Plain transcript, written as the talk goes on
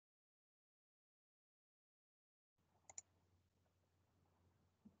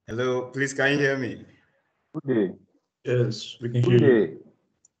Hello, please can you hear me? Good day. Yes, we can hear Good you.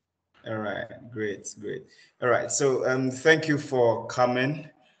 day. All right, great, great. All right, so thank you for coming.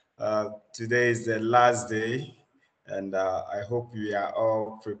 Today is the last day, and I hope we are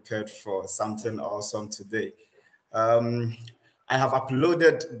all prepared for something awesome today. Um, I have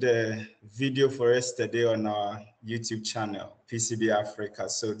uploaded the video for yesterday on our YouTube channel, PCB Africa.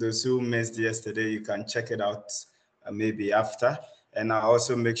 So those who missed yesterday, you can check it out maybe after. And I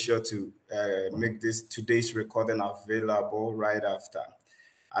also make sure to make this today's recording available right after.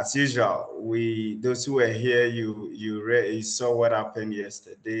 As usual, those who were here, you saw what happened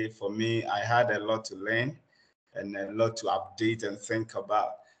yesterday. For me, I had a lot to learn and a lot to update and think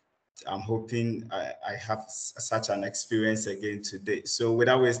about. I'm hoping I have such an experience again today. So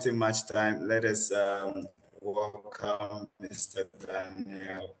without wasting much time, let us welcome Mr.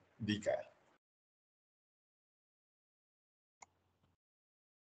 Daniel Beeker.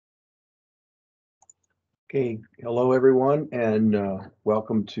 Okay, hello everyone, and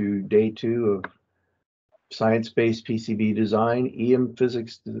welcome to day 2 of Science-Based PCB Design, EM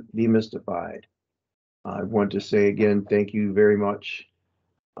Physics Demystified. I want to say again, thank you very much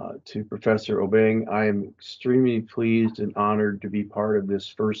to Professor Obeng. I am extremely pleased and honored to be part of this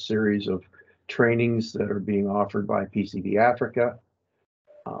first series of trainings that are being offered by PCBAfrica.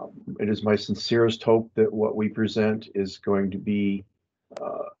 It is my sincerest hope that what we present is going to be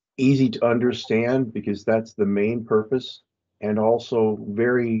easy to understand, because that's the main purpose, and also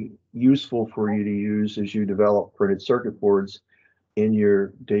very useful for you to use as you develop printed circuit boards in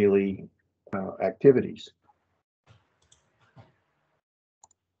your daily activities.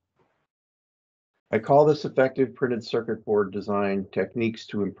 I call this effective printed circuit board design techniques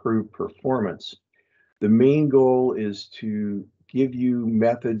to improve performance. The main goal is to give you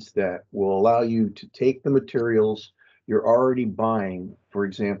methods that will allow you to take the materials you're already buying, for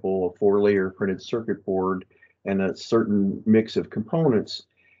example, a 4-layer printed circuit board and a certain mix of components,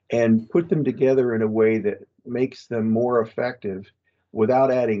 and put them together in a way that makes them more effective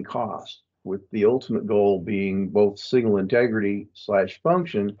without adding cost, with the ultimate goal being both signal integrity /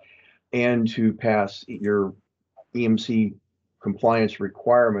 function and to pass your EMC compliance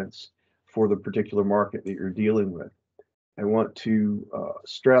requirements for the particular market that you're dealing with. I want to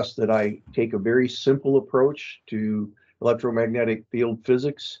stress that I take a very simple approach to electromagnetic field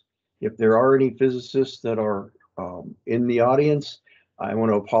physics. If there are any physicists that are in the audience, I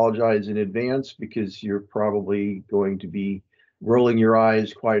want to apologize in advance, because you're probably going to be rolling your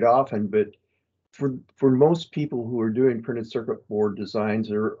eyes quite often. But for most people who are doing printed circuit board designs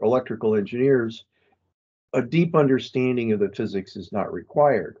or electrical engineers, a deep understanding of the physics is not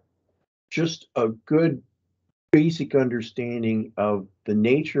required. Just a good basic understanding of the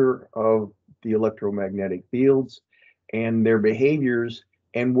nature of the electromagnetic fields and their behaviors,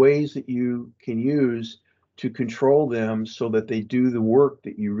 and ways that you can use to control them so that they do the work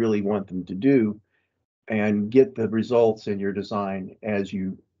that you really want them to do and get the results in your design as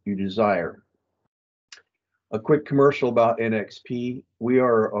you desire. A quick commercial about NXP. We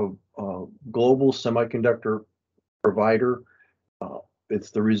are a global semiconductor provider.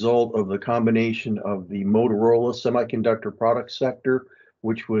 It's the result of the combination of the Motorola semiconductor product sector,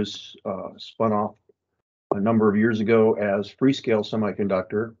 which was spun off a number of years ago as Freescale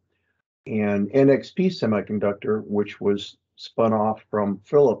Semiconductor, and NXP Semiconductor, which was spun off from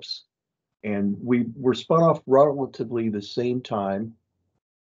Philips. And we were spun off relatively the same time.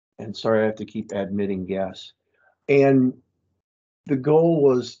 And sorry, I have to keep admitting gas. And the goal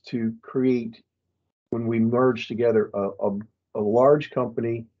was to create, when we merged together, a large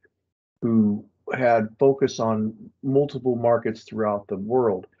company who had focus on multiple markets throughout the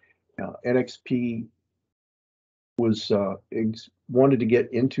world. NXP was wanted to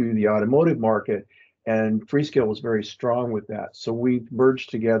get into the automotive market, and Freescale was very strong with that. So we merged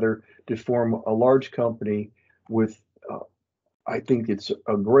together to form a large company with, I think it's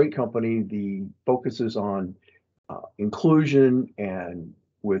a great company. The focus is on inclusion and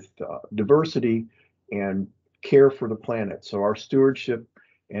with diversity and care for the planet. So our stewardship,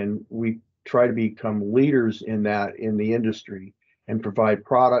 and we try to become leaders in that in the industry, and provide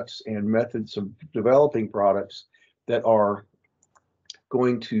products and methods of developing products that are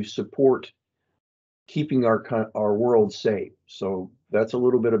going to support keeping our world safe. So that's a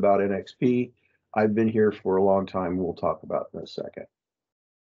little bit about NXP. I've been here for a long time. We'll talk about in a second.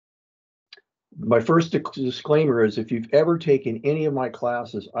 My first disclaimer is, if you've ever taken any of my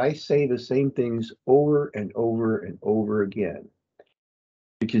classes, I say the same things over and over and over again.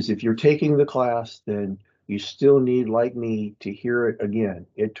 Because if you're taking the class, then you still need, like me, to hear it again.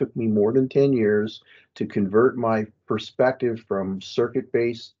 It took me more than 10 years to convert my perspective from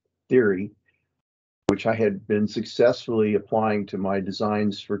circuit-based theory, which I had been successfully applying to my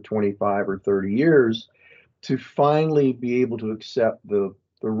designs for 25 or 30 years, to finally be able to accept the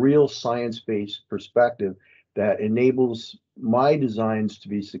real science-based perspective that enables my designs to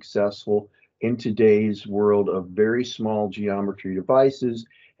be successful in today's world of very small geometry devices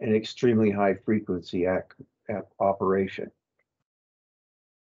and extremely high frequency operation.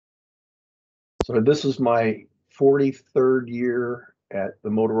 So this is my 43rd year at the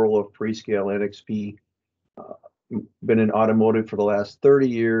Motorola Freescale NXP. Been in automotive for the last 30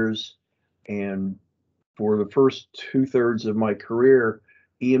 years, and for the first 2/3 of my career,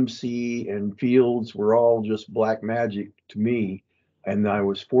 EMC and fields were all just black magic to me. And I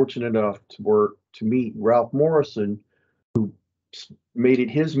was fortunate enough to meet Ralph Morrison, who made it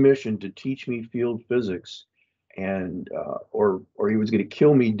his mission to teach me field physics, and or he was going to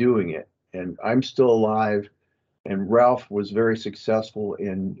kill me doing it. And I'm still alive. And Ralph was very successful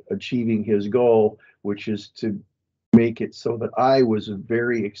in achieving his goal, which is to make it so that I was a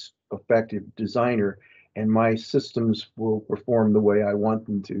very effective designer and my systems will perform the way I want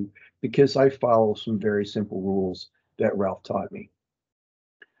them to, because I follow some very simple rules that Ralph taught me.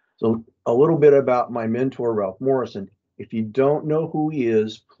 So a little bit about my mentor, Ralph Morrison. If you don't know who he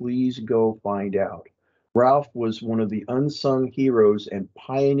is, please go find out. Ralph was one of the unsung heroes and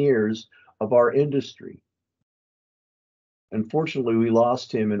pioneers of our industry. Unfortunately, we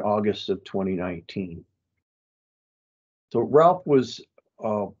lost him in August of 2019. So Ralph was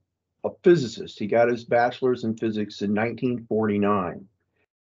a physicist. He got his bachelor's in physics in 1949.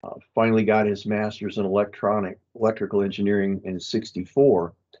 Finally got his master's in electrical engineering in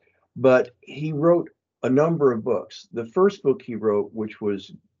 64. But he wrote a number of books. The first book he wrote, which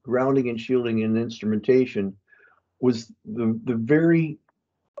was Grounding and Shielding in Instrumentation, was the very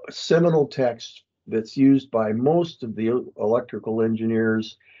seminal text that's used by most of the electrical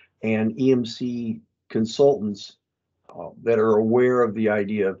engineers and EMC consultants that are aware of the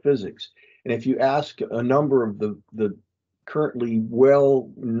idea of physics. And if you ask a number of the currently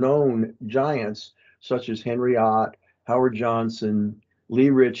well-known giants, such as Henry Ott, Howard Johnson, Lee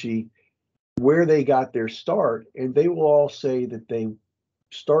Ritchie, where they got their start, and they will all say that they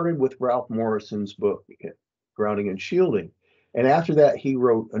started with Ralph Morrison's book, Grounding and Shielding. And after that, he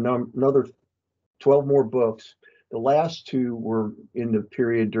wrote another 12 more books. The last two were in the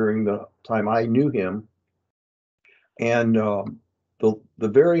period during the time I knew him. And the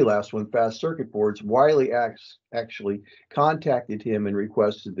very last one, Fast Circuit Boards, Wiley actually contacted him and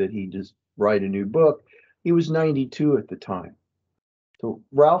requested that he just write a new book. He was 92 at the time. So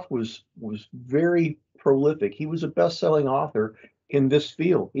Ralph was very prolific. He was a best-selling author in this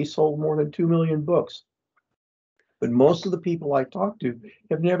field. He sold more than 2 million books. But most of the people I talked to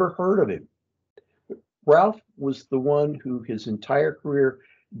have never heard of him. Ralph was the one who his entire career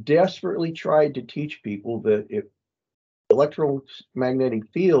desperately tried to teach people that if electromagnetic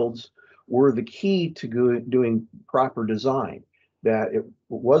fields were the key to doing proper design, that it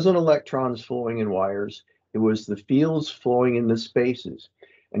wasn't electrons flowing in wires, it was the fields flowing in the spaces.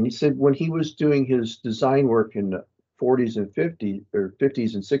 And he said when he was doing his design work in the 40s and 50s, or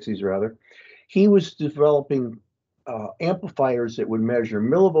 50s and 60s rather, he was developing amplifiers that would measure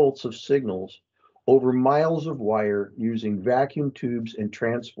millivolts of signals over miles of wire using vacuum tubes and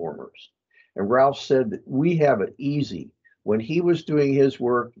transformers. And Ralph said that we have it easy. When he was doing his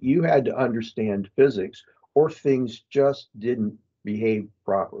work, you had to understand physics or things just didn't behave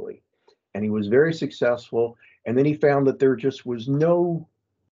properly. And he was very successful. And then he found that there just was no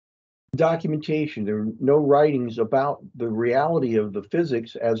documentation, there were no writings about the reality of the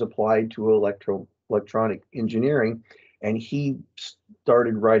physics as applied to electronic engineering. And he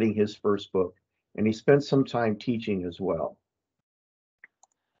started writing his first book. And he spent some time teaching as well.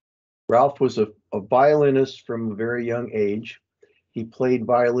 Ralph was a violinist from a very young age. He played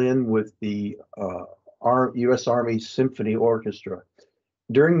violin with the U.S. Army Symphony Orchestra.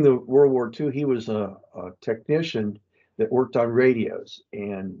 During the World War II, he was a technician that worked on radios.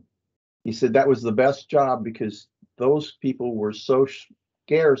 And he said that was the best job because those people were so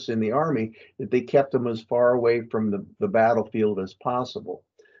scarce in the Army that they kept them as far away from the battlefield as possible.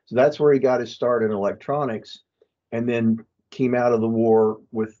 So that's where he got his start in electronics, and then came out of the war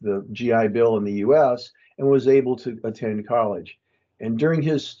with the GI Bill in the US and was able to attend college. And during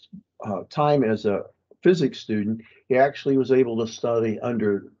his time as a physics student, he actually was able to study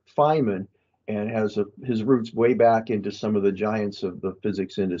under Feynman and has his roots way back into some of the giants of the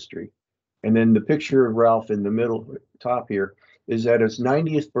physics industry. And then the picture of Ralph in the middle top here is at his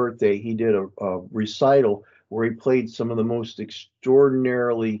 90th birthday, he did a recital where he played some of the most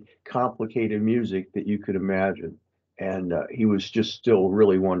extraordinarily complicated music that you could imagine. and he was just still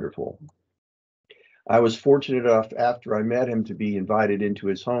really wonderful. I was fortunate enough after I met him to be invited into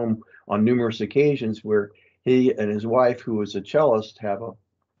his home on numerous occasions where he and his wife, who was a cellist, have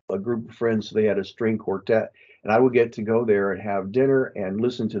a group of friends. So they had a string quartet, and I would get to go there and have dinner and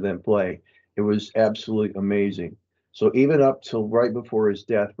listen to them play. It was absolutely amazing. So even up till right before his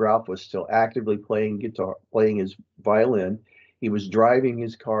death, Ralph was still actively playing guitar, playing his violin. He was driving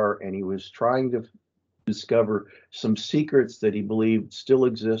his car, and he was trying to discover some secrets that he believed still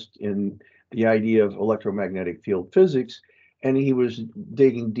exist in the idea of electromagnetic field physics. And he was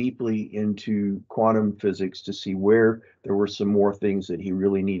digging deeply into quantum physics to see where there were some more things that he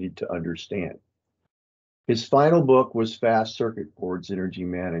really needed to understand. His final book was Fast Circuit Boards Energy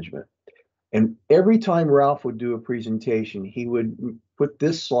Management. And every time Ralph would do a presentation, he would put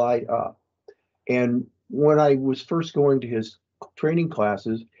this slide up. And when I was first going to his training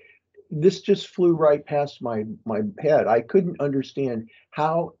classes, this just flew right past my head. I couldn't understand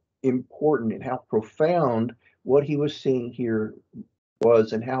how important and how profound what he was saying here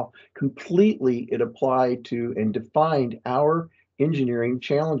was, and how completely it applied to and defined our engineering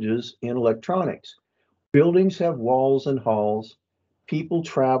challenges in electronics. Buildings have walls and halls. People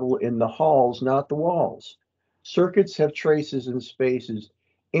travel in the halls, not the walls. Circuits have traces and spaces.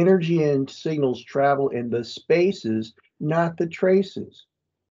 Energy and signals travel in the spaces, not the traces.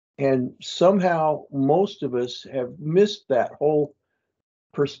 And somehow most of us have missed that whole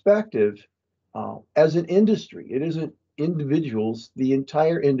perspective as an industry. It isn't individuals, the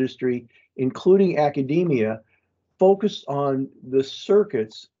entire industry, including academia, focused on the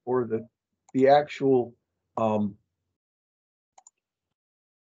circuits or the actual um,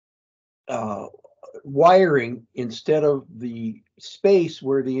 uh, wiring instead of the space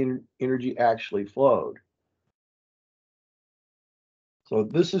where the energy actually flowed. So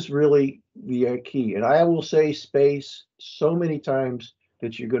this is really the key. And I will say space so many times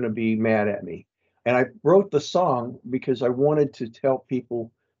that you're going to be mad at me. And I wrote the song because I wanted to help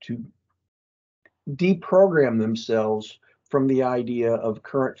people to deprogram themselves from the idea of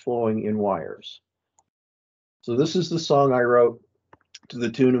current flowing in wires. So this is the song I wrote to the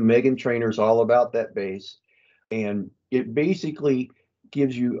tune of Meghan Trainor's All About That Bass. And it basically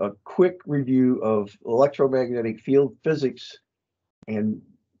gives you a quick review of electromagnetic field physics and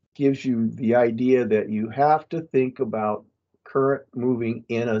gives you the idea that you have to think about current moving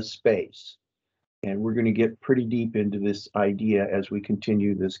in a space. And we're going to get pretty deep into this idea as we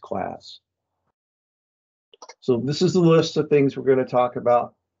continue this class. So this is the list of things we're going to talk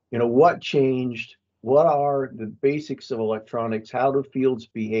about. What changed? What are the basics of electronics? How do fields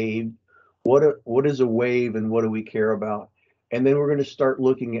behave? What is a wave and what do we care about? And then we're going to start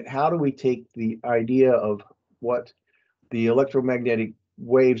looking at how do we take the idea of what the electromagnetic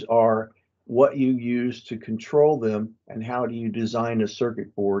waves are, what you use to control them, and how do you design a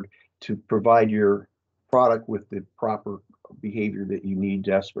circuit board to provide your product with the proper behavior that you need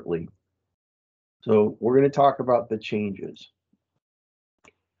desperately. So we're going to talk about the changes.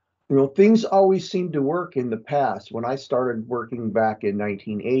 Things always seemed to work in the past. When I started working back in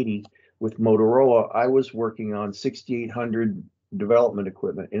 1980 with Motorola, I was working on 6800 development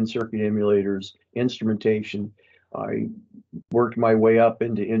equipment, in-circuit emulators, instrumentation. I worked my way up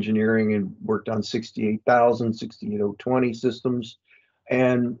into engineering and worked on 68,000, 68020 systems.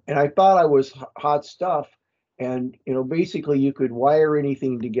 And I thought I was hot stuff. And, basically you could wire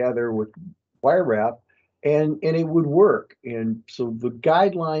anything together with wire wrap and it would work. And so the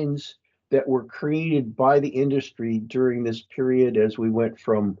guidelines that were created by the industry during this period, as we went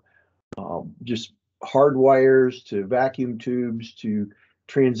from just hard wires to vacuum tubes to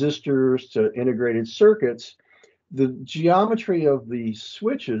transistors to integrated circuits, the geometry of the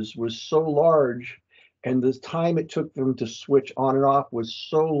switches was so large and the time it took them to switch on and off was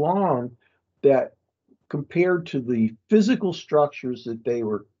so long that compared to the physical structures that they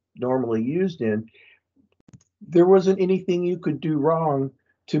were normally used in, there wasn't anything you could do wrong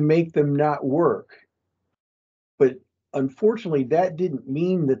to make them not work. But unfortunately, that didn't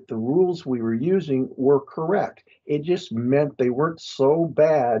mean that the rules we were using were correct. It just meant they weren't so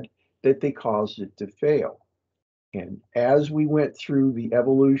bad that they caused it to fail. And as we went through the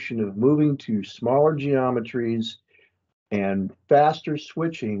evolution of moving to smaller geometries and faster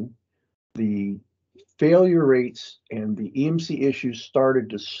switching, the failure rates and the EMC issues started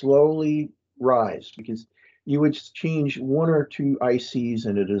to slowly rise because you would change one or two ICs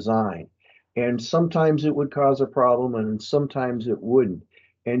in a design. And sometimes it would cause a problem and sometimes it wouldn't.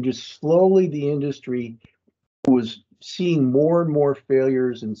 And just slowly the industry was seeing more and more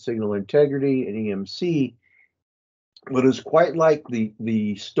failures in signal integrity and EMC. But it's quite like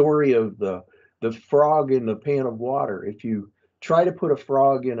the story of the the frog in the pan of water. If you try to put a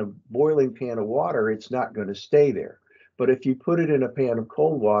frog in a boiling pan of water, it's not going to stay there. But if you put it in a pan of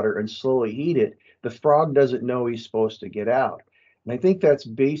cold water and slowly heat it, the frog doesn't know he's supposed to get out. And I think that's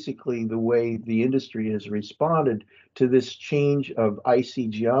basically the way the industry has responded to this change of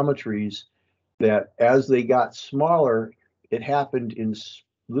IC geometries, that as they got smaller, it happened in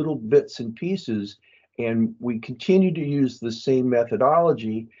little bits and pieces. And we continue to use the same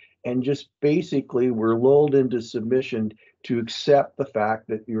methodology, and just basically we're lulled into submission to accept the fact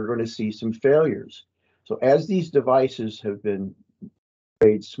that you're going to see some failures. So as these devices have been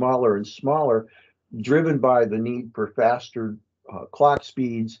made smaller and smaller, driven by the need for faster clock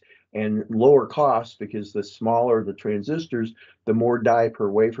speeds and lower costs, because the smaller the transistors, the more die per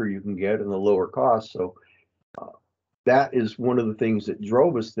wafer you can get and the lower cost. So that is one of the things that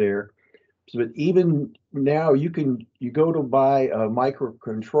drove us there. But even now, you go to buy a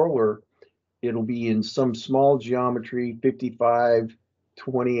microcontroller, it'll be in some small geometry, 55,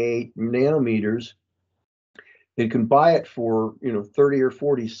 28 nanometers. You can buy it for 30 or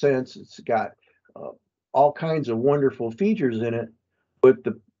 40 cents. It's got all kinds of wonderful features in it, but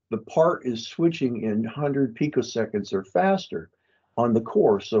the part is switching in 100 picoseconds or faster on the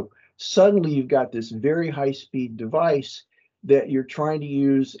core. So suddenly you've got this very high-speed device that you're trying to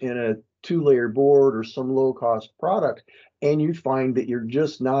use in a 2-layer board or some low-cost product, and you find that you're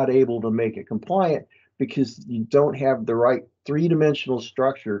just not able to make it compliant because you don't have the right 3-dimensional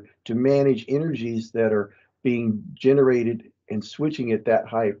structure to manage energies that are being generated and switching at that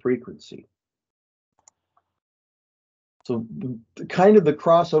high frequency. So the kind of the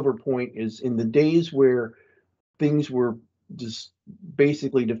crossover point is in the days where things were just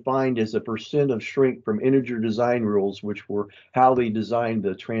basically defined as a percent of shrink from integer design rules, which were how they designed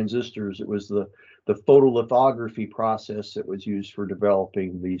the transistors. It was the photolithography process that was used for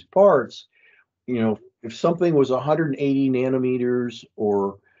developing these parts. If something was 180 nanometers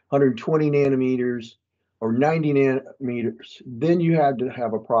or 120 nanometers or 90 nanometers, then you had to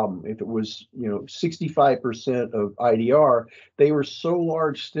have a problem. If it was 65% of IDR, they were so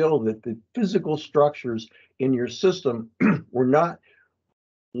large still that the physical structures in your system were not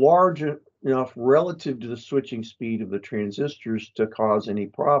large enough relative to the switching speed of the transistors to cause any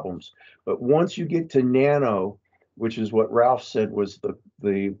problems. But once you get to nano, which is what Ralph said was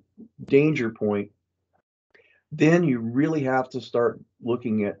the danger point, then you really have to start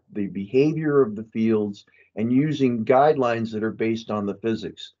looking at the behavior of the fields and using guidelines that are based on the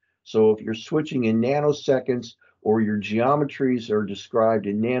physics. So if you're switching in nanoseconds or your geometries are described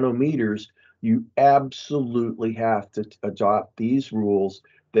in nanometers, you absolutely have to adopt these rules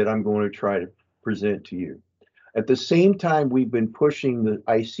that I'm going to try to present to you. At the same time, we've been pushing the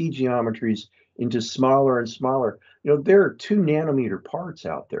IC geometries into smaller and smaller. There are 2 nanometer parts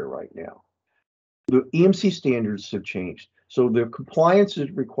out there right now. The EMC standards have changed. So the compliance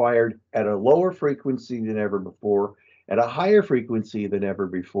is required at a lower frequency than ever before, at a higher frequency than ever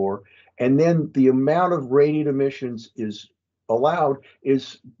before. And then the amount of radiant emissions is allowed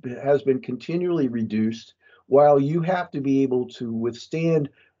has been continually reduced, while you have to be able to withstand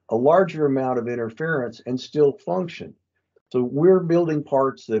a larger amount of interference and still function. So we're building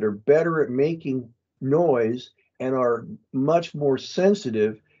parts that are better at making noise and are much more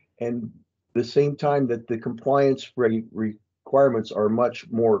sensitive, and the same time that the compliance requirements are much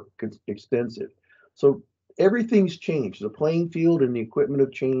more extensive. So everything's changed. The playing field and the equipment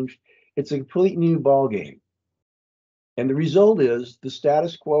have changed. It's a complete new ballgame. And the result is the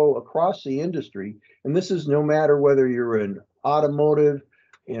status quo across the industry. And this is no matter whether you're an automotive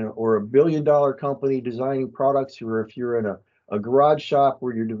or a billion-dollar company designing products, or if you're in a garage shop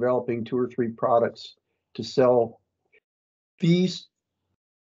where you're developing 2 or 3 products to sell. These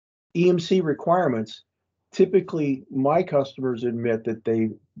EMC requirements, typically my customers admit that they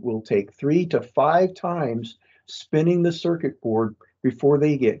will take 3 to 5 times spinning the circuit board before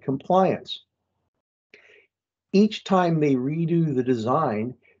they get compliance. Each time they redo the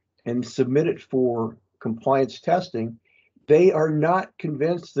design and submit it for compliance testing, they are not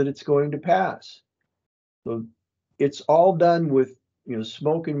convinced that it's going to pass. So it's all done with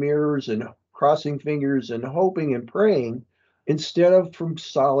smoke and mirrors and crossing fingers and hoping and praying, instead of from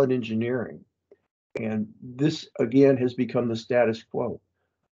solid engineering. And this, again, has become the status quo.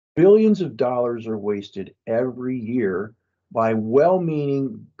 Billions of dollars are wasted every year by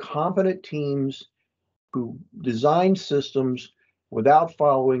well-meaning, competent teams who design systems without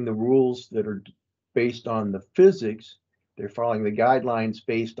following the rules that are based on the physics. They're following the guidelines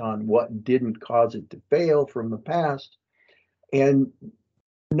based on what didn't cause it to fail from the past. And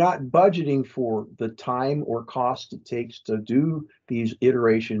not budgeting for the time or cost it takes to do these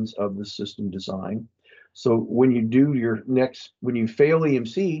iterations of the system design. So when you do when you fail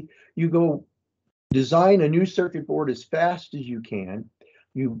EMC, you go design a new circuit board as fast as you can.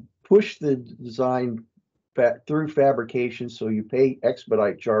 You push the design through fabrication, so you pay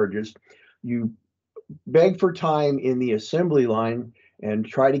expedite charges. You beg for time in the assembly line and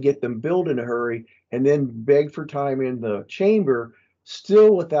try to get them built in a hurry, and then beg for time in the chamber,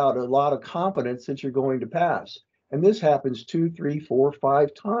 still without a lot of confidence that you're going to pass. And this happens 2, 3, 4,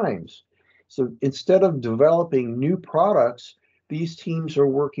 5 times. So instead of developing new products, these teams are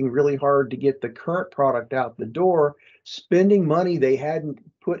working really hard to get the current product out the door, spending money they hadn't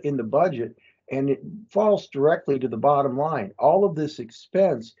put in the budget, and it falls directly to the bottom line. All of this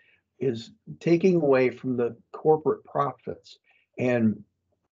expense is taking away from the corporate profits. And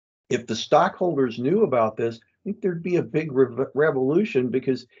if the stockholders knew about this, I think there'd be a big revolution,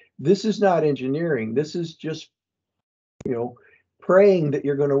 because this is not engineering. This is just, praying that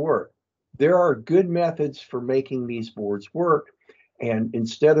you're going to work. There are good methods for making these boards work. And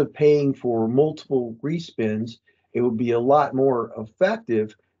instead of paying for multiple respins, it would be a lot more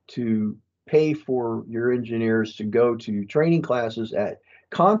effective to pay for your engineers to go to training classes at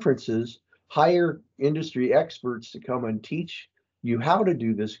conferences, hire industry experts to come and teach you how to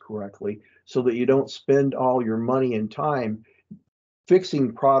do this correctly, so that you don't spend all your money and time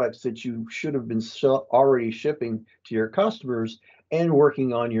fixing products that you should have been already shipping to your customers and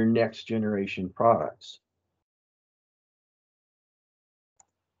working on your next generation products.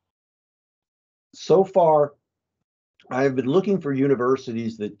 So far, I've been looking for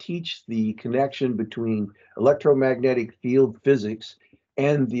universities that teach the connection between electromagnetic field physics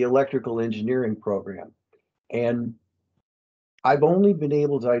and the electrical engineering program. And I've only been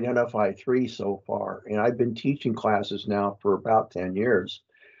able to identify 3 so far, and I've been teaching classes now for about 10 years.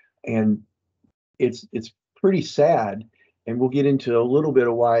 And it's pretty sad, and we'll get into a little bit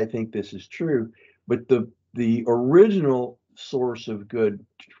of why I think this is true. But the original source of good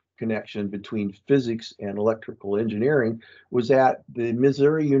connection between physics and electrical engineering was at the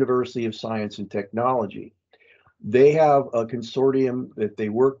Missouri University of Science and Technology. They have a consortium that they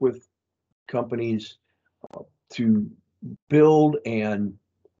work with companies to build and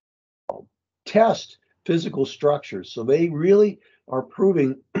test physical structures. So they really are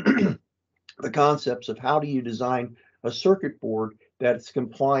proving the concepts of how do you design a circuit board that's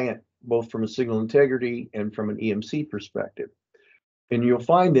compliant both from a signal integrity and from an EMC perspective. And you'll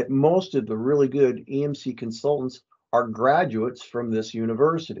find that most of the really good EMC consultants are graduates from this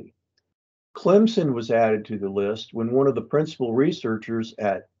university. Clemson was added to the list when one of the principal researchers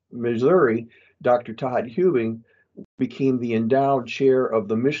at Missouri, Dr. Todd Hubing, became the endowed chair of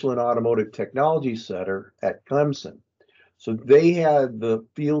the Michelin Automotive Technology Center at Clemson. So they had the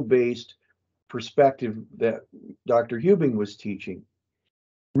field-based perspective that Dr. Hubing was teaching.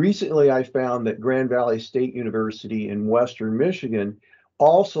 Recently, I found that Grand Valley State University in Western Michigan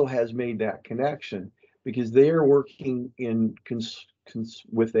also has made that connection, because they are working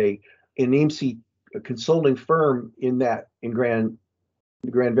with an EMC consulting firm in Grand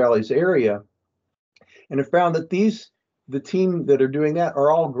Valley's area, and have found that the team that are doing that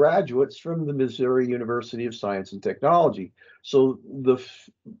are all graduates from the Missouri University of Science and Technology. So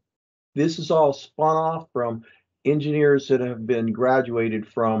this is all spun off from engineers that have been graduated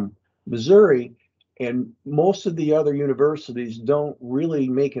from Missouri, and most of the other universities don't really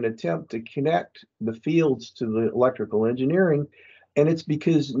make an attempt to connect the fields to the electrical engineering, and it's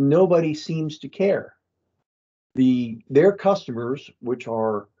because nobody seems to care. Their customers, which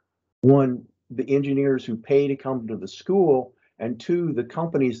are, 1, the engineers who pay to come to the school, and 2, the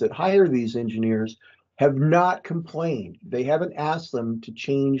companies that hire these engineers, have not complained. They haven't asked them to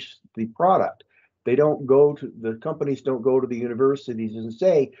change the product. The companies don't go to the universities and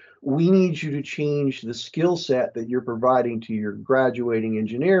say, we need you to change the skill set that you're providing to your graduating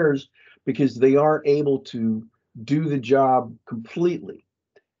engineers, because they aren't able to do the job completely.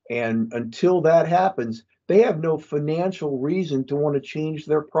 And until that happens, they have no financial reason to want to change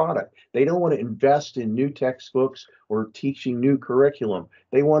their product. They don't want to invest in new textbooks or teaching new curriculum.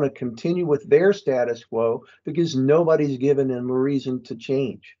 They want to continue with their status quo because nobody's given them a reason to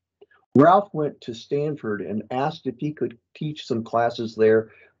change. Ralph went to Stanford and asked if he could teach some classes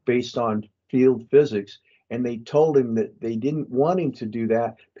there based on field physics, and they told him that they didn't want him to do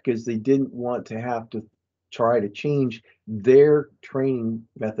that because they didn't want to have to try to change their training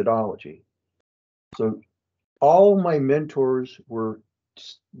methodology. So all my mentors were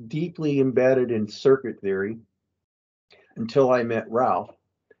deeply embedded in circuit theory until I met Ralph.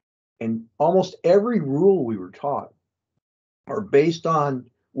 And almost every rule we were taught are based on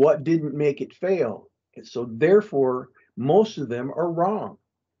what didn't make it fail. And so therefore, most of them are wrong,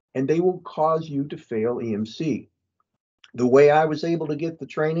 and they will cause you to fail EMC. The way I was able to get the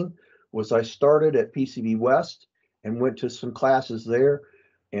training was I started at PCB West and went to some classes there.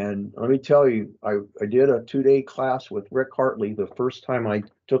 And let me tell you, I did a 2-day class with Rick Hartley the first time I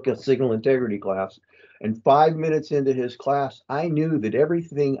took a signal integrity class. And 5 minutes into his class, I knew that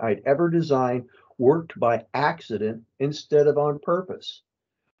everything I'd ever designed worked by accident instead of on purpose.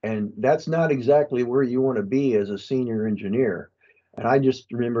 And that's not exactly where you want to be as a senior engineer. And I just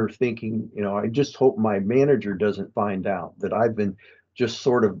remember thinking, I just hope my manager doesn't find out that I've been just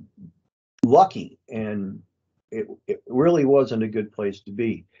sort of lucky, and it really wasn't a good place to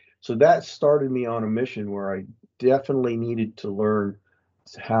be. So that started me on a mission where I definitely needed to learn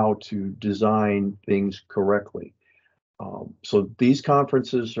how to design things correctly. So these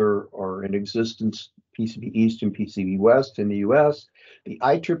conferences are in existence, PCB East and PCB West in the US. The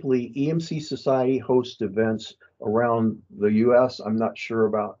IEEE EMC Society hosts events around the US. I'm not sure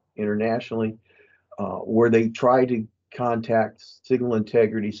about internationally, where they try to contact signal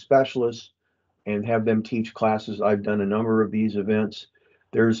integrity specialists and have them teach classes. I've done a number of these events.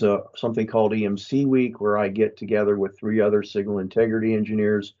 There's something called EMC Week, where I get together with 3 other signal integrity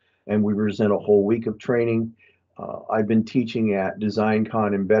engineers and we present a whole week of training. I've been teaching at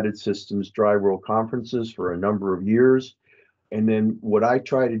DesignCon Embedded Systems Dry World conferences for a number of years. And then what I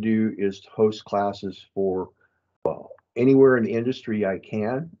try to do is host classes for anywhere in the industry I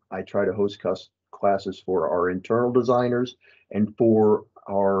can. I try to host classes for our internal designers and for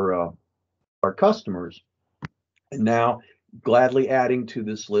our customers. And now, gladly adding to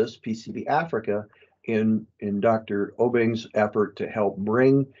this list, PCBAfrica in Dr. Obeng's effort to help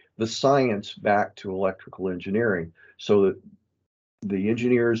bring the science back to electrical engineering, so that the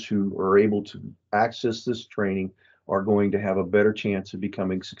engineers who are able to access this training are going to have a better chance of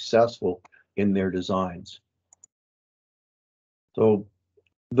becoming successful in their designs. So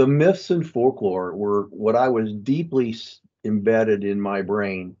the myths and folklore were what I was deeply embedded in my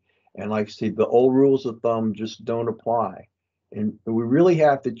brain. And like I said, the old rules of thumb just don't apply. And we really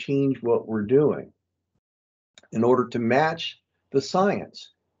have to change what we're doing in order to match the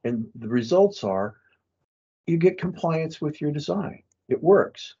science. And the results are you get compliance with your design. It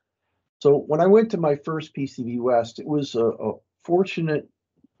works. So when I went to my first PCB West, it was a fortunate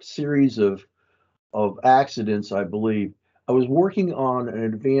series of accidents, I believe. I was working on an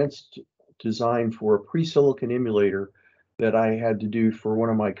advanced design for a pre-silicon emulator that I had to do for one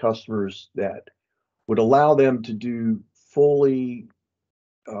of my customers that would allow them to do fully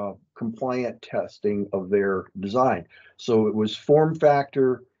compliant testing of their design. So it was form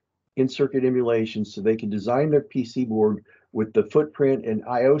factor in-circuit emulation, so they could design their PC board with the footprint and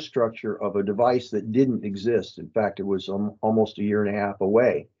I/O structure of a device that didn't exist. In fact, it was almost a year and a half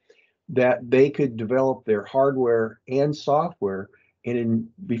away, that they could develop their hardware and software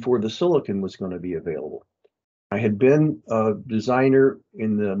before the silicon was going to be available. I had been a designer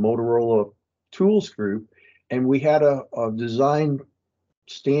in the Motorola Tools group, and we had a design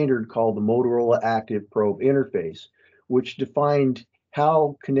standard called the Motorola Active Probe Interface, which defined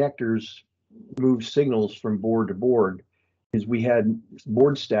how connectors move signals from board to board, because we had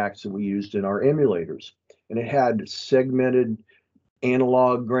board stacks that we used in our emulators, and it had segmented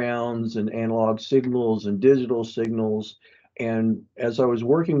analog grounds and analog signals and digital signals. And as I was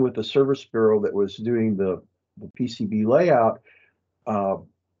working with the service bureau that was doing the PCB layout,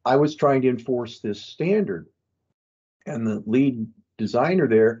 I was trying to enforce this standard. And the lead designer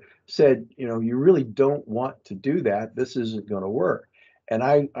there said, you really don't want to do that. This isn't going to work. And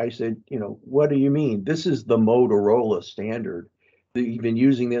I said, what do you mean? This is the Motorola standard. You've been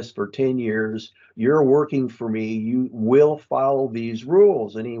using this for 10 years. You're working for me. You will follow these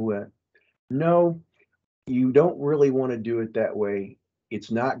rules. And he went, no, you don't really want to do it that way.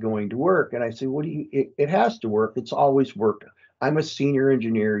 It's not going to work. And I said, what do you, it has to work. It's always worked. I'm a senior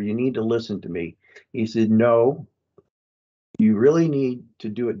engineer. You need to listen to me. He said, no, you really need to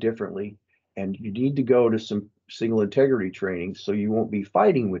do it differently. And you need to go to some signal integrity training so you won't be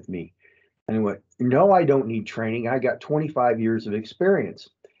fighting with me. And he went, no, I don't need training. I got 25 years of experience.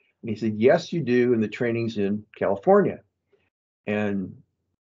 And he said, yes, you do. And the training's in California. And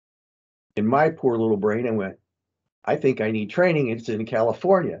in my poor little brain, I went, I think I need training. It's in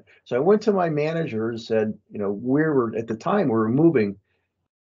California. So I went to my manager and said, at the time, we were moving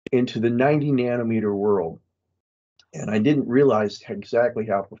into the 90 nanometer world. And I didn't realize exactly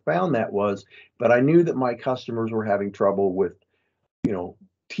how profound that was, but I knew that my customers were having trouble with,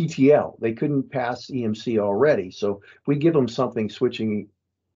 TTL. They couldn't pass EMC already. So if we give them something switching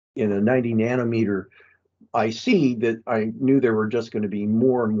in a 90 nanometer IC that I knew there were just going to be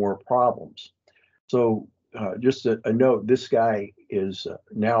more and more problems. So just a note, this guy is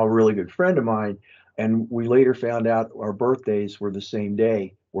now a really good friend of mine, and we later found out our birthdays were the same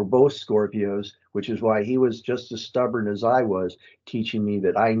day. We're both Scorpios, which is why he was just as stubborn as I was, teaching me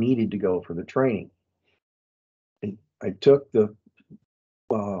that I needed to go for the training. I took the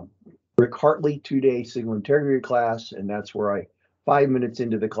Rick Hartley 2-day signal integrity class, and that's where 5 minutes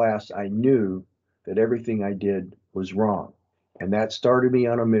into the class, I knew that everything I did was wrong. And that started me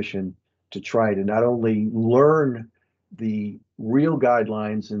on a mission to try to not only learn the real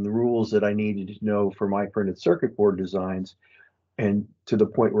guidelines and the rules that I needed to know for my printed circuit board designs, and to the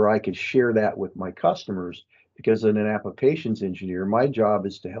point where I could share that with my customers, because as an applications engineer, my job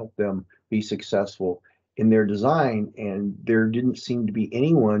is to help them be successful in their design, and there didn't seem to be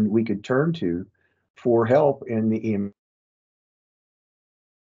anyone we could turn to for help in the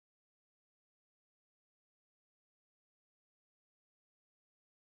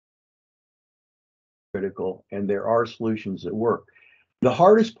critical, and there are solutions that work. The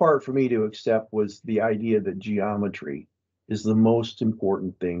hardest part for me to accept was the idea that geometry is the most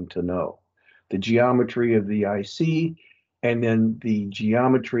important thing to know. The geometry of the IC, and then the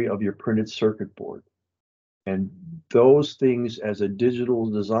geometry of your printed circuit board. And those things, as a digital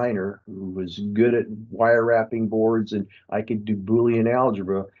designer who was good at wire wrapping boards, and I could do Boolean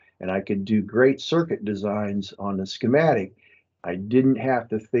algebra, and I could do great circuit designs on the schematic, I didn't have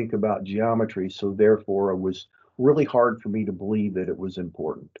to think about geometry. So therefore, it was really hard for me to believe that it was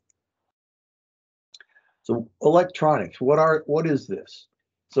important. So electronics, what is this?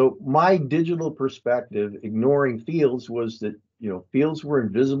 So my digital perspective, ignoring fields, was that fields were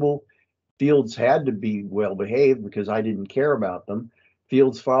invisible. Fields had to be well behaved because I didn't care about them.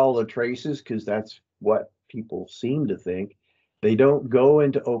 Fields follow the traces because that's what people seem to think. They don't go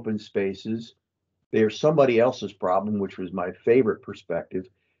into open spaces. They're somebody else's problem, which was my favorite perspective.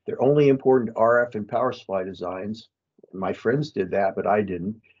 They're only important to RF and power supply designs. My friends did that, but I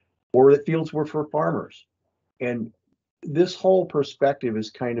didn't. Or that fields were for farmers. And this whole perspective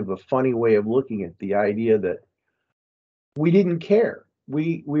is kind of a funny way of looking at the idea that we didn't care.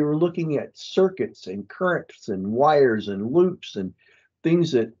 We were looking at circuits and currents and wires and loops and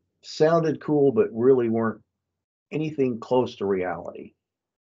things that sounded cool but really weren't anything close to reality.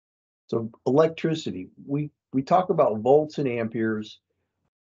 So electricity, we talk about volts and amperes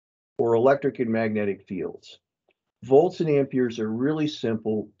or electric and magnetic fields. Volts and amperes are really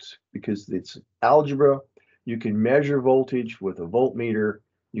simple because it's algebra. You can measure voltage with a voltmeter.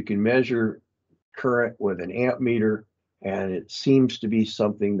 You can measure current with an amp meter, and it seems to be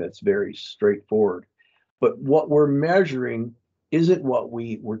something that's very straightforward. But what we're measuring isn't what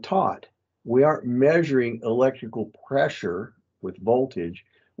we were taught. We aren't measuring electrical pressure with voltage.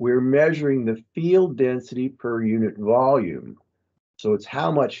 We're measuring the field density per unit volume. So it's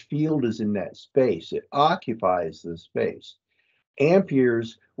how much field is in that space. It occupies the space.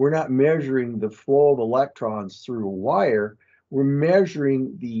 Amperes, we're not measuring the flow of electrons through a wire. We're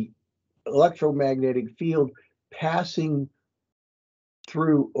measuring the electromagnetic field passing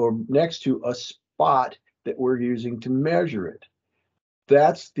through or next to a spot that we're using to measure it.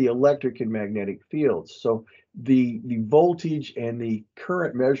 That's the electric and magnetic fields. So the voltage and the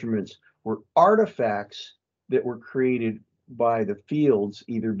current measurements were artifacts that were created by the fields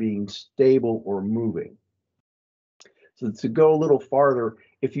either being stable or moving. So to go a little farther,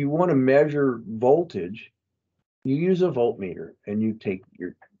 if you want to measure voltage, you use a voltmeter, and you take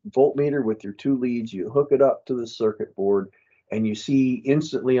your voltmeter with your 2 leads, you hook it up to the circuit board, and you see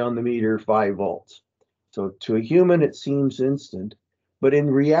instantly on the meter 5 volts. So to a human, it seems instant, but in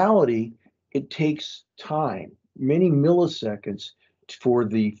reality, it takes time, many milliseconds, for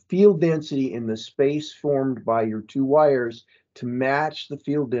the field density in the space formed by your 2 wires to match the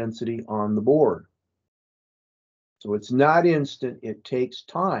field density on the board. So it's not instant, it takes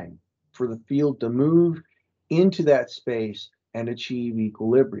time for the field to move into that space and achieve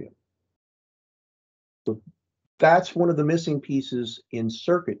equilibrium. So that's one of the missing pieces in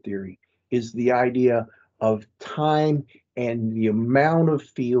circuit theory, is the idea of time and the amount of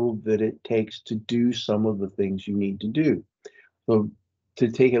field that it takes to do some of the things you need to do. So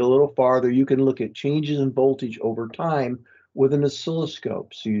to take it a little farther, you can look at changes in voltage over time with an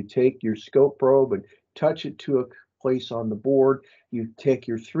oscilloscope. So you take your scope probe and touch it to a place on the board. You take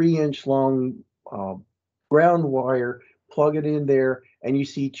your 3-inch long ground wire, plug it in there, and you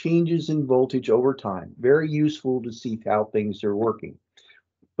see changes in voltage over time. Very useful to see how things are working.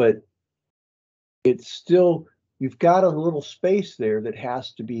 But it's still, you've got a little space there that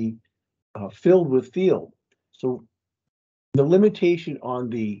has to be filled with field. So the limitation on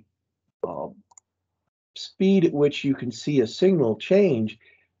the speed at which you can see a signal change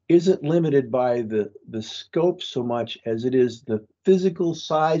isn't limited by the scope so much as it is the physical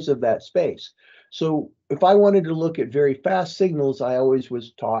size of that space. So if I wanted to look at very fast signals, I always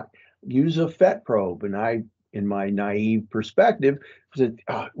was taught use a FET probe, and I, in my naive perspective, said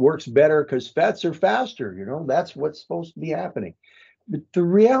it works better because FETs are faster. You know, that's what's supposed to be happening. But the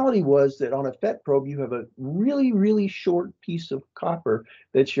reality was that on a FET probe, you have a really, really short piece of copper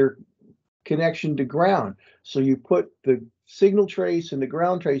that's your connection to ground. So you put the signal trace and the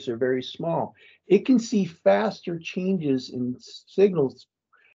ground trace are very small. It can see faster changes in signals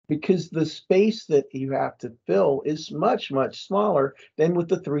because the space that you have to fill is much, much smaller than with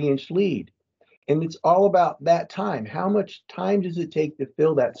the 3-inch lead. And it's all about that time. How much time does it take to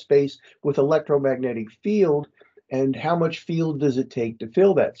fill that space with electromagnetic field? And how much field does it take to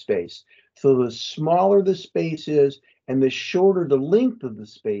fill that space? So the smaller the space is and the shorter the length of the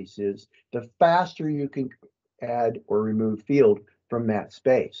space is, the faster you can add or remove field from that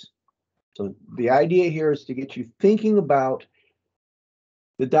space. So the idea here is to get you thinking about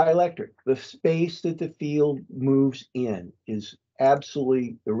the dielectric, the space that the field moves in is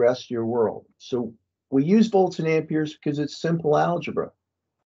absolutely the rest of your world. So we use volts and amperes because it's simple algebra.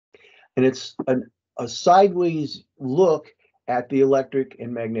 And it's a sideways look at the electric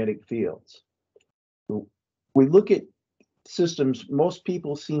and magnetic fields. We look at systems, most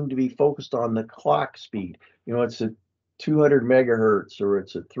people seem to be focused on the clock speed. You know, it's a 200 megahertz or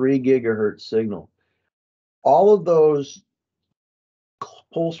it's a 3 gigahertz signal. All of those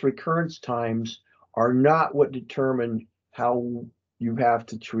pulse recurrence times are not what determine how you have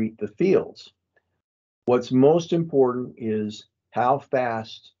to treat the fields. What's most important is how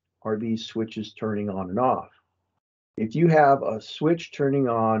fast are these switches turning on and off. If you have a switch turning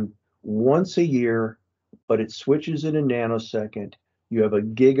on once a year, but it switches in a nanosecond, you have a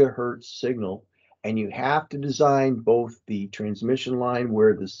gigahertz signal, and you have to design both the transmission line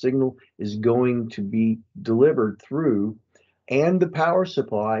where the signal is going to be delivered through and the power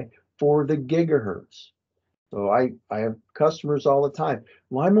supply for the gigahertz. So I have customers all the time.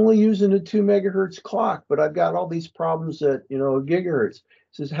 Well, I'm only using a 2 megahertz clock, but I've got all these problems at, a gigahertz. It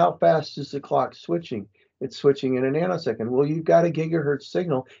says, how fast is the clock switching? It's switching in a nanosecond. Well, you've got a gigahertz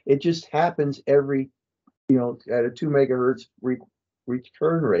signal. It just happens every, at a 2 megahertz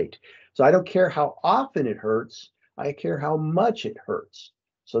return rate. So I don't care how often it hurts. I care how much it hurts.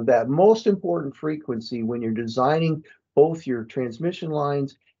 So that most important frequency when you're designing both your transmission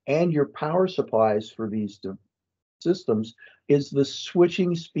lines and your power supplies for these systems is the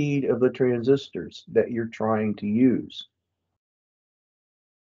switching speed of the transistors that you're trying to use.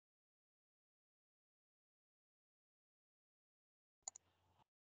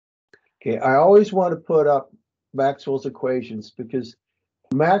 Okay, I always want to put up Maxwell's equations because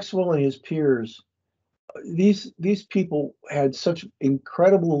Maxwell and his peers, these people had such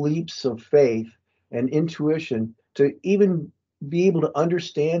incredible leaps of faith and intuition to even be able to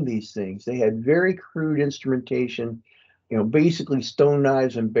understand these things. They had very crude instrumentation, basically stone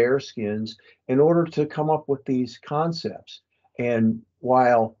knives and bear skins in order to come up with these concepts. And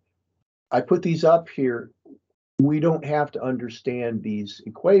while I put these up here, we don't have to understand these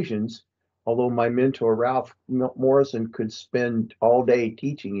equations, although my mentor, Ralph Morrison, could spend all day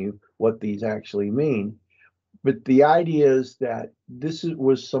teaching you what these actually mean. But the idea is that this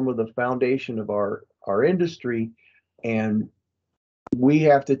was some of the foundation of our industry, and we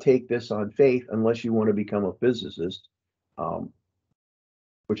have to take this on faith unless you want to become a physicist,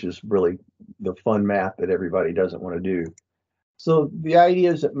 which is really the fun math that everybody doesn't want to do. So the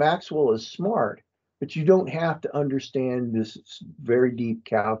idea is that Maxwell is smart, but you don't have to understand this very deep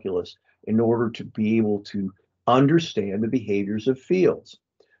calculus in order to be able to understand the behaviors of fields.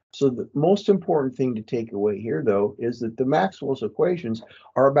 So the most important thing to take away here, though, is that the Maxwell's equations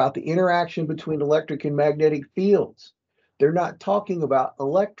are about the interaction between electric and magnetic fields. They're not talking about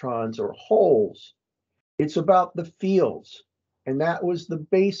electrons or holes. It's about the fields. And that was the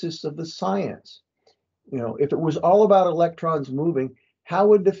basis of the science. If it was all about electrons moving, how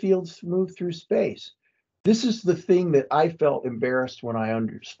would the fields move through space? This is the thing that I felt embarrassed when I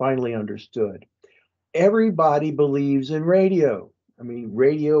finally understood. Everybody believes in radio. I mean,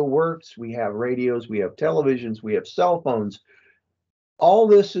 radio works. We have radios, we have televisions, we have cell phones. All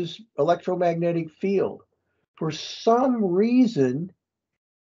this is electromagnetic field. For some reason,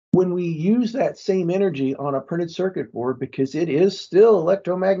 when we use that same energy on a printed circuit board, because it is still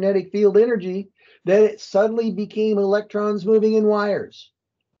electromagnetic field energy, that it suddenly became electrons moving in wires.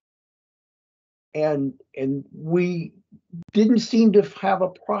 And we didn't seem to have a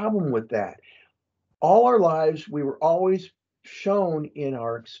problem with that. All our lives, we were always shown in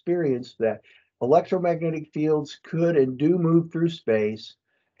our experience that electromagnetic fields could and do move through space.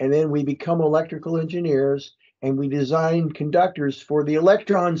 And then we become electrical engineers and we design conductors for the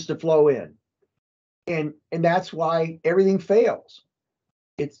electrons to flow in. And that's why everything fails.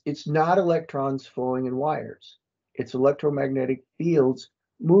 It's not electrons flowing in wires. It's electromagnetic fields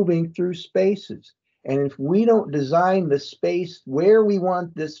moving through spaces. And if we don't design the space where we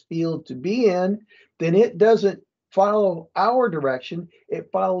want this field to be in, then it doesn't follow our direction. It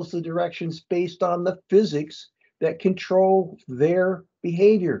follows the directions based on the physics that control their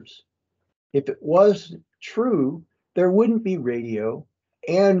behaviors. If it was true, there wouldn't be radio,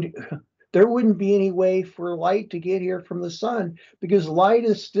 and there wouldn't be any way for light to get here from the sun, because light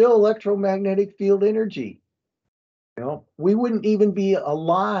is still electromagnetic field energy. You know, we wouldn't even be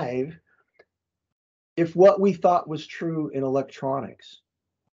alive if what we thought was true in electronics.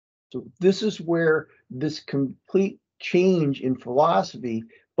 So this is where this complete change in philosophy,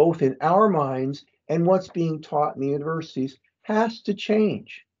 both in our minds and what's being taught in the universities, has to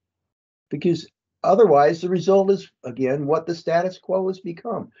change. Because otherwise the result is, again, what the status quo has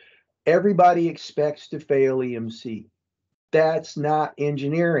become. Everybody expects to fail EMC. That's not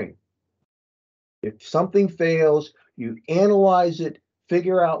engineering. If something fails, you analyze it,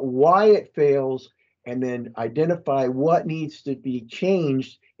 figure out why it fails, and then identify what needs to be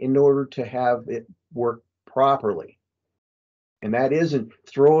changed in order to have it work properly. And that isn't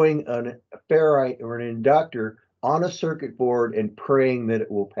throwing a ferrite or an inductor on a circuit board and praying that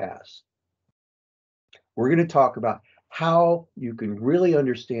it will pass. We're going to talk about how you can really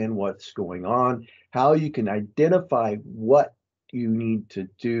understand what's going on, how you can identify what you need to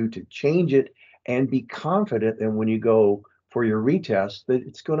do to change it, and be confident that when you go for your retest that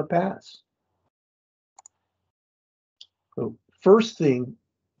it's going to pass. So first thing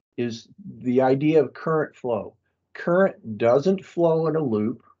is the idea of current flow. Current doesn't flow in a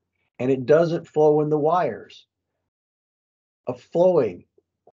loop, and it doesn't flow in the wires.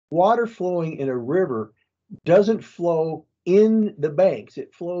 Water flowing in a river doesn't flow in the banks,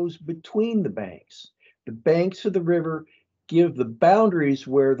 it flows between the banks. The banks of the river give the boundaries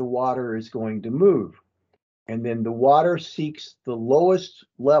where the water is going to move. And then the water seeks the lowest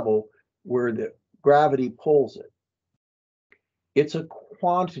level where the gravity pulls it. It's a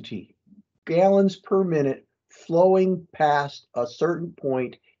quantity, gallons per minute, flowing past a certain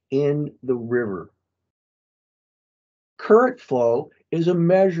point in the river. Current flow is a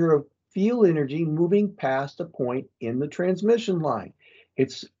measure of field energy moving past a point in the transmission line.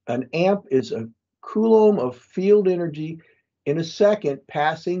 It's an amp is a coulomb of field energy in a second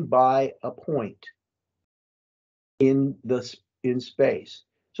passing by a point in space.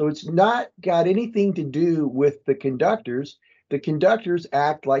 So it's not got anything to do with the conductors. The conductors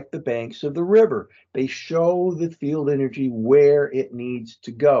act like the banks of the river. They show the field energy where it needs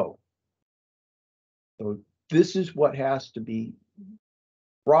to go. So this is what has to be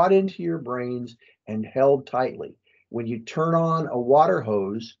brought into your brains and held tightly. When you turn on a water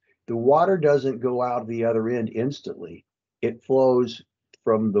hose, the water doesn't go out the other end instantly. It flows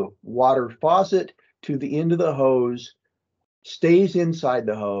from the water faucet to the end of the hose, stays inside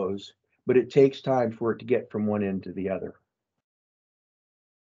the hose, but it takes time for it to get from one end to the other.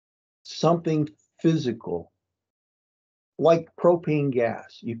 Something physical, like propane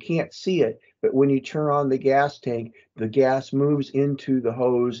gas. You can't see it, but when you turn on the gas tank, the gas moves into the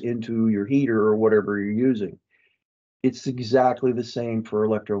hose, into your heater or whatever you're using. It's exactly the same for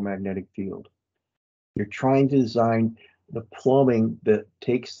electromagnetic field. You're trying to design the plumbing that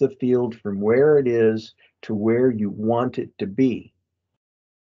takes the field from where it is to where you want it to be.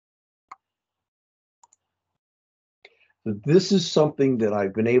 So this is something that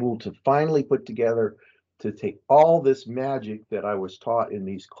I've been able to finally put together to take all this magic that I was taught in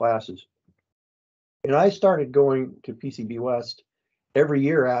these classes. And I started going to PCB West every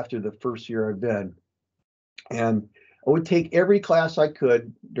year after the first year I've been. And I would take every class I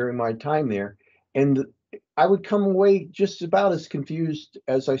could during my time there, and I would come away just about as confused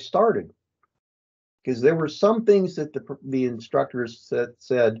as I started, because there were some things that the instructors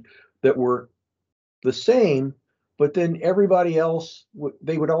said that were the same, but then everybody else,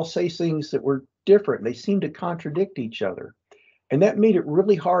 they would all say things that were different. They seemed to contradict each other. And that made it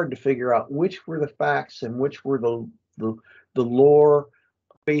really hard to figure out which were the facts and which were the lore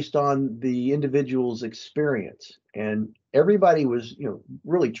based on the individual's experience. And everybody was,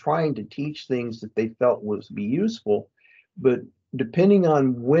 really trying to teach things that they felt was be useful, but depending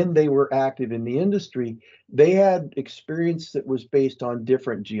on when they were active in the industry, they had experience that was based on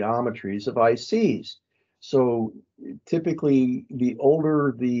different geometries of ICs. So typically, the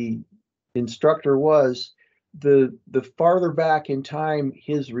older the instructor was, the farther back in time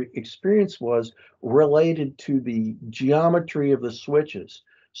his experience was related to the geometry of the switches.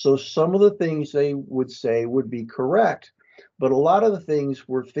 So some of the things they would say would be correct, but a lot of the things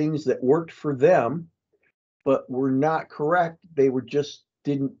were things that worked for them, but were not correct. They were just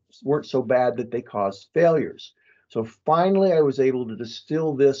weren't so bad that they caused failures. So finally, I was able to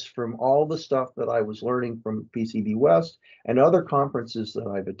distill this from all the stuff that I was learning from PCB West and other conferences that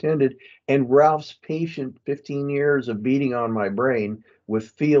I've attended, and Ralph's patient 15 years of beating on my brain with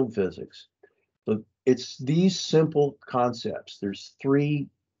field physics. So it's these simple concepts. There's three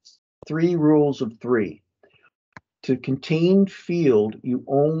rules of three. To contain field, you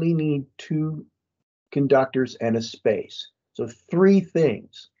only need two conductors and a space. So three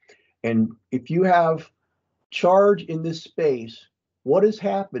things. And if you have charge in this space, what has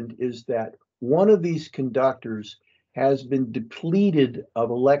happened is that one of these conductors has been depleted of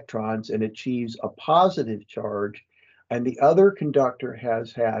electrons and achieves a positive charge, and the other conductor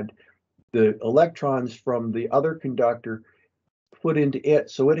has had the electrons from the other conductor put into it,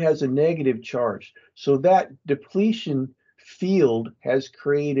 so it has a negative charge. So that depletion field has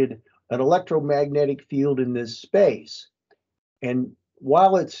created an electromagnetic field in this space. And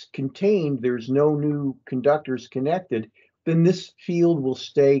while it's contained, there's no new conductors connected, then this field will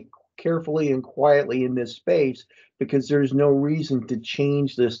stay carefully and quietly in this space because there's no reason to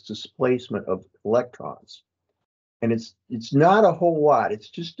change this displacement of electrons. And it's not a whole lot, it's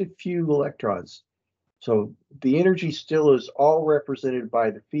just a few electrons. So the energy still is all represented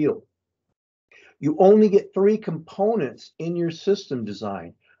by the field. You only get three components in your system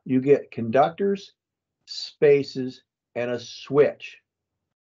design. You get conductors, spaces, and a switch.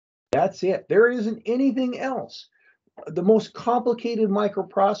 That's it. There isn't anything else. The most complicated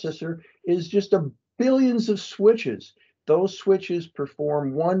microprocessor is just a billions of switches. Those switches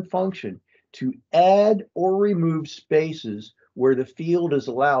perform one function: to add or remove spaces where the field is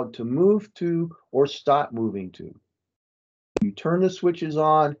allowed to move to or stop moving to. You turn the switches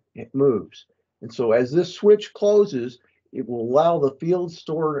on, it moves. And so as this switch closes, it will allow the field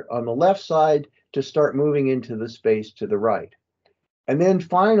stored on the left side to start moving into the space to the right. And then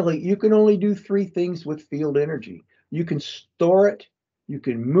finally, you can only do three things with field energy. You can store it, you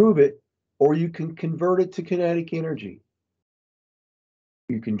can move it, or you can convert it to kinetic energy.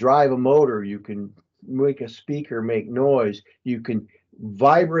 You can drive a motor, you can make a speaker make noise, you can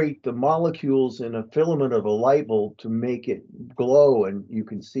vibrate the molecules in a filament of a light bulb to make it glow and you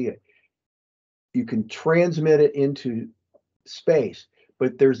can see it. You can transmit it into space,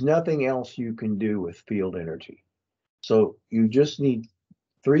 but there's nothing else you can do with field energy. So you just need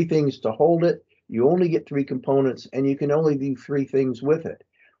three things to hold it. You only get three components, and you can only do three things with it.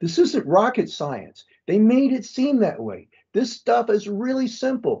 This isn't rocket science. They made it seem that way. This stuff is really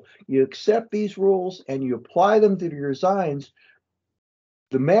simple. You accept these rules and you apply them to your designs.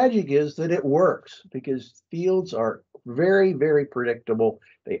 The magic is that it works because fields are very, very predictable.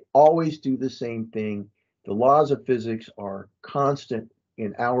 They always do the same thing. The laws of physics are constant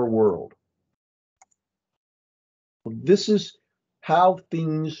in our world. This is how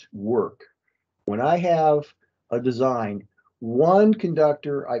things work. When I have a design, one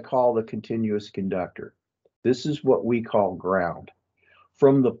conductor I call the continuous conductor. This is what we call ground.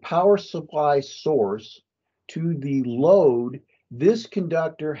 From the power supply source to the load, this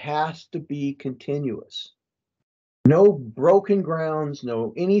conductor has to be continuous. No broken grounds,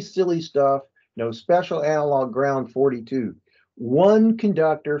 no any silly stuff, no special analog ground 42. One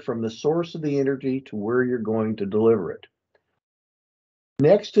conductor from the source of the energy to where you're going to deliver it.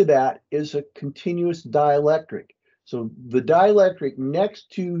 Next to that is a continuous dielectric. So the dielectric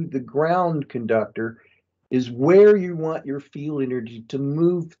next to the ground conductor is where you want your field energy to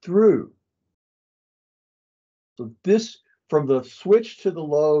move through. So this, from the switch to the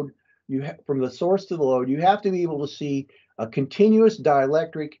load, from the source to the load, you have to be able to see a continuous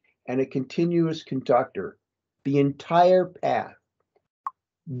dielectric and a continuous conductor, the entire path.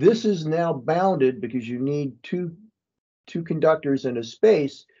 This is now bounded because you need two conductors in a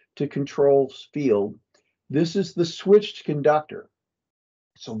space to control field. This is the switched conductor.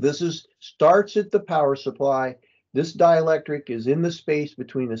 So this starts at the power supply. This dielectric is in the space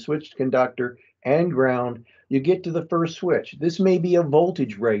between the switched conductor and ground. You get to the first switch. This may be a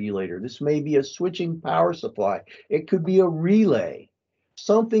voltage regulator. This may be a switching power supply. It could be a relay,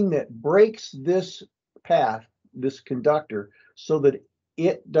 something that breaks this path, this conductor, so that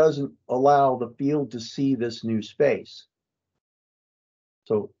it doesn't allow the field to see this new space.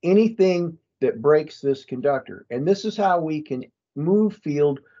 So anything that breaks this conductor, and this is how we can move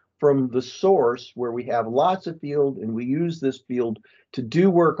field from the source where we have lots of field and we use this field to do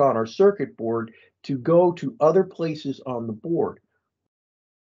work on our circuit board to go to other places on the board.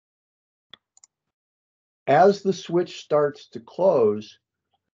 As the switch starts to close,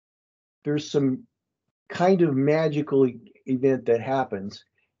 there's some kind of magical event that happens,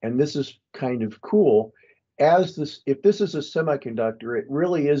 and this is kind of cool. If this is a semiconductor, it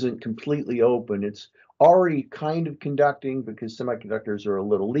really isn't completely open. It's already kind of conducting because semiconductors are a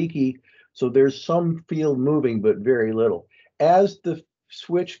little leaky. So there's some field moving, but very little. As the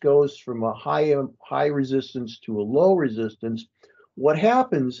switch goes from a high resistance to a low resistance, what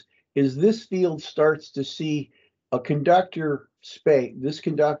happens is this field starts to see a conductor space, this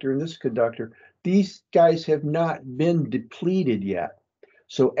conductor and this conductor. These guys have not been depleted yet.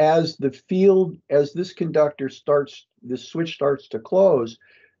 So as this switch starts to close,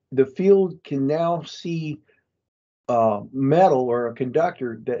 the field can now see metal or a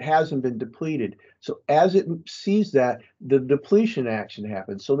conductor that hasn't been depleted. So as it sees that, the depletion action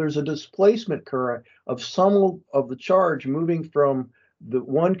happens. So there's a displacement current of some of the charge moving from the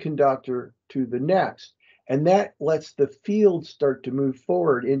one conductor to the next. And that lets the field start to move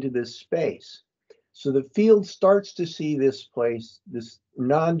forward into this space. So the field starts to see this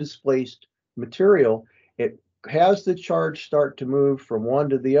non-displaced material. It has the charge start to move from one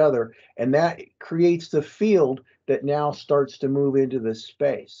to the other, and that creates the field that now starts to move into this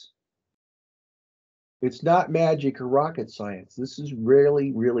space. It's not magic or rocket science. This is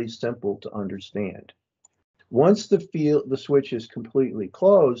really, really simple to understand. Once the switch is completely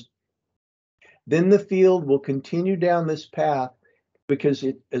closed, then the field will continue down this path because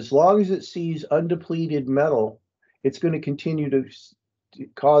as long as it sees undepleted metal, it's going to continue to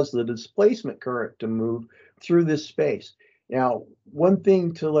cause the displacement current to move through this space. Now, one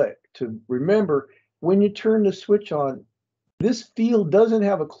thing to remember, when you turn the switch on, this field doesn't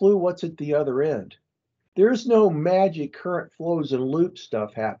have a clue what's at the other end. There's no magic current flows and loop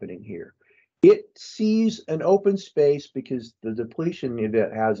stuff happening here. It sees an open space because the depletion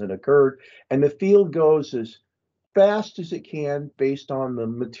event hasn't occurred, and the field goes as fast as it can based on the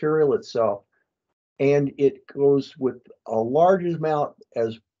material itself, and it goes with a large amount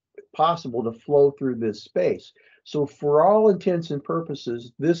as possible to flow through this space. So for all intents and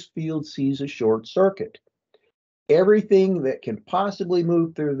purposes, this field sees a short circuit. Everything that can possibly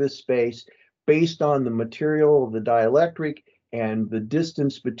move through this space based on the material of the dielectric and the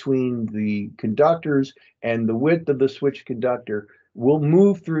distance between the conductors and the width of the switch conductor will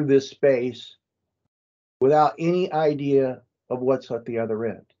move through this space without any idea of what's at the other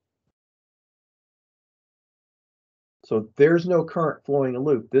end. So there's no current flowing a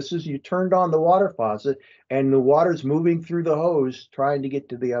loop. This is, you turned on the water faucet and the water's moving through the hose trying to get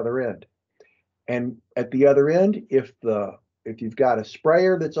to the other end. And at the other end, if you've got a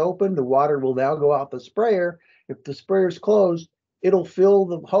sprayer that's open, the water will now go out the sprayer. If the sprayer's closed, it'll fill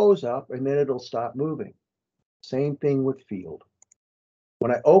the hose up and then it'll stop moving. Same thing with field.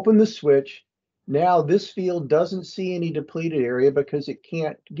 When I open the switch, now this field doesn't see any depleted area because it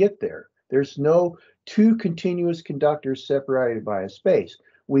can't get there. There's no two continuous conductors separated by a space.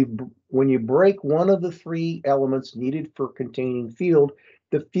 When you break one of the three elements needed for containing field,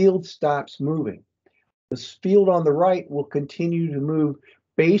 the field stops moving. The field on the right will continue to move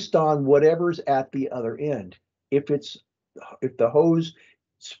based on whatever's at the other end. If the hose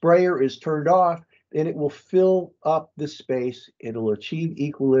sprayer is turned off, then it will fill up the space, it'll achieve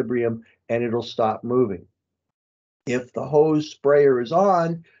equilibrium, and it'll stop moving. If the hose sprayer is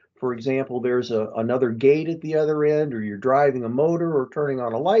on, for example, there's another gate at the other end, or you're driving a motor or turning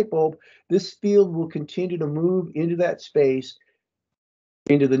on a light bulb, this field will continue to move into that space,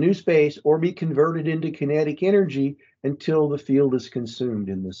 into the new space, or be converted into kinetic energy until the field is consumed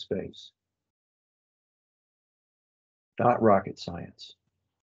in this space. Not rocket science.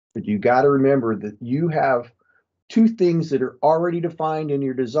 But you got to remember that you have two things that are already defined in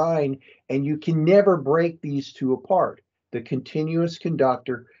your design, and you can never break these two apart, the continuous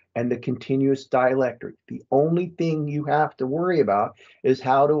conductor and the continuous dielectric. The only thing you have to worry about is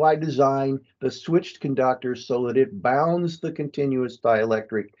how do I design the switched conductor so that it bounds the continuous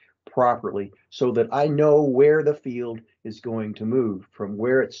dielectric properly, so that I know where the field is going to move from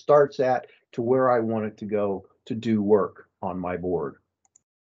where it starts at to where I want it to go to do work on my board.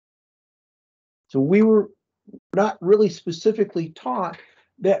 So we were not really specifically taught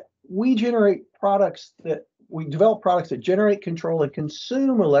that we develop products that generate, control, and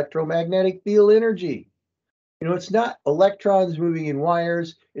consume electromagnetic field energy. You know, it's not electrons moving in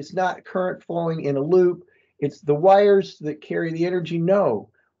wires. It's not current flowing in a loop. It's the wires that carry the energy. No,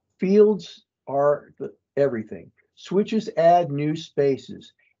 fields are everything. Switches add new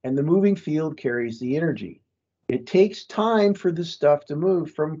spaces. and the moving field carries the energy. It takes time for the stuff to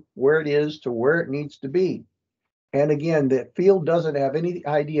move from where it is to where it needs to be. And again, the field doesn't have any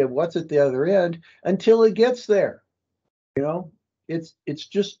idea of what's at the other end until it gets there. You know, it's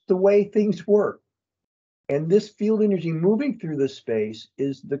just the way things work. And this field energy moving through the space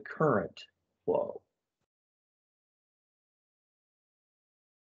is the current flow.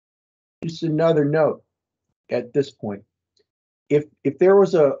 Just another note at this point. If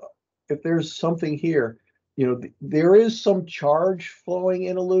there's something here, you know, there is some charge flowing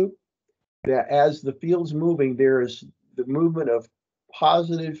in a loop that as the field's moving, there is the movement of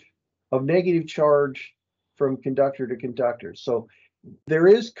negative charge from conductor to conductor. So there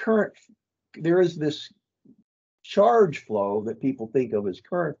is this charge flow that people think of as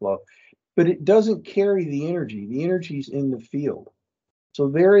current flow, but it doesn't carry the energy. The energy's in the field. So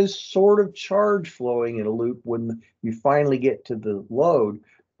there is sort of charge flowing in a loop when you finally get to the load,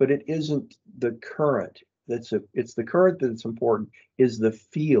 but it isn't the current. It's the current that's important, is the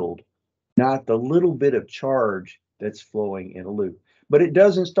field, not the little bit of charge that's flowing in a loop. But it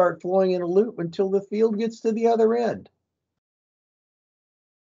doesn't start flowing in a loop until the field gets to the other end.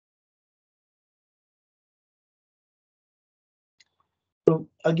 So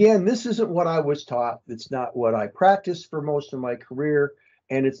again, this isn't what I was taught. It's not what I practiced for most of my career,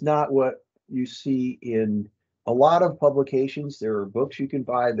 and it's not what you see in a lot of publications. There are books you can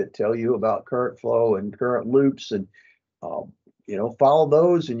buy that tell you about current flow and current loops, and you know, follow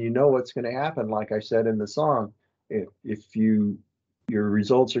those, and you know what's going to happen. Like I said in the song, if your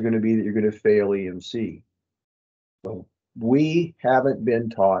results are going to be that you're going to fail EMC. So we haven't been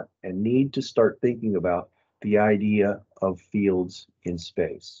taught and need to start thinking about the idea of fields in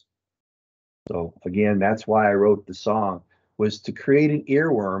space. So again, that's why I wrote the song, was to create an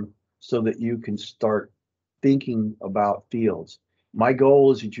earworm so that you can start thinking about fields. My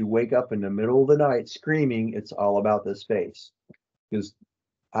goal is that you wake up in the middle of the night screaming, it's all about the space, because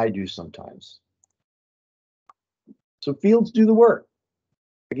I do sometimes. So fields do the work.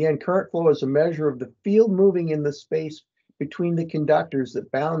 Again, current flow is a measure of the field moving in the space between the conductors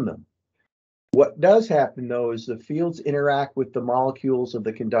that bound them. What does happen, though, is the fields interact with the molecules of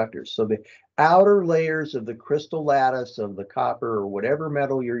the conductors. So the outer layers of the crystal lattice of the copper or whatever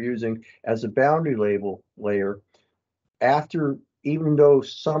metal you're using as a boundary layer, even though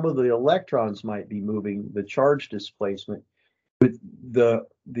some of the electrons might be moving, the charge displacement, but the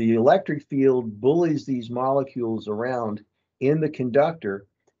electric field bullies these molecules around in the conductor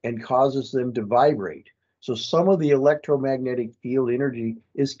and causes them to vibrate. So some of the electromagnetic field energy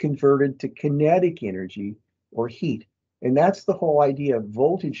is converted to kinetic energy or heat. And that's the whole idea of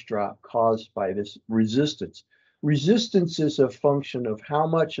voltage drop caused by this resistance. Resistance is a function of how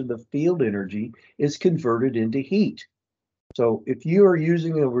much of the field energy is converted into heat. So if you are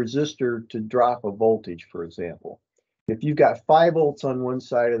using a resistor to drop a voltage, for example, if you've got 5 volts on one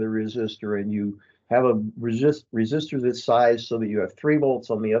side of the resistor and you have a resistor that's sized so that you have 3 volts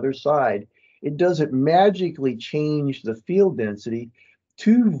on the other side, it doesn't magically change the field density.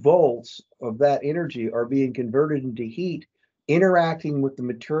 2 volts of that energy are being converted into heat, interacting with the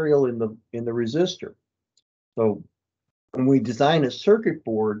material in the resistor. So when we design a circuit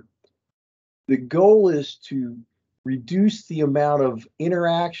board, the goal is to reduce the amount of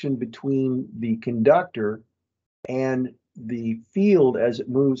interaction between the conductor and the field as it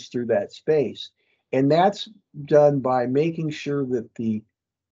moves through that space. And that's done by making sure that the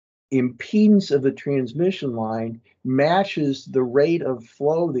impedance of the transmission line matches the rate of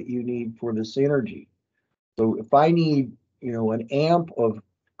flow that you need for this energy. So if I need, you know, an amp of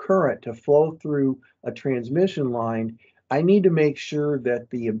current to flow through a transmission line, I need to make sure that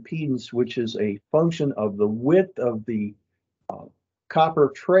the impedance, which is a function of the width of the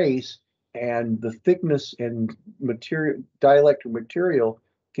copper trace and the thickness and dielectric material,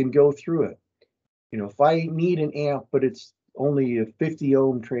 can go through it. You know, if I need an amp, but it's only a 50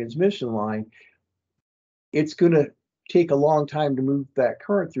 ohm transmission line, it's going to take a long time to move that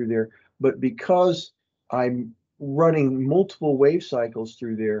current through there. But because I'm running multiple wave cycles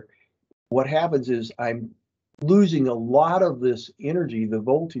through there, what happens is I'm losing a lot of this energy, the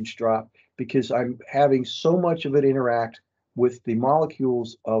voltage drop, because I'm having so much of it interact with the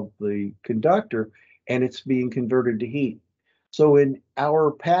molecules of the conductor, and it's being converted to heat. So in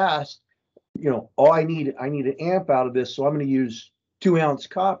our past, you know, I need an amp out of this, so I'm going to use 2-ounce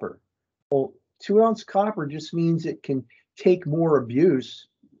copper. Well, 2-ounce copper just means it can take more abuse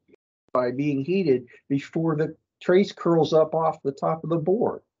by being heated before the trace curls up off the top of the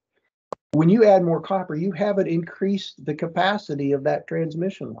board. When you add more copper, you haven't increased the capacity of that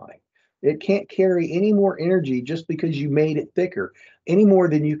transmission line. It can't carry any more energy just because you made it thicker, any more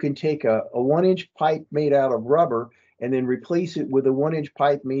than you can take a 1-inch pipe made out of rubber and then replace it with a 1-inch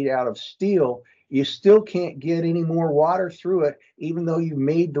pipe made out of steel. You still can't get any more water through it, even though you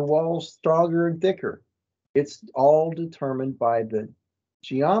made the walls stronger and thicker. It's all determined by the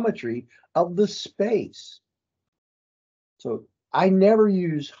geometry of the space. So I never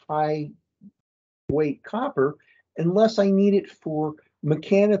use high weight copper unless I need it for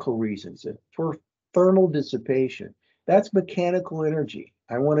mechanical reasons, for thermal dissipation. That's mechanical energy.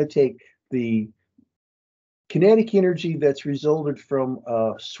 I want to take the kinetic energy that's resulted from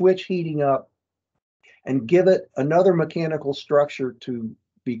a switch heating up and give it another mechanical structure to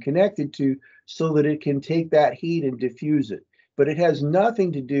be connected to so that it can take that heat and diffuse it. But it has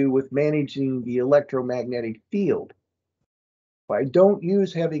nothing to do with managing the electromagnetic field. I don't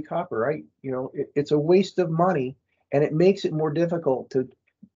use heavy copper. It's a waste of money, and it makes it more difficult to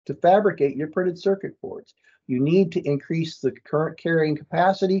fabricate your printed circuit boards. You need to increase the current carrying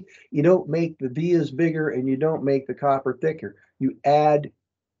capacity. You don't make the vias bigger, and you don't make the copper thicker. You add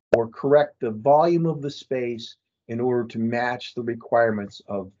or correct the volume of the space in order to match the requirements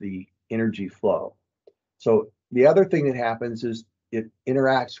of the energy flow. So the other thing that happens is it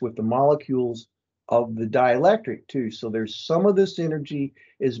interacts with the molecules of the dielectric too. So there's some of this energy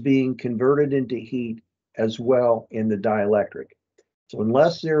is being converted into heat as well in the dielectric. So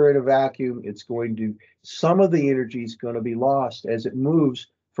unless they're in a vacuum, some of the energy is going to be lost as it moves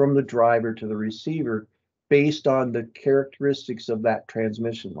from the driver to the receiver based on the characteristics of that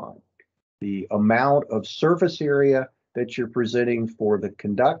transmission line. The amount of surface area that you're presenting for the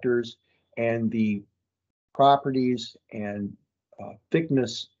conductors and the properties and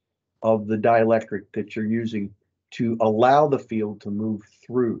thickness of the dielectric that you're using to allow the field to move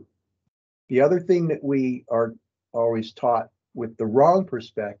through. The other thing that we are always taught with the wrong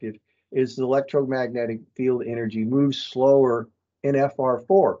perspective is the electromagnetic field energy moves slower in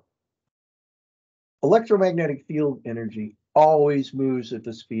FR4. Electromagnetic field energy always moves at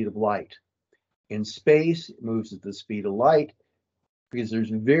the speed of light. In space, it moves at the speed of light because there's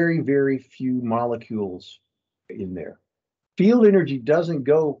very, very few molecules in there. Field energy doesn't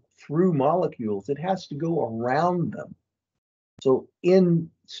go through molecules, it has to go around them. So in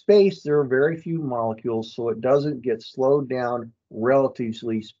space, there are very few molecules, so it doesn't get slowed down,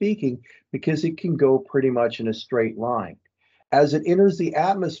 relatively speaking, because it can go pretty much in a straight line. As it enters the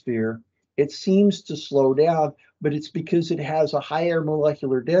atmosphere, it seems to slow down, but it's because it has a higher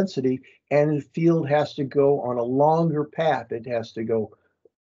molecular density and the field has to go on a longer path. It has to go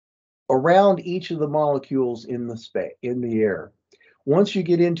around each of the molecules in the air. Once you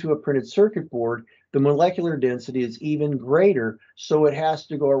get into a printed circuit board, the molecular density is even greater, so it has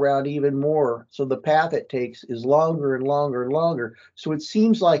to go around even more. So the path it takes is longer and longer and longer. So it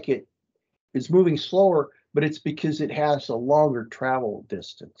seems like it is moving slower, but it's because it has a longer travel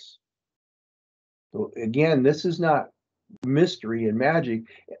distance. So again, this is not mystery and magic.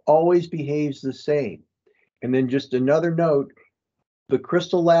 It always behaves the same. And then just another note, the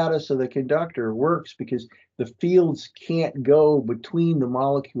crystal lattice of the conductor works because the fields can't go between the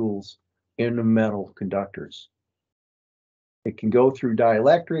molecules in the metal conductors. It can go through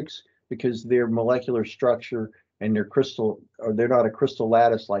dielectrics because their molecular structure and they're not a crystal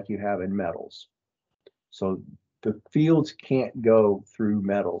lattice like you have in metals. So the fields can't go through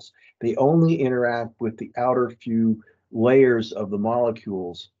metals. They only interact with the outer few layers of the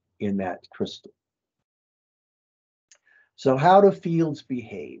molecules in that crystal. So how do fields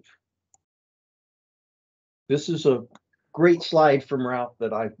behave? This is a great slide from Ralph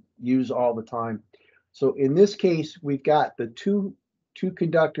that I use all the time. So in this case, we've got the two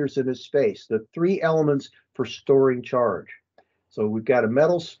conductors in a space, the three elements for storing charge. So we've got a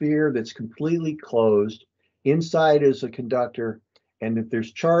metal sphere that's completely closed. Inside is a conductor, and if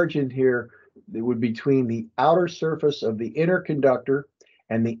there's charge in here, it would be between the outer surface of the inner conductor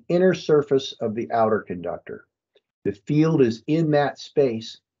and the inner surface of the outer conductor. The field is in that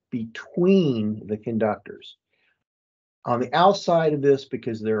space between the conductors. On the outside of this,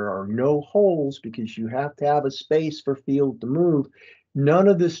 because there are no holes, because you have to have a space for field to move, none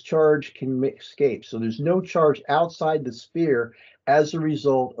of this charge can escape. So there's no charge outside the sphere as a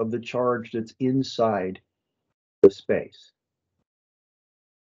result of the charge that's inside the space.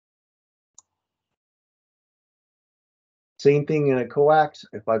 Same thing in a coax.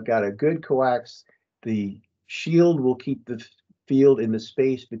 If I've got a good coax, the shield will keep the field in the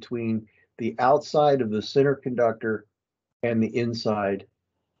space between the outside of the center conductor and the inside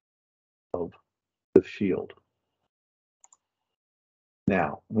of the shield.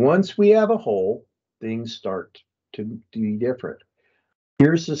 Now, once we have a hole, things start to be different.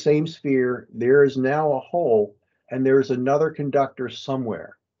 Here's the same sphere. There is now a hole, and there's another conductor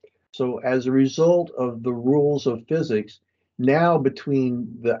somewhere. So as a result of the rules of physics, now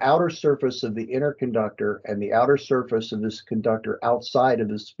between the outer surface of the inner conductor and the outer surface of this conductor outside of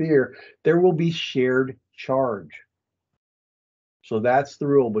the sphere, there will be shared charge. So that's the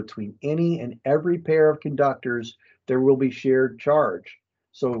rule. Between any and every pair of conductors, there will be shared charge.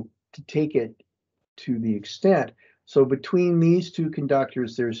 So to take it to the extent, so between these two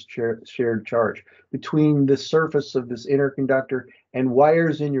conductors, there's shared charge. Between the surface of this inner conductor and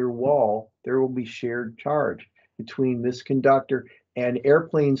wires in your wall, there will be shared charge. Between this conductor and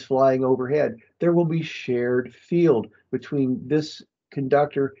airplanes flying overhead, there will be shared field. Between this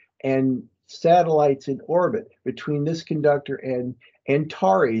conductor and satellites in orbit, between this conductor and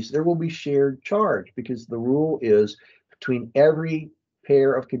Antares, there will be shared charge, because the rule is between every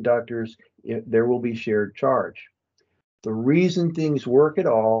pair of conductors, there will be shared charge. The reason things work at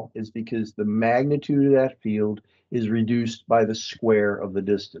all is because the magnitude of that field is reduced by the square of the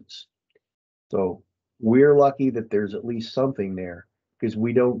distance. So we're lucky that there's at least something there, because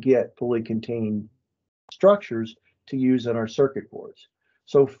we don't get fully contained structures to use on our circuit boards.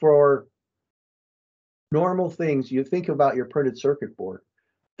 So for normal things, you think about your printed circuit board,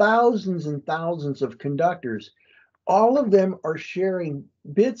 thousands and thousands of conductors, all of them are sharing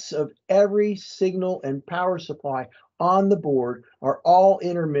bits of every signal and power supply on the board, are all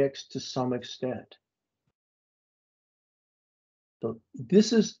intermixed to some extent. So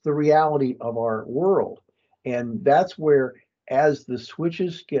this is the reality of our world. And that's where, as the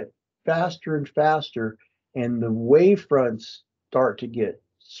switches get faster and faster and the wavefronts start to get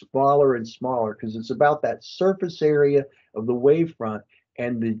smaller and smaller, because it's about that surface area of the wavefront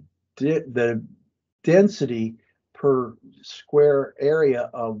and the density per square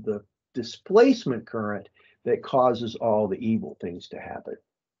area of the displacement current that causes all the evil things to happen.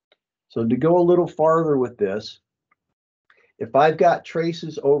 So to go a little farther with this, if I've got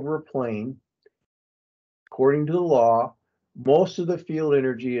traces over a plane, according to the law, most of the field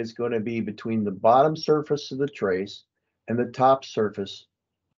energy is going to be between the bottom surface of the trace and the top surface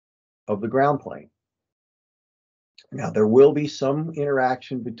of the ground plane. Now, there will be some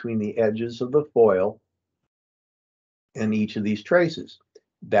interaction between the edges of the foil and each of these traces.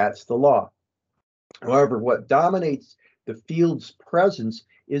 That's the law. However, what dominates the field's presence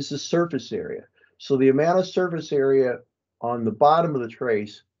is the surface area. So the amount of surface area on the bottom of the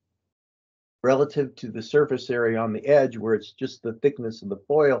trace relative to the surface area on the edge, where it's just the thickness of the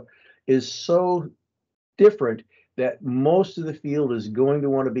foil, is so different that most of the field is going to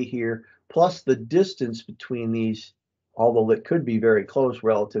want to be here, plus the distance between these, although it could be very close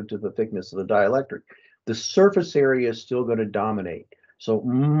relative to the thickness of the dielectric, the surface area is still going to dominate. So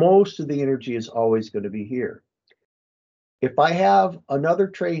most of the energy is always going to be here. If I have another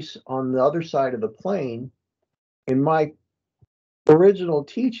trace on the other side of the plane, in my original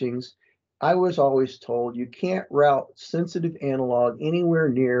teachings, I was always told you can't route sensitive analog anywhere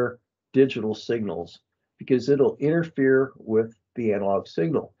near digital signals because it'll interfere with the analog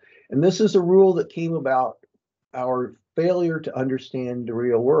signal. And this is a rule that came about our failure to understand the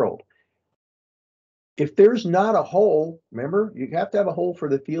real world. If there's not a hole, remember, you have to have a hole for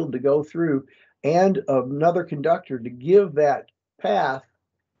the field to go through and another conductor to give that path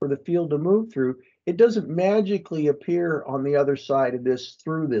for the field to move through, it doesn't magically appear on the other side of this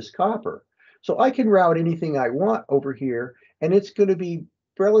through this copper. So I can route anything I want over here, and it's going to be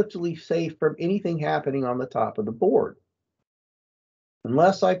relatively safe from anything happening on the top of the board,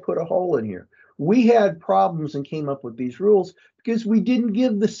 unless I put a hole in here. We had problems and came up with these rules because we didn't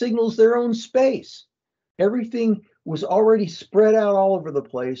give the signals their own space. Everything was already spread out all over the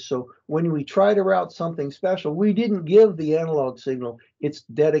place. So when we try to route something special, we didn't give the analog signal its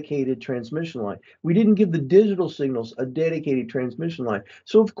dedicated transmission line. We didn't give the digital signals a dedicated transmission line.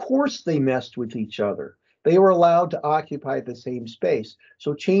 So of course they messed with each other. They were allowed to occupy the same space.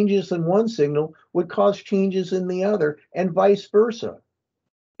 So changes in one signal would cause changes in the other, and vice versa.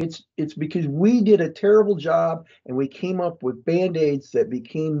 It's because we did a terrible job and we came up with band-aids that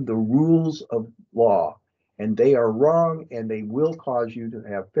became the rules of law. And they are wrong, and they will cause you to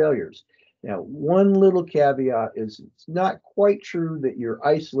have failures. Now, one little caveat is it's not quite true that you're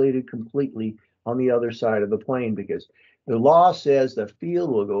isolated completely on the other side of the plane, because the law says the field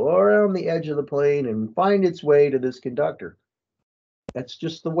will go around the edge of the plane and find its way to this conductor. That's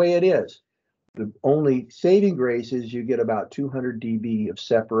just the way it is. The only saving grace is you get about 200 dB of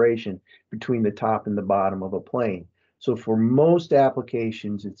separation between the top and the bottom of a plane. So for most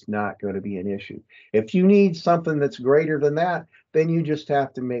applications, it's not going to be an issue. If you need something that's greater than that, then you just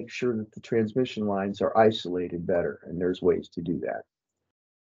have to make sure that the transmission lines are isolated better, and there's ways to do that.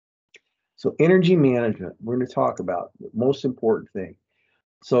 So energy management, we're going to talk about the most important thing.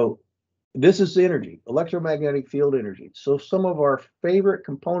 So this is energy, electromagnetic field energy. So some of our favorite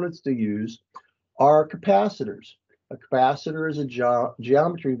components to use are capacitors. A capacitor is a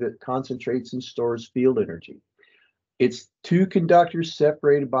geometry that concentrates and stores field energy. It's two conductors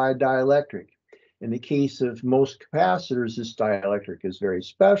separated by a dielectric. In the case of most capacitors, this dielectric is very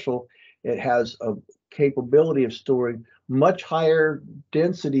special. It has a capability of storing much higher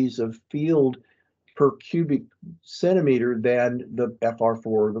densities of field per cubic centimeter than the FR4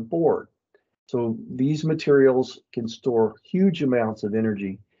 or the board. So these materials can store huge amounts of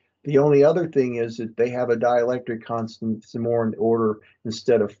energy. The only other thing is that they have a dielectric constant more in order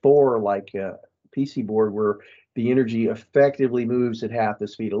instead of 4 like a PC board where the energy effectively moves at half the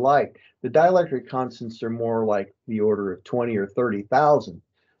speed of light. The dielectric constants are more like the order of 20 or 30,000.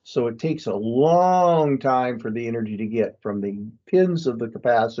 So it takes a long time for the energy to get from the pins of the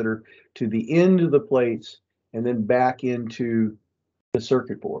capacitor to the end of the plates and then back into the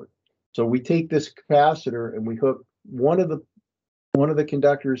circuit board. So we take this capacitor and we hook one of the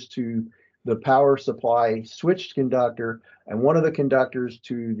conductors to the power supply switched conductor and one of the conductors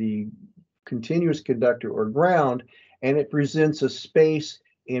to the continuous conductor or ground, and it presents a space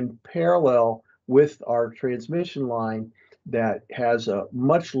in parallel with our transmission line that has a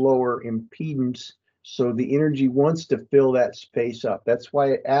much lower impedance, so the energy wants to fill that space up. That's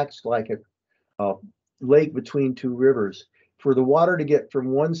why it acts like a lake between two rivers. For the water to get from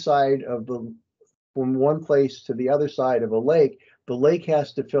one place to the other side of a lake, the lake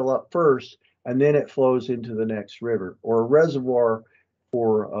has to fill up first, and then it flows into the next river, or a reservoir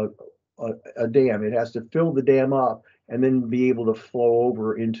for a dam. It has to fill the dam up and then be able to flow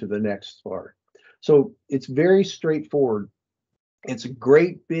over into the next part. So it's very straightforward. It's a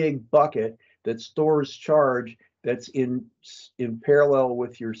great big bucket that stores charge that's in parallel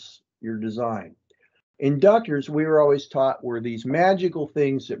with your design. Inductors, we were always taught, were these magical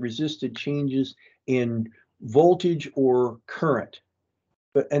things that resisted changes in voltage or current.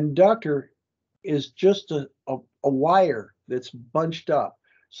 But inductor is just a wire that's bunched up.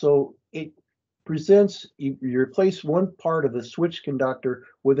 So it presents, you replace one part of the switch conductor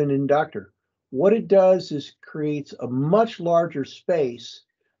with an inductor. What it does is creates a much larger space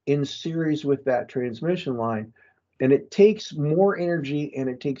in series with that transmission line, and it takes more energy and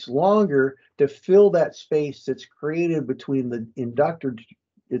it takes longer to fill that space that's created between the inductor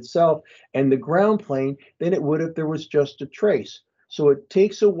itself and the ground plane than it would if there was just a trace. So it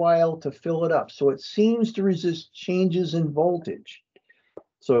takes a while to fill it up. So it seems to resist changes in voltage.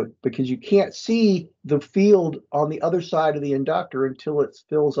 So because you can't see the field on the other side of the inductor until it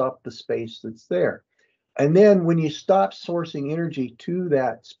fills up the space that's there. And then when you stop sourcing energy to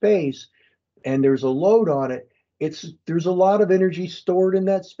that space and there's a load on it, there's a lot of energy stored in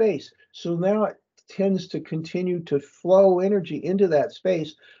that space. So now it tends to continue to flow energy into that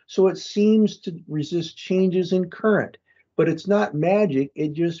space. So it seems to resist changes in current, but it's not magic.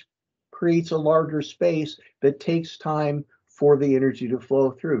 It just creates a larger space that takes time for the energy to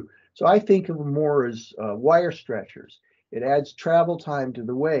flow through. So I think of them more as wire stretchers. It adds travel time to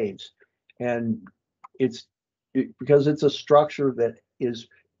the waves, and because it's a structure that is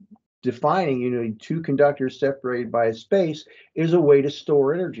defining, two conductors separated by a space is a way to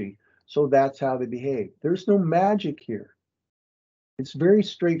store energy. So that's how they behave. There's no magic here. It's very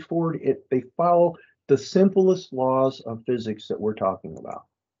straightforward. They follow the simplest laws of physics that we're talking about.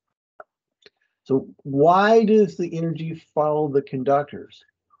 So why does the energy follow the conductors?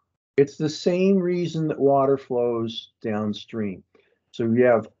 It's the same reason that water flows downstream. So you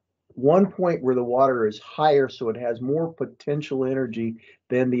have one point where the water is higher, so it has more potential energy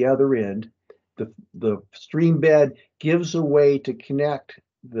than the other end. The stream bed gives a way to connect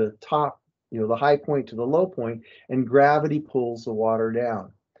the top, the high point to the low point, and gravity pulls the water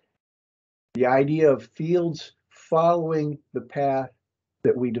down. The idea of fields following the path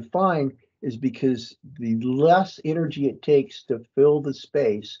that we define is because the less energy it takes to fill the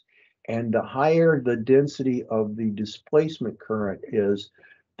space and the higher the density of the displacement current is,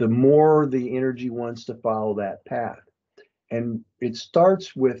 the more the energy wants to follow that path. And it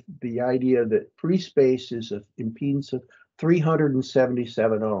starts with the idea that free space is an impedance of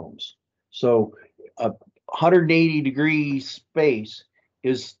 377 ohms. So a 180-degree space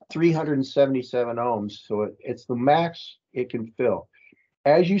is 377 ohms. So it's the max it can fill.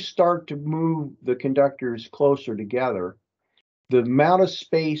 As you start to move the conductors closer together, the amount of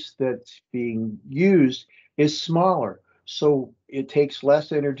space that's being used is smaller. So it takes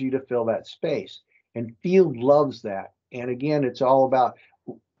less energy to fill that space. And field loves that. And again, it's all about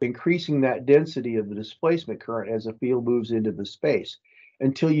increasing that density of the displacement current as the field moves into the space.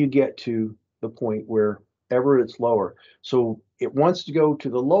 until you get to the point wherever it's lower. So it wants to go to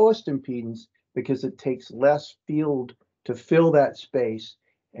the lowest impedance because it takes less field to fill that space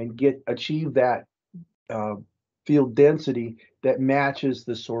and achieve that field density that matches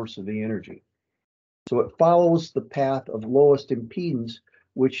the source of the energy. So it follows the path of lowest impedance,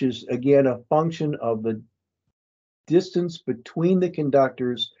 which is again a function of the distance between the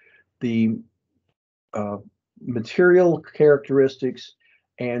conductors, the material characteristics,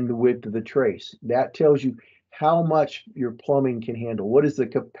 and the width of the trace. That tells you how much your plumbing can handle. What is the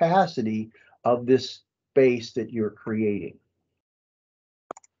capacity of this space that you're creating?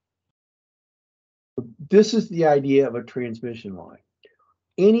 This is the idea of a transmission line.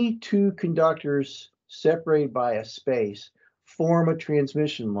 Any two conductors separated by a space form a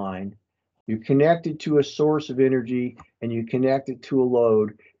transmission line. You connect it to a source of energy and you connect it to a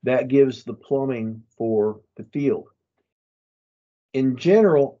load that gives the plumbing for the field. In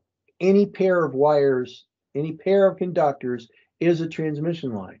general, any pair of wires, any pair of conductors is a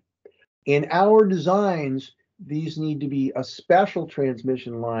transmission line. In our designs, these need to be a special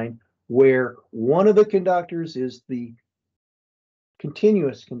transmission line where one of the conductors is the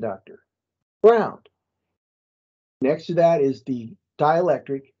continuous conductor, ground. Next to that is the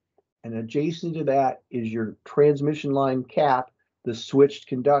dielectric, and adjacent to that is your transmission line cap, the switched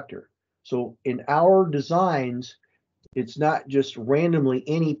conductor. So in our designs, it's not just randomly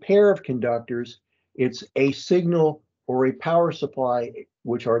any pair of conductors, it's a signal or a power supply,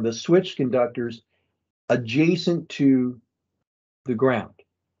 which are the switched conductors adjacent to the ground.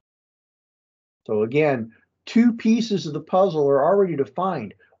 So again, two pieces of the puzzle are already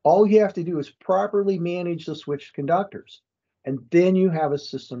defined. All you have to do is properly manage the switched conductors, and then you have a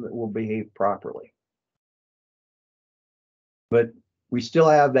system that will behave properly. But we still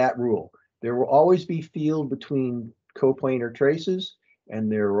have that rule. There will always be field between coplanar traces,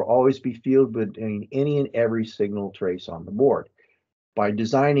 and there will always be field between any and every signal trace on the board. By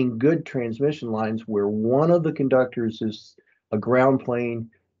designing good transmission lines where one of the conductors is a ground plane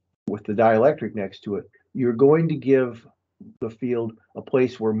with the dielectric next to it, you're going to give the field a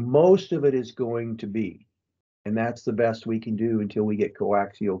place where most of it is going to be. And that's the best we can do until we get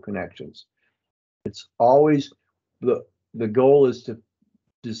coaxial connections. It's always the goal is to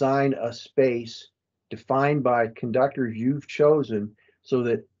design a space defined by conductors you've chosen so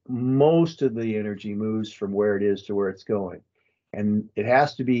that most of the energy moves from where it is to where it's going. And it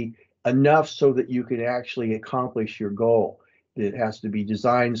has to be enough so that you can actually accomplish your goal. It has to be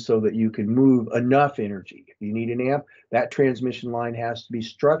designed so that you can move enough energy. If you need an amp, that transmission line has to be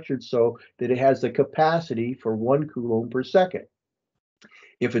structured so that it has the capacity for 1 coulomb per second.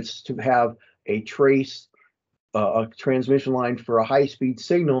 If it's to have a transmission line for a high-speed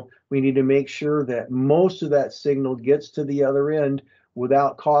signal, we need to make sure that most of that signal gets to the other end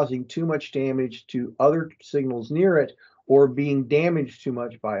without causing too much damage to other signals near it or being damaged too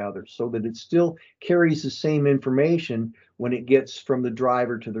much by others, so that it still carries the same information when it gets from the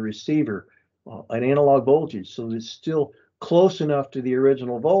driver to the receiver, an analog voltage, so that it's still close enough to the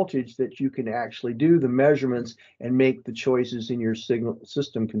original voltage that you can actually do the measurements and make the choices in your signal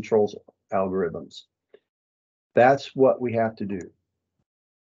system controls algorithms. That's what we have to do.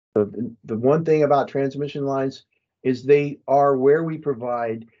 So the one thing about transmission lines is they are where we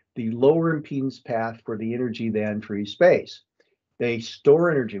provide the lower impedance path for the energy than free space. They store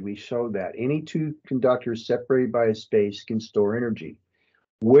energy. We showed that. Any two conductors separated by a space can store energy.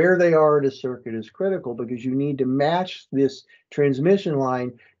 Where they are in a circuit is critical because you need to match this transmission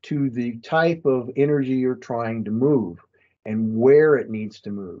line to the type of energy you're trying to move and where it needs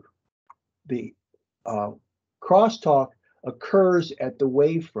to move. The crosstalk occurs at the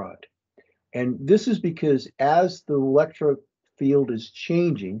wavefront. And this is because as the electric field is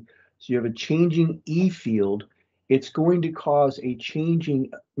changing, so you have a changing E field, it's going to cause a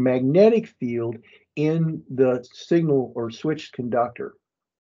changing magnetic field in the signal or switched conductor.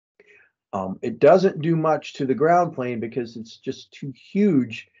 It doesn't do much to the ground plane because it's just too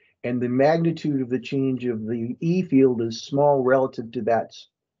huge, and the magnitude of the change of the E field is small relative to that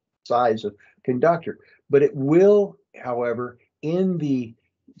size of conductor. But it will, however, in the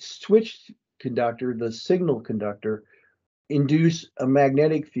switched conductor, the signal conductor, induce a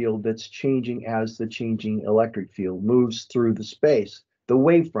magnetic field that's changing as the changing electric field moves through the space, the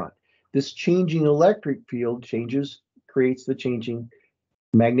wavefront. This changing electric field creates the changing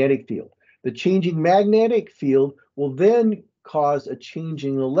magnetic field. The changing magnetic field will then cause a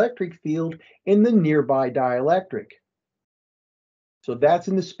changing electric field in the nearby dielectric. So that's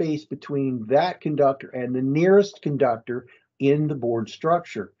in the space between that conductor and the nearest conductor in the board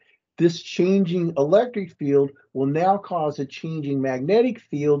structure. this changing electric field will now cause a changing magnetic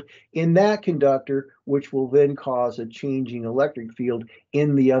field in that conductor, which will then cause a changing electric field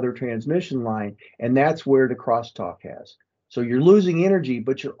in the other transmission line. And that's where the crosstalk has. So you're losing energy,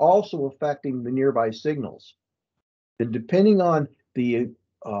 but you're also affecting the nearby signals. And depending on the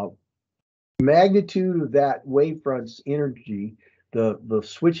magnitude of that wavefront's energy, the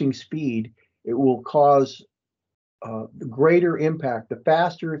switching speed, it will cause the greater impact. The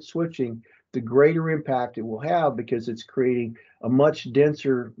faster it's switching, the greater impact it will have, because it's creating a much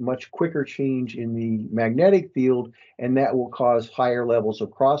denser, much quicker change in the magnetic field, and that will cause higher levels of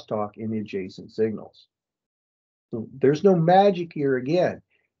crosstalk in the adjacent signals. So there's no magic here. Again,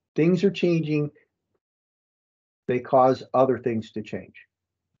 things are changing. They cause other things to change.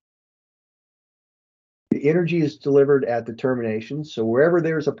 The energy is delivered at the termination. So wherever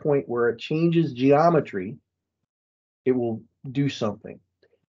there's a point where it changes geometry, it will do something.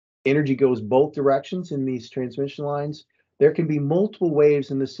 Energy goes both directions in these transmission lines. There can be multiple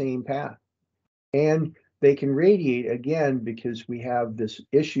waves in the same path, and they can radiate again, because we have this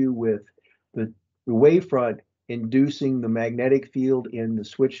issue with the wavefront inducing the magnetic field in the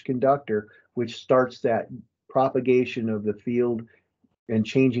switched conductor, which starts that propagation of the field and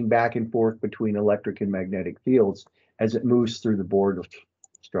changing back and forth between electric and magnetic fields as it moves through the board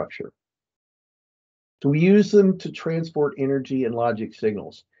structure. So we use them to transport energy and logic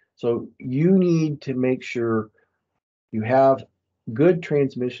signals. So you need to make sure you have good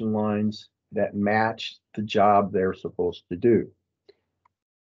transmission lines that match the job they're supposed to do.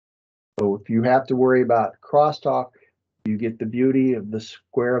 So if you have to worry about crosstalk, you get the beauty of the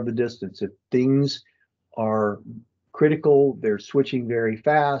square of the distance. If things are critical, they're switching very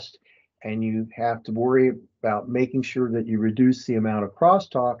fast, and you have to worry about making sure that you reduce the amount of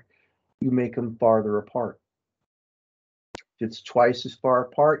crosstalk, you make them farther apart. If it's twice as far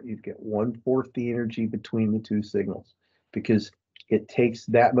apart, you'd get 1/4 the energy between the two signals, because it takes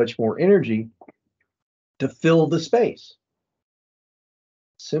that much more energy to fill the space.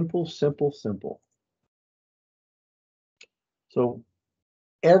 Simple, simple, simple. So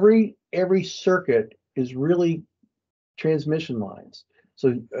every circuit is really transmission lines.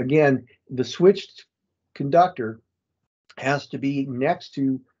 So again, the switched conductor has to be next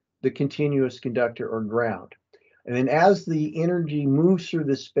to the continuous conductor or ground. And then as the energy moves through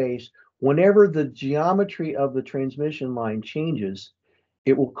the space, whenever the geometry of the transmission line changes,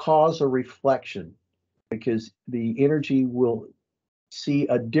 it will cause a reflection, because the energy will see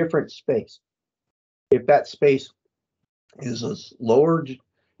a different space. If that space is a lower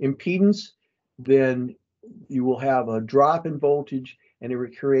impedance, then you will have a drop in voltage, and it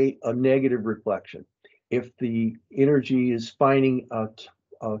will create a negative reflection. If the energy is finding a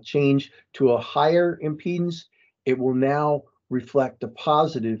change to a higher impedance, it will now reflect a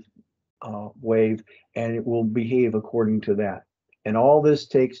positive wave, and it will behave according to that. And all this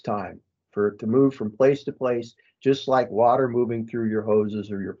takes time for it to move from place to place, just like water moving through your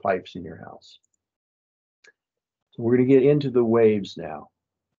hoses or your pipes in your house. So we're going to get into the waves now.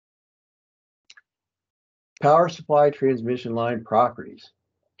 Power supply transmission line properties.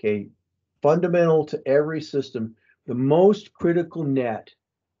 Okay, fundamental to every system, the most critical net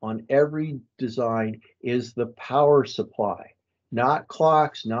on every design is the power supply. Not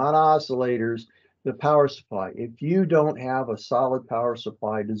clocks, not oscillators, the power supply. If you don't have a solid power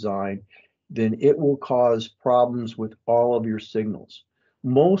supply design, then it will cause problems with all of your signals.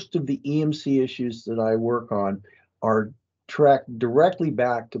 Most of the EMC issues that I work on are tracked directly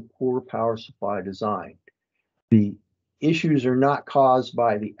back to poor power supply design. The issues are not caused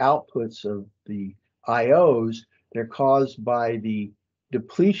by the outputs of the IOs, they're caused by the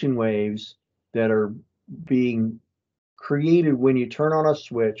depletion waves that are being created when you turn on a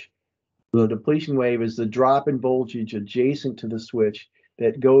switch. The depletion wave is the drop in voltage adjacent to the switch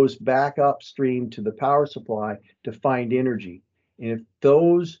that goes back upstream to the power supply to find energy. And if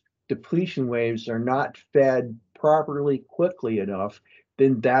those depletion waves are not fed properly quickly enough,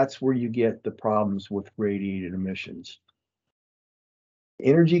 then that's where you get the problems with radiated emissions.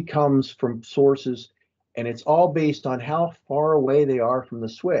 Energy comes from sources, and it's all based on how far away they are from the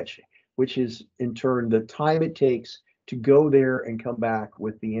switch, which is in turn the time it takes to go there and come back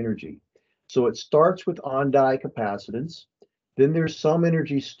with the energy. So it starts with on-die capacitance. Then there's some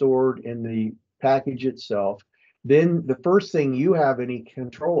energy stored in the package itself. Then the first thing you have any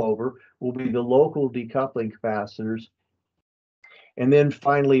control over will be the local decoupling capacitors. And then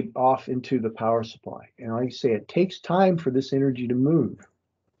finally off into the power supply. And like I say, it takes time for this energy to move.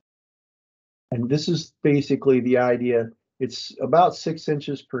 And this is basically the idea. It's about 6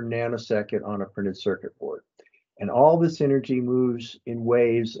 inches per nanosecond on a printed circuit board. And all this energy moves in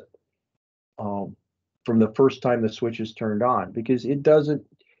waves from the first time the switch is turned on, because it doesn't,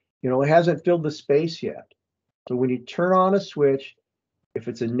 it hasn't filled the space yet. So when you turn on a switch, if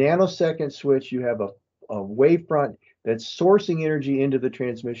it's a nanosecond switch, you have a wavefront that's sourcing energy into the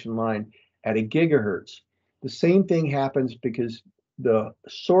transmission line at a gigahertz. The same thing happens because the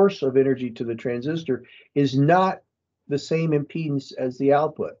source of energy to the transistor is not the same impedance as the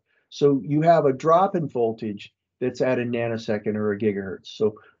output. So you have a drop in voltage that's at a nanosecond or a gigahertz.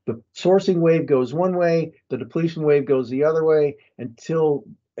 So the sourcing wave goes one way, the depletion wave goes the other way until,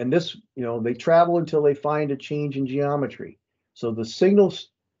 and this, they travel until they find a change in geometry. So the signal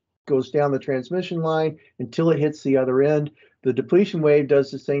goes down the transmission line until it hits the other end. The depletion wave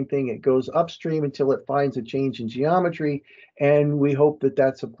does the same thing. It goes upstream until it finds a change in geometry. And we hope that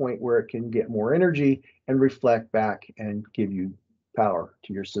that's a point where it can get more energy and reflect back and give you power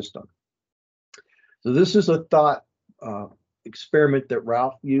to your system. So this is a thought experiment that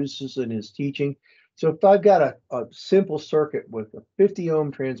Ralph uses in his teaching. So if I've got a simple circuit with a 50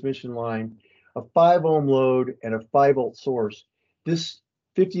 ohm transmission line, a 5 ohm load, and a 5 volt source, this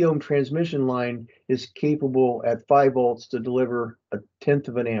 50 ohm transmission line is capable at 5 volts to deliver 1/10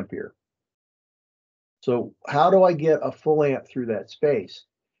 of an ampere. So how do I get a full amp through that space?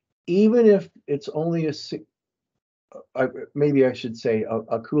 Even if it's only maybe I should say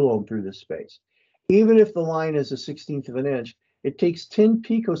a coulomb through this space. Even if the line is a 1/16 of an inch, it takes 10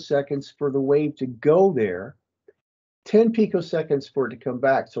 picoseconds for the wave to go there, 10 picoseconds for it to come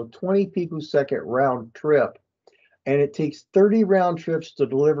back. So 20 picosecond round trip. And it takes 30 round trips to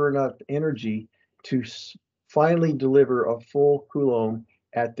deliver enough energy to finally deliver a full coulomb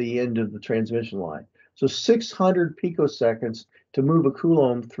at the end of the transmission line. So 600 picoseconds to move a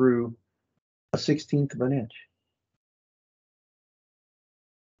coulomb through a 1/16 of an inch.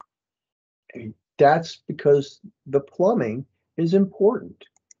 And that's because the plumbing is important.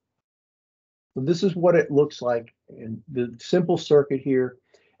 So this is what it looks like in the simple circuit here.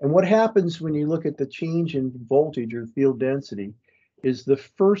 And what happens when you look at the change in voltage or field density is the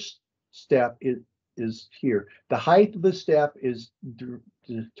first step is here. The height of the step is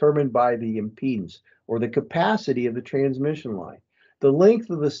determined by the impedance or the capacity of the transmission line. The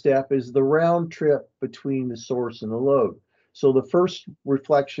length of the step is the round trip between the source and the load. So the first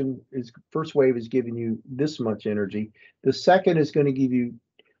first wave is giving you this much energy. The second is going to give you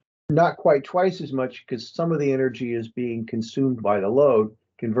not quite twice as much because some of the energy is being consumed by the load,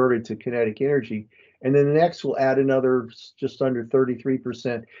 converted to kinetic energy. And then the next will add another just under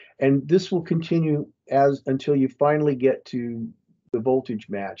 33%. And this will continue until you finally get to the voltage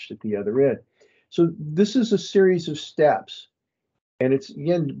matched at the other end. So this is a series of steps. And it's,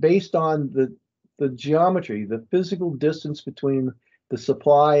 again, based on the geometry, the physical distance between the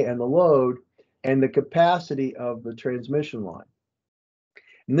supply and the load and the capacity of the transmission line.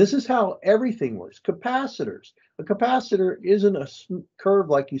 And this is how everything works. Capacitors. A capacitor isn't a curve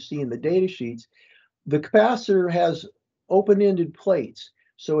like you see in the data sheets. The capacitor has open-ended plates.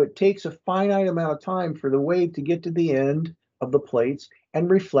 So it takes a finite amount of time for the wave to get to the end of the plates and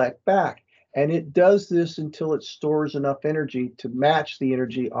reflect back. And it does this until it stores enough energy to match the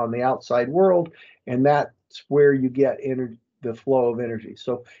energy on the outside world. And that's where you get the flow of energy.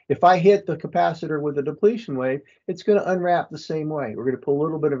 So if I hit the capacitor with a depletion wave, it's going to unwrap the same way. We're going to pull a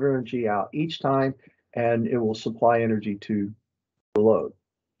little bit of energy out each time, and it will supply energy to the load.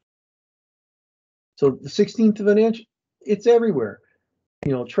 So the 1/16 of an inch, it's everywhere.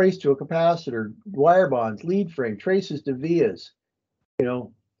 Trace to a capacitor, wire bonds, lead frame, traces to vias.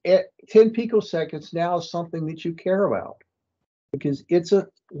 At 10 picoseconds now is something that you care about because it's a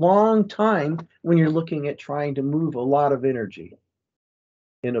long time when you're looking at trying to move a lot of energy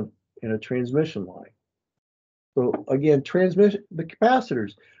in a transmission line. So again, the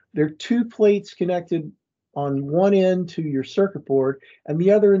capacitors, they're two plates connected on one end to your circuit board and the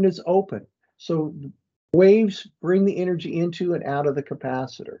other end is open. So waves bring the energy into and out of the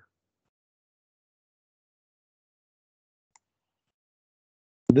capacitor.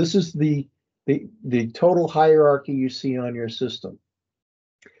 This is the total hierarchy you see on your system.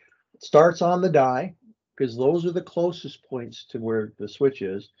 It starts on the die, because those are the closest points to where the switch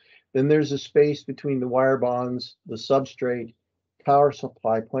is. Then there's a space between the wire bonds, the substrate, power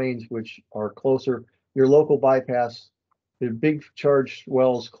supply planes, which are closer, your local bypass, the big charge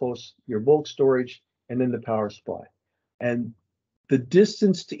wells close, your bulk storage, and then the power supply. And the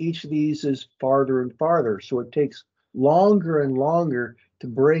distance to each of these is farther and farther, so it takes longer and longer to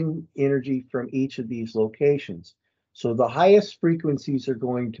bring energy from each of these locations. So the highest frequencies are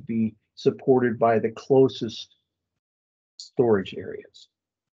going to be supported by the closest storage areas.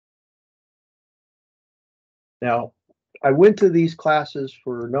 Now, I went to these classes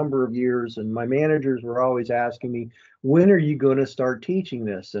for a number of years, and my managers were always asking me, when are you going to start teaching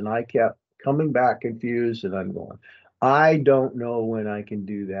this? And I kept coming back confused, and I'm going, I don't know when I can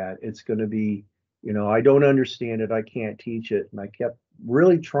do that. It's going to be, I don't understand it. I can't teach it. And I kept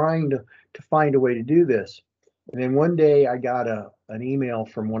really trying to find a way to do this. And then one day I got an email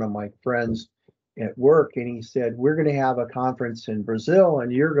from one of my friends at work, and he said, we're going to have a conference in Brazil,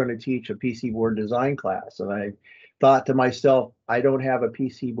 and you're going to teach a PC board design class. And I thought to myself, I don't have a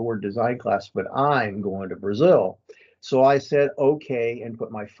PC board design class, but I'm going to Brazil. So I said, okay, and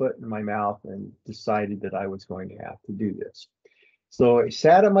put my foot in my mouth and decided that I was going to have to do this. So I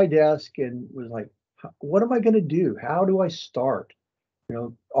sat at my desk and was like, what am I going to do? How do I start?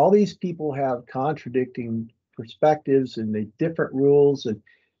 All these people have contradicting perspectives and the different rules. And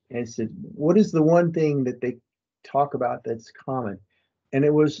I said, what is the one thing that they talk about that's common? And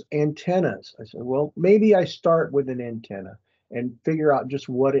it was antennas. I said, well, maybe I start with an antenna and figure out just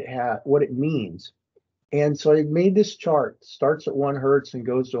what it means. And so I made this chart, starts at 1 hertz and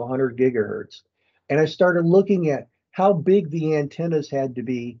goes to 100 gigahertz. And I started looking at how big the antennas had to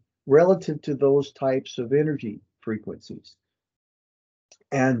be relative to those types of energy frequencies.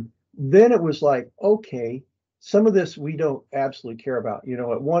 And then it was like, okay, some of this we don't absolutely care about.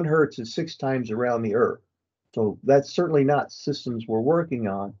 At 1 hertz is 6 times around the Earth. So that's certainly not systems we're working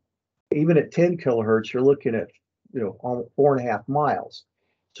on. Even at 10 kilohertz, you're looking at, almost 4.5 miles.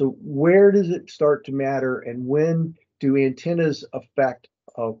 So where does it start to matter, and when do antennas affect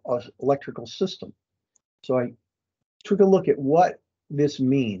a electrical system? So I took a look at what this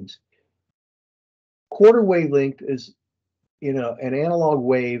means. Quarter wavelength is, an analog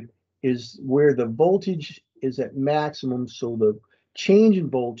wave is where the voltage is at maximum, so the change in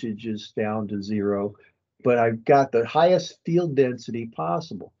voltage is down to 0, but I've got the highest field density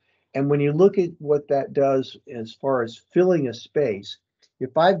possible. And when you look at what that does as far as filling a space,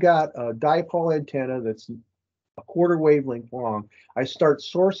 if I've got a dipole antenna that's a quarter wavelength long, I start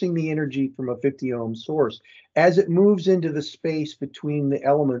sourcing the energy from a 50 ohm source. As it moves into the space between the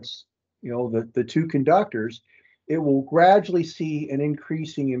elements, the two conductors, it will gradually see an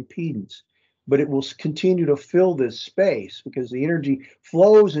increasing impedance, but it will continue to fill this space because the energy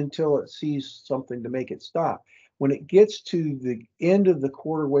flows until it sees something to make it stop. When it gets to the end of the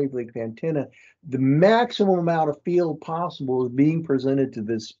quarter wavelength antenna, the maximum amount of field possible is being presented to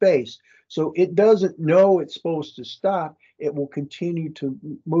this space. So it doesn't know it's supposed to stop. It will continue to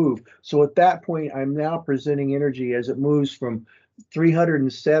move. So at that point, I'm now presenting energy as it moves from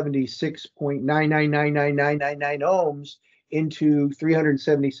 376.9999999 ohms into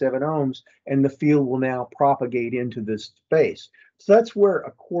 377 ohms, and the field will now propagate into this space. So that's where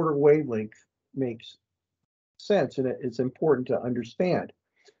a quarter wavelength makes sense, and it's important to understand.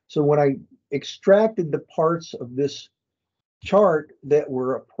 So when I extracted the parts of this chart that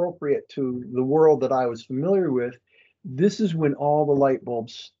were appropriate to the world that I was familiar with, this is when all the light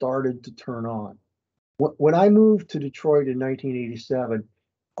bulbs started to turn on. When I moved to Detroit in 1987,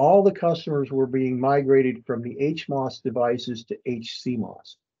 all the customers were being migrated from the HMOS devices to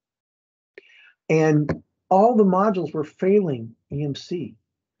HCMOS. And all the modules were failing EMC.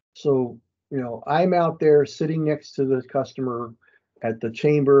 So, I'm out there sitting next to the customer at the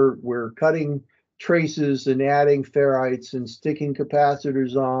chamber. We're cutting traces and adding ferrites and sticking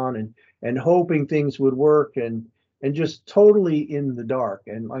capacitors on and hoping things would work and just totally in the dark.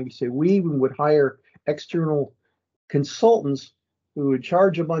 And like I say, we even would hire external consultants who would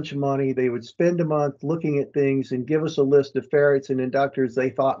charge a bunch of money. They would spend a month looking at things and give us a list of ferrites and inductors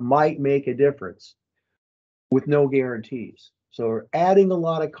they thought might make a difference with no guarantees. So we're adding a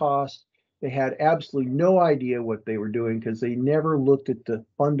lot of cost. They had absolutely no idea what they were doing because they never looked at the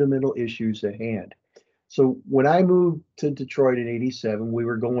fundamental issues at hand. So when I moved to Detroit in 87, we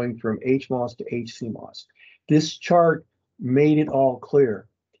were going from HMOS to HCMOS. This chart made it all clear.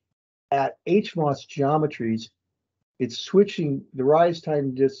 At HMOS geometries, it's switching the rise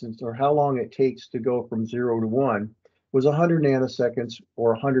time distance, or how long it takes to go from 0 to 1, was 100 nanoseconds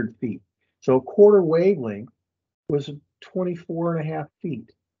or 100 feet. So a quarter wavelength was 24.5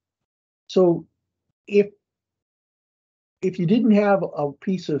 feet. So if you didn't have a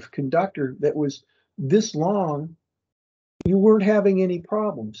piece of conductor that was this long, you weren't having any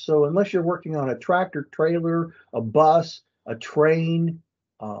problems. So unless you're working on a tractor trailer, a bus, a train,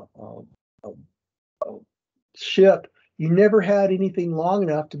 a ship, you never had anything long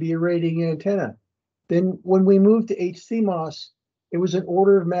enough to be a radiating antenna. Then when we moved to HCMOS, it was an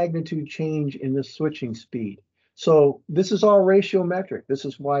order of magnitude change in the switching speed. So this is all ratiometric. This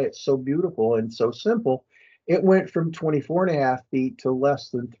is why it's so beautiful and so simple. It went from 24.5 feet to less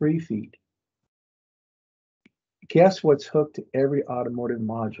than 3 feet. Guess what's hooked to every automotive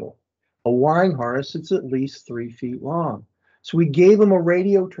module? A wiring harness that's at least 3 feet long. So we gave them a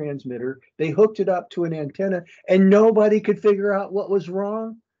radio transmitter, they hooked it up to an antenna, and nobody could figure out what was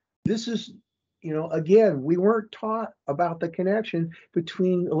wrong. This is, again, we weren't taught about the connection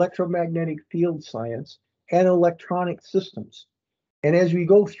between electromagnetic field science and electronic systems. And as we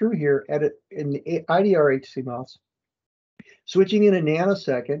go through here in the IDR HCMOS, switching in a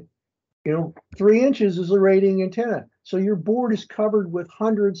nanosecond, 3 inches is a radiating antenna. So your board is covered with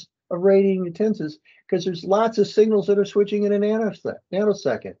hundreds of radiating antennas because there's lots of signals that are switching in a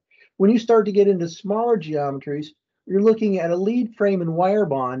nanosecond. When you start to get into smaller geometries, you're looking at a lead frame and wire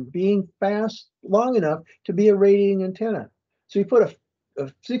bond being fast long enough to be a radiating antenna. So you put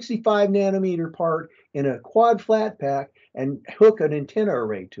a 65 nanometer part in a quad flat pack and hook an antenna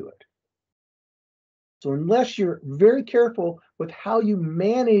array to it. So unless you're very careful with how you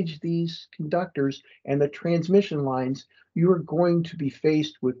manage these conductors and the transmission lines, you are going to be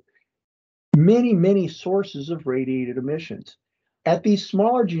faced with many, many sources of radiated emissions. At these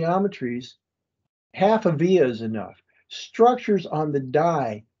smaller geometries, half a via is enough. Structures on the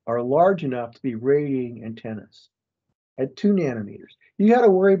die are large enough to be radiating antennas. At 2 nanometers, you got to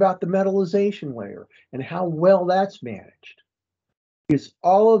worry about the metallization layer and how well that's managed. Because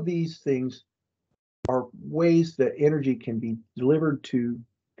all of these things are ways that energy can be delivered to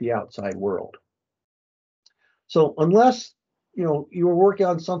the outside world. So unless you were working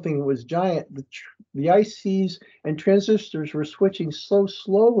on something that was giant, the ICs and transistors were switching so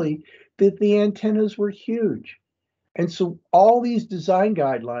slowly that the antennas were huge. And so all these design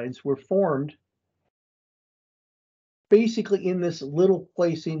guidelines were formed basically in this little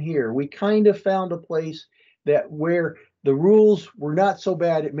place in here. We kind of found a place where the rules were not so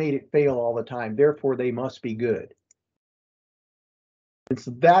bad it made it fail all the time. Therefore, they must be good. And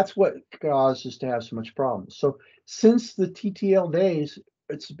so that's what caused us to have so much problems. So since the TTL days,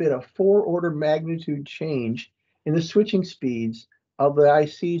 it's been a 4-order magnitude change in the switching speeds of the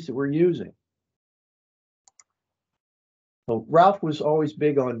ICs that we're using. So Ralph was always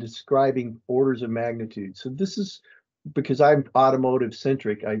big on describing orders of magnitude. So this is because I'm automotive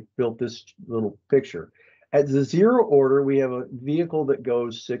centric, I built this little picture. At the 0 order, we have a vehicle that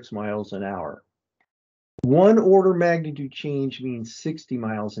goes 6 miles an hour. 1 order magnitude change means 60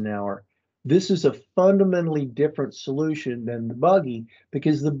 miles an hour. This is a fundamentally different solution than the buggy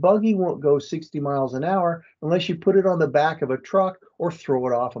because the buggy won't go 60 miles an hour unless you put it on the back of a truck or throw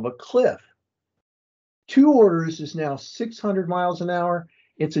it off of a cliff. 2 orders is now 600 miles an hour.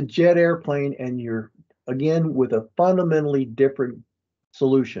 It's a jet airplane, and you're, again, with a fundamentally different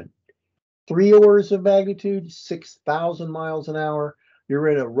solution. 3 orders of magnitude, 6,000 miles an hour, you're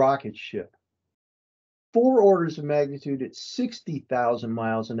in a rocket ship. 4 orders of magnitude at 60,000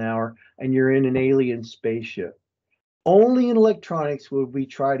 miles an hour, and you're in an alien spaceship. Only in electronics would we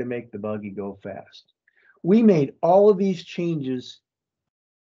try to make the buggy go fast. We made all of these changes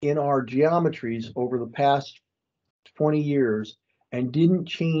in our geometries over the past 20 years and didn't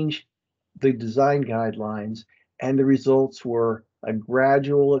change the design guidelines, and the results were a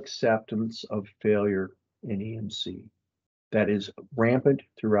gradual acceptance of failure in EMC that is rampant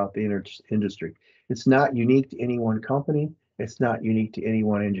throughout the industry. It's not unique to any one company. It's not unique to any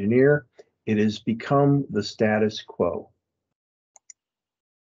one engineer. It has become the status quo.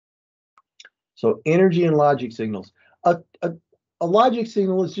 So energy and logic signals. A logic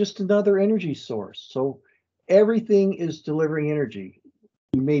signal is just another energy source. So everything is delivering energy.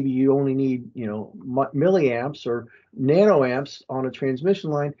 Maybe you only need, milliamps or nanoamps on a transmission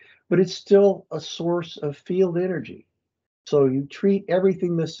line, but it's still a source of field energy. So you treat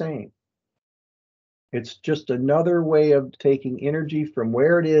everything the same. It's just another way of taking energy from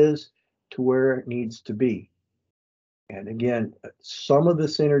where it is to where it needs to be. And again, some of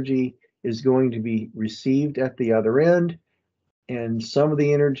this energy is going to be received at the other end, and some of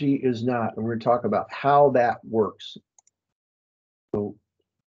the energy is not. And we're going to talk about how that works. So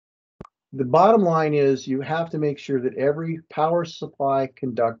the bottom line is you have to make sure that every power supply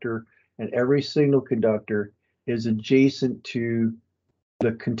conductor and every signal conductor is adjacent to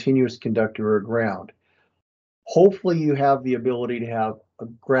the continuous conductor or ground. Hopefully you have the ability to have a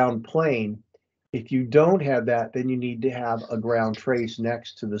ground plane. If you don't have that, then you need to have a ground trace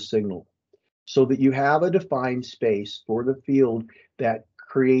next to the signal so that you have a defined space for the field that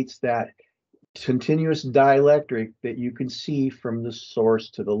creates that continuous dielectric that you can see from the source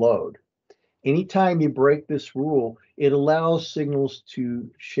to the load. Anytime you break this rule, it allows signals to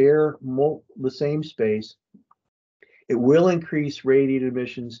share the same space. It will increase radiated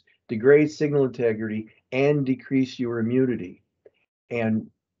emissions, degrade signal integrity, and decrease your immunity. And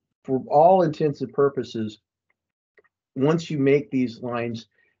for all intents and purposes, once you make these lines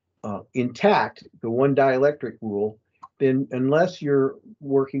intact, the one dielectric rule, then unless you're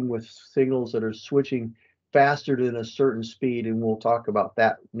working with signals that are switching faster than a certain speed, and we'll talk about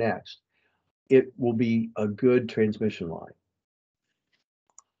that next, it will be a good transmission line.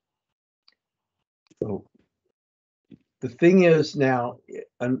 So the thing is now,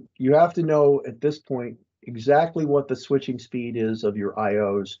 you have to know at this point exactly what the switching speed is of your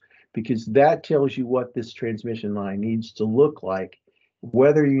IOs, because that tells you what this transmission line needs to look like,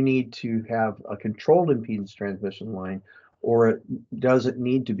 whether you need to have a controlled impedance transmission line or it doesn't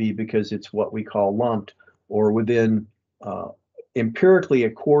need to be because it's what we call lumped or within empirically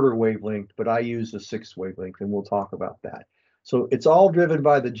a quarter wavelength, but I use a 1/6 wavelength, and we'll talk about that. So it's all driven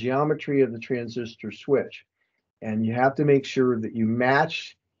by the geometry of the transistor switch. And you have to make sure that you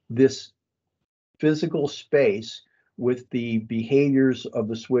match this physical space with the behaviors of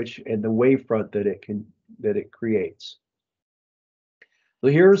the switch and the wavefront that it creates. So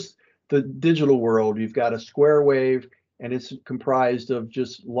here's the digital world. You've got a square wave, and it's comprised of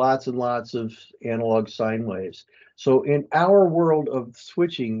just lots and lots of analog sine waves. So in our world of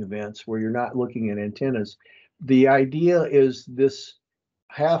switching events where you're not looking at antennas, the idea is this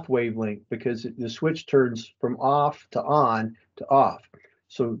half wavelength, because the switch turns from off to on to off.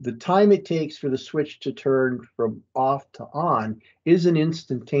 So the time it takes for the switch to turn from off to on isn't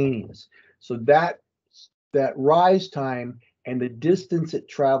instantaneous. So that rise time and the distance it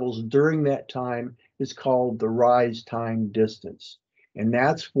travels during that time is called the rise time distance. And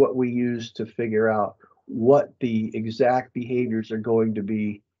that's what we use to figure out what the exact behaviors are going to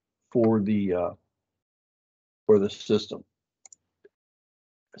be for the system.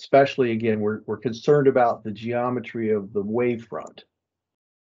 Especially, again, we're concerned about the geometry of the wavefront.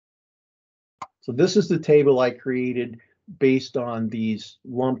 So this is the table I created based on these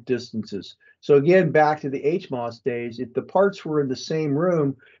lump distances. So again, back to the HMOS days, if the parts were in the same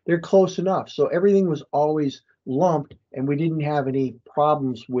room, they're close enough. So everything was always lumped, and we didn't have any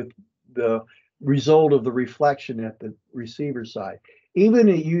problems with the result of the reflection at the receiver side. Even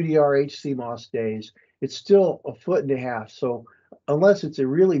at UDR HCMOS days, it's still 1.5 feet. So unless it's a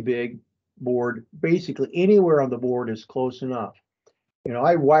really big board, basically anywhere on the board is close enough. You know,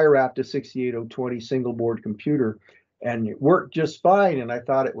 I wire wrapped a 68020 single board computer, and it worked just fine. And I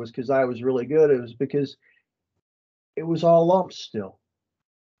thought it was because I was really good. It was because it was all lumps still.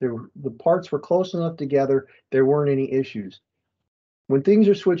 The parts were close enough together. There weren't any issues. When things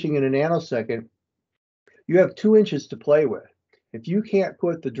are switching in a nanosecond, you have 2 inches to play with. If you can't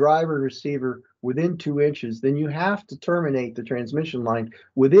put the driver and receiver within 2 inches, then you have to terminate the transmission line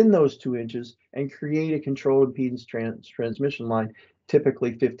within those 2 inches and create a controlled impedance transmission line,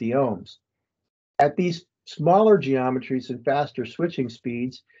 typically 50 ohms. At these smaller geometries and faster switching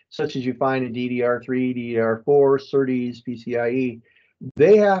speeds, such as you find in DDR3, DDR4, SerDes, PCIe,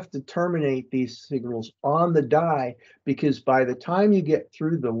 they have to terminate these signals on the die, because by the time you get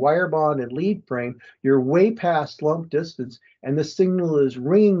through the wire bond and lead frame, you're way past lump distance and the signal is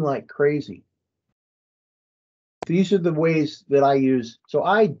ringing like crazy. These are the ways that I use. So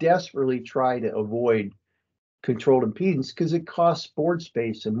I desperately try to avoid controlled impedance because it costs board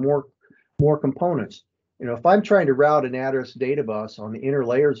space and more components. You know, if I'm trying to route an address data bus on the inner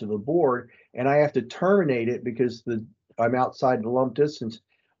layers of the board and I have to terminate it because I'm outside the lump distance,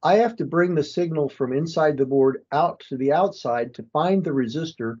 I have to bring the signal from inside the board out to the outside to find the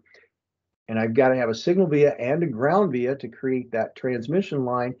resistor, and I've got to have a signal via and a ground via to create that transmission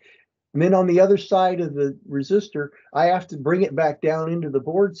line. And then on the other side of the resistor, I have to bring it back down into the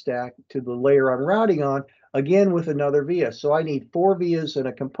board stack to the layer I'm routing on, again with another via. So I need 4 vias and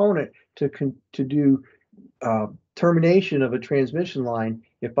a component to do termination of a transmission line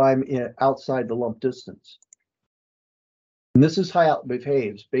if I'm outside the lump distance. And this is how it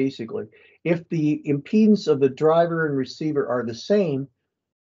behaves, basically. If the impedance of the driver and receiver are the same,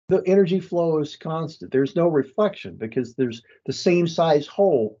 the energy flow is constant. There's no reflection because there's the same size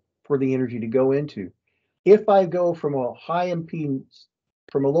hole for the energy to go into. If I go from a high impedance,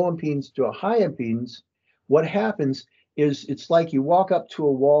 from a low impedance to a high impedance, what happens is it's like you walk up to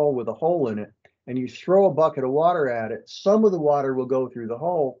a wall with a hole in it and you throw a bucket of water at it. Some of the water will go through the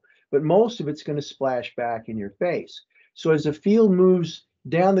hole, but most of it's going to splash back in your face. So as the field moves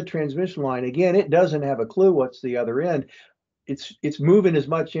down the transmission line, again, it doesn't have a clue what's the other end. It's moving as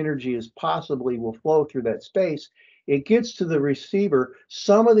much energy as possibly will flow through that space. It gets to the receiver.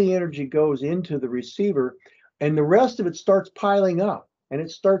 Some of the energy goes into the receiver, and the rest of it starts piling up, and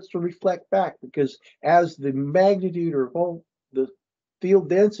it starts to reflect back because as the magnitude or the field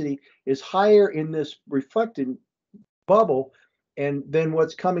density is higher in this reflected bubble, and then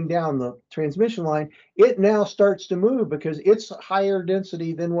what's coming down the transmission line, it now starts to move because it's higher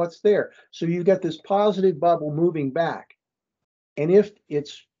density than what's there. So you've got this positive bubble moving back. And if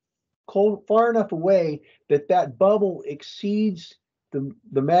it's cold, far enough away that that bubble exceeds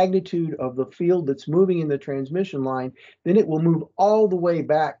the magnitude of the field that's moving in the transmission line, then it will move all the way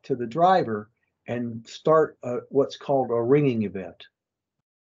back to the driver and start what's called a ringing event.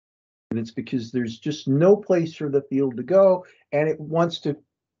 And it's because there's just no place for the field to go, and it wants to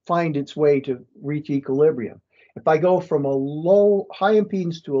find its way to reach equilibrium. If I go from a high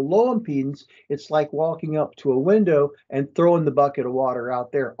impedance to a low impedance, it's like walking up to a window and throwing the bucket of water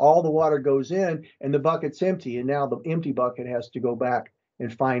out there. All the water goes in and the bucket's empty, and now the empty bucket has to go back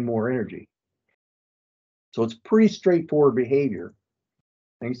and find more energy. So it's pretty straightforward behavior.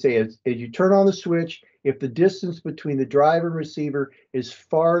 Like you say, as you turn on the switch, if the distance between the driver and receiver is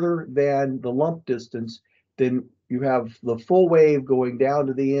farther than the lump distance, then you have the full wave going down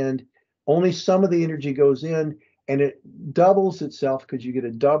to the end. Only some of the energy goes in, and it doubles itself because you get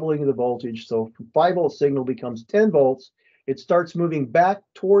a doubling of the voltage. So 5-volt signal becomes 10 volts. It starts moving back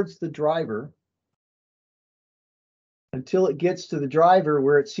towards the driver until it gets to the driver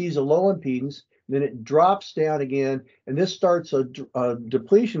where it sees a low impedance. Then it drops down again, and this starts a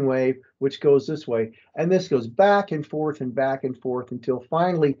depletion wave, which goes this way. And this goes back and forth until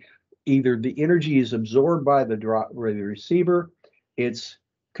finally either the energy is absorbed by the receiver, it's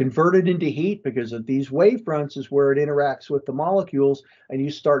converted into heat because of these wave fronts is where it interacts with the molecules, and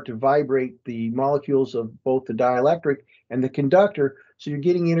you start to vibrate the molecules of both the dielectric and the conductor. So you're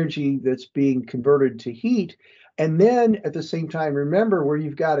getting energy that's being converted to heat. And then at the same time, remember where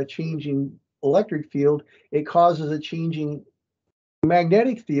you've got a changing electric field, it causes a changing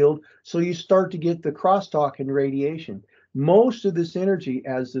magnetic field. So you start to get the crosstalk and radiation. Most of this energy,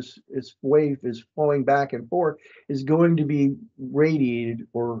 as this wave is flowing back and forth, is going to be radiated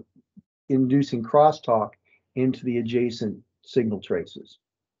or inducing crosstalk into the adjacent signal traces.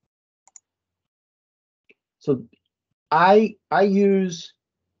 So I use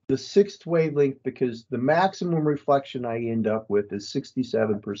the 6th wavelength because the maximum reflection I end up with is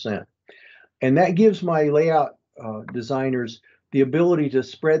 67%. And that gives my layout designers the ability to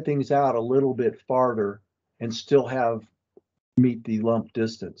spread things out a little bit farther and still meet the lump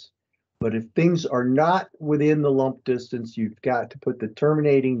distance. But if things are not within the lump distance, you've got to put the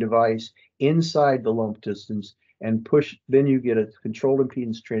terminating device inside the lump distance and push, then you get a controlled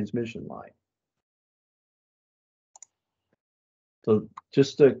impedance transmission line. So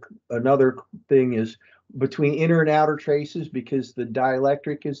just another thing is between inner and outer traces, because the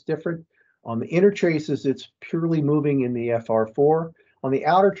dielectric is different. On the inner traces, it's purely moving in the FR4. On the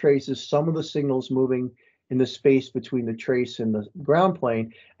outer traces, some of the signals moving in the space between the trace and the ground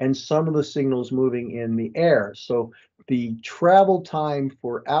plane, and some of the signals moving in the air. So the travel time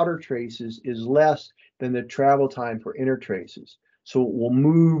for outer traces is less than the travel time for inner traces. So it will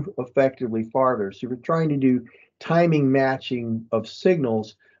move effectively farther. So if you're trying to do timing matching of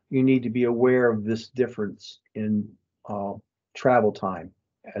signals, you need to be aware of this difference in travel time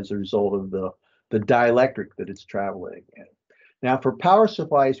as a result of the dielectric that it's traveling in. Now, for power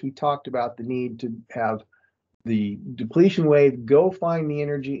supplies, we talked about the need to have the depletion wave go find the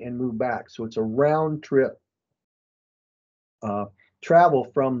energy and move back. So it's a round trip travel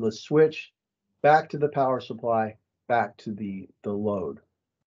from the switch back to the power supply, back to the load.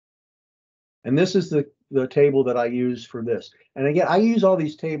 And this is the table that I use for this. And again, I use all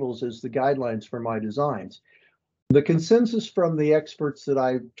these tables as the guidelines for my designs. The consensus from the experts that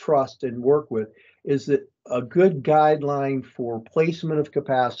I trust and work with is that a good guideline for placement of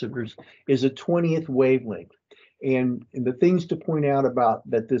capacitors is a 20th wavelength. And the things to point out about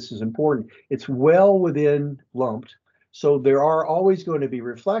that this is important, it's well within lumped. So there are always going to be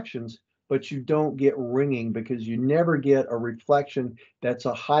reflections, but you don't get ringing because you never get a reflection that's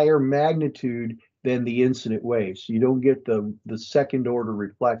a higher magnitude than the incident wave. So you don't get the second order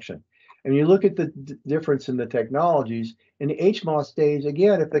reflection. And you look at the difference in the technologies. In the HMOS days,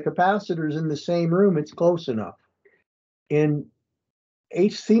 again, if the capacitor is in the same room, it's close enough. In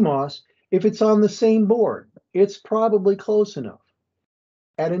HCMOS, if it's on the same board, it's probably close enough.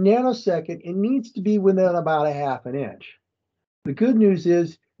 At a nanosecond, it needs to be within about a ½ an inch. The good news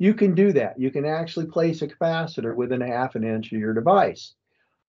is you can do that. You can actually place a capacitor within a ½ an inch of your device.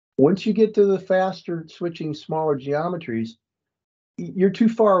 Once you get to the faster switching smaller geometries, you're too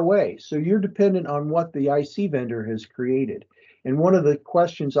far away. So you're dependent on what the IC vendor has created. And one of the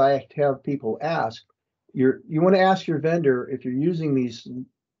questions I have people ask, you want to ask your vendor, if you're using these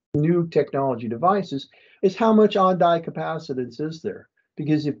new technology devices, is how much on-die capacitance is there?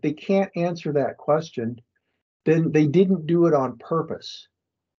 Because if they can't answer that question, then they didn't do it on purpose.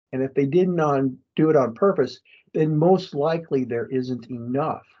 And if they didn't do it on purpose, then most likely there isn't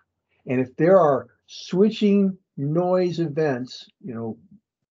enough. And if there are switching noise events,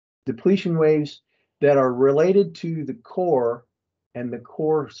 depletion waves that are related to the core and the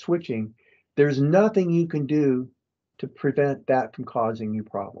core switching, there's nothing you can do to prevent that from causing you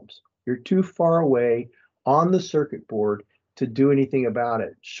problems. You're too far away on the circuit board to do anything about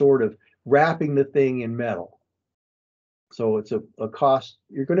it, short of wrapping the thing in metal. So it's a cost.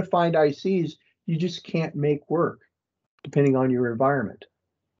 You're going to find ICs you just can't make work depending on your environment.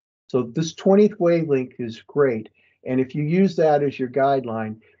 So this 20th wavelength is great. And if you use that as your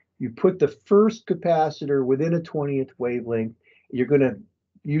guideline, you put the first capacitor within a 20th wavelength, you're going to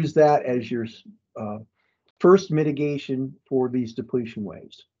use that as your first mitigation for these depletion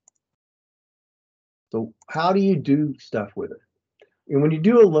waves. So how do you do stuff with it? And when you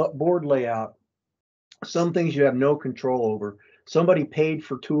do a board layout, some things you have no control over. Somebody paid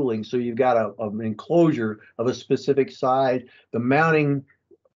for tooling, so you've got an enclosure of a specific size. The mounting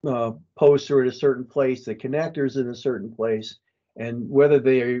posts are at a certain place, the connectors in a certain place, and whether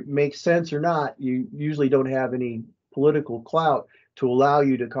they make sense or not, you usually don't have any political clout to allow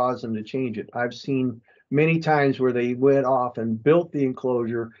you to cause them to change it. I've seen many times where they went off and built the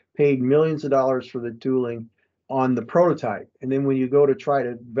enclosure, paid millions of dollars for the tooling on the prototype, and then when you go to try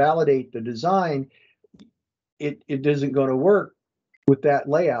to validate the design, it isn't going to work with that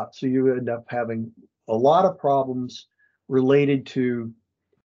layout. So you end up having a lot of problems related to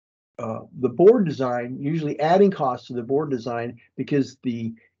the board design, usually adding costs to the board design because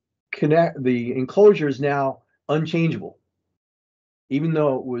the enclosure is now unchangeable, even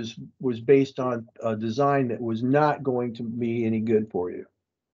though it was based on a design that was not going to be any good for you.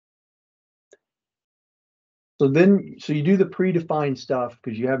 So you do the predefined stuff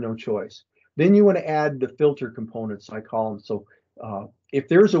because you have no choice. Then you want to add the filter components, I call them. So if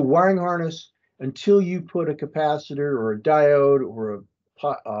there's a wiring harness, until you put a capacitor or a diode or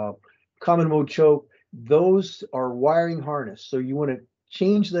a common mode choke, those are wiring harness. So you want to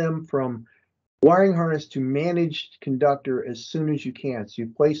change them from wiring harness to managed conductor as soon as you can. So you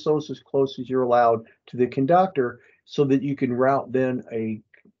place those as close as you're allowed to the conductor so that you can route then a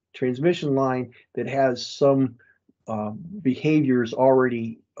transmission line that has some behaviors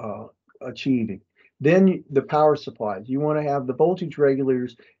already achieving. Then the power supplies. You want to have the voltage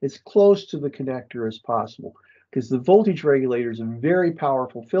regulators as close to the connector as possible because the voltage regulator is a very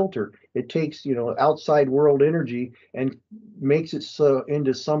powerful filter. It takes, outside world energy and makes it so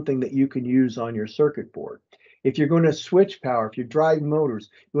into something that you can use on your circuit board. If you're going to switch power, if you drive motors,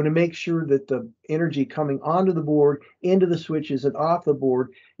 you want to make sure that the energy coming onto the board, into the switches and off the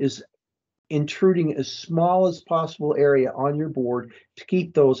board is intruding as small as possible area on your board to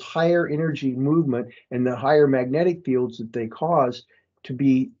keep those higher energy movement and the higher magnetic fields that they cause to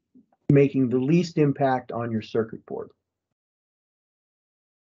be making the least impact on your circuit board.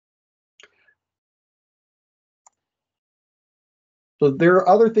 So there are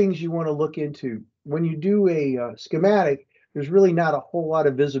other things you want to look into. When you do a schematic, there's really not a whole lot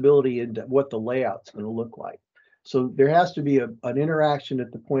of visibility into what the layout's going to look like. So there has to be an interaction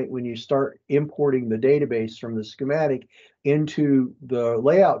at the point when you start importing the database from the schematic into the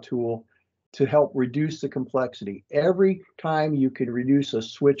layout tool to help reduce the complexity. Every time you can reduce a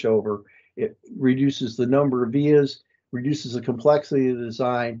switchover, it reduces the number of vias, reduces the complexity of the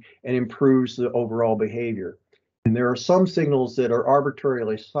design, and improves the overall behavior. And there are some signals that are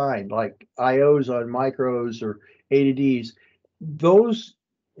arbitrarily assigned, like IOs on micros or A to Ds. Those,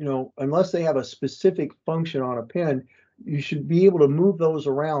 unless they have a specific function on a pin, you should be able to move those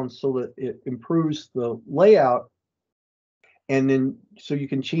around so that it improves the layout. And then so you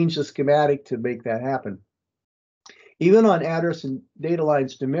can change the schematic to make that happen. Even on address and data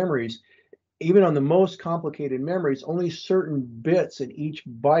lines to memories, even on the most complicated memories, only certain bits in each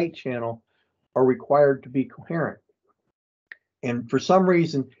byte channel are required to be coherent. And for some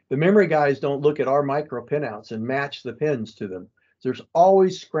reason, the memory guys don't look at our micro pinouts and match the pins to them. There's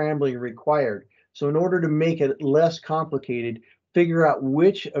always scrambling required. So in order to make it less complicated, figure out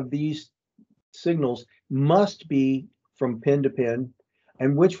which of these signals must be from pin to pin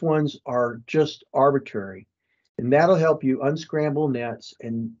and which ones are just arbitrary. And that'll help you unscramble nets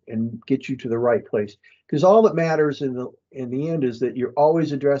and get you to the right place. Because all that matters in the end is that you're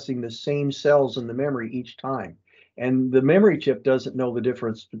always addressing the same cells in the memory each time. And the memory chip doesn't know the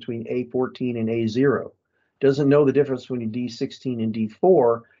difference between A14 and A0. Doesn't know the difference between D16 and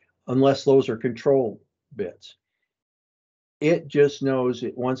D4 unless those are control bits. It just knows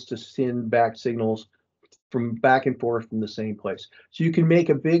it wants to send back signals from back and forth from the same place. So you can make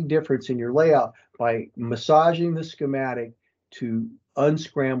a big difference in your layout by massaging the schematic to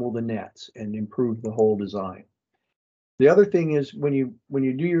unscramble the nets and improve the whole design. The other thing is when you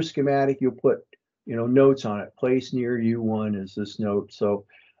do your schematic, you'll put notes on it. Place near U1 is this note. So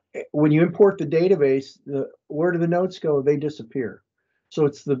when you import the database, where do the notes go? They disappear. So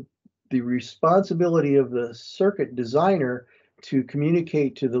it's the responsibility of the circuit designer to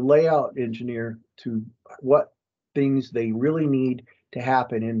communicate to the layout engineer to what things they really need to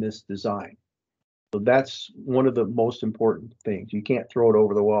happen in this design. So that's one of the most important things. You can't throw it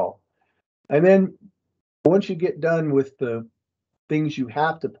over the wall. And then once you get done with the things you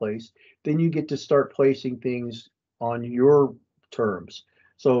have to place, then you get to start placing things on your terms.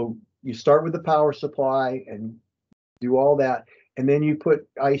 So you start with the power supply and do all that, and then you put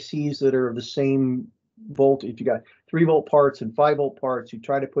ICs that are the same volt. If you got 3-volt parts and 5-volt parts, you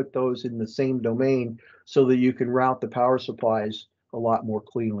try to put those in the same domain so that you can route the power supplies a lot more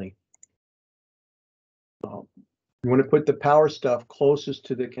cleanly. You want to put the power stuff closest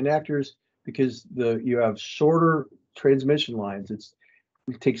to the connectors because you have shorter transmission lines. It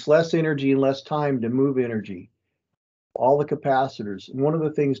takes less energy and less time to move energy. All the capacitors. And one of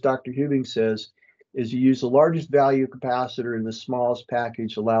the things Dr. Hubing says is you use the largest value capacitor in the smallest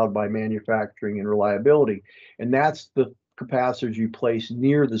package allowed by manufacturing and reliability. And that's the capacitors you place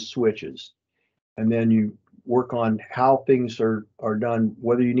near the switches. And then you work on how things are done,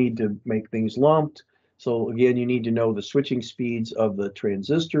 whether you need to make things lumped. So again, you need to know the switching speeds of the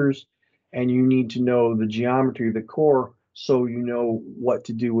transistors, and you need to know the geometry of the core so you know what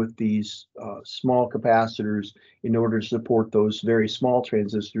to do with these small capacitors in order to support those very small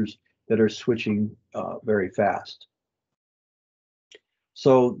transistors that are switching very fast.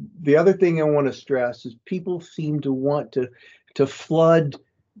 So the other thing I want to stress is people seem to want to flood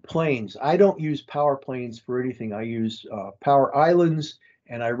planes. I don't use power planes for anything. I use power islands,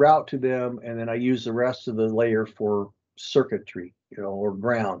 and I route to them, and then I use the rest of the layer for circuitry, or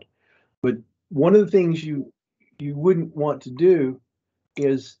ground. But one of the things you wouldn't want to do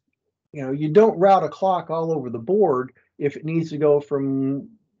is, you don't route a clock all over the board if it needs to go from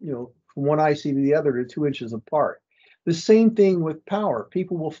one IC to the other to 2 inches apart. The same thing with power.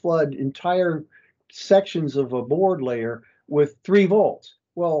 People will flood entire sections of a board layer with 3 volts.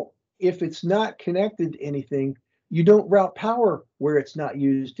 Well, if it's not connected to anything, you don't route power where it's not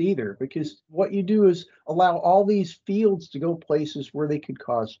used either, because what you do is allow all these fields to go places where they could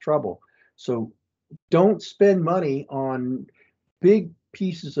cause trouble. So don't spend money on big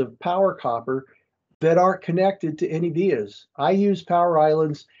pieces of power copper that aren't connected to any vias. I use power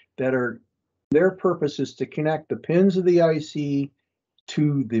islands that their purpose is to connect the pins of the IC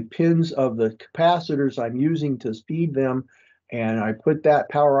to the pins of the capacitors I'm using to feed them. And I put that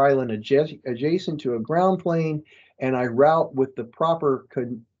power island adjacent to a ground plane, and I route with the proper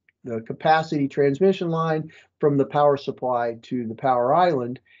the capacity transmission line from the power supply to the power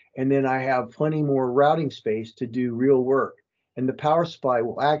island. And then I have plenty more routing space to do real work. And the power supply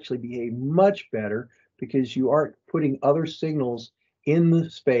will actually behave much better because you aren't putting other signals in the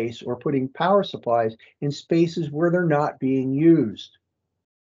space or putting power supplies in spaces where they're not being used.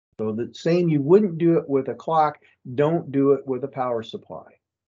 So the same, you wouldn't do it with a clock, don't do it with a power supply.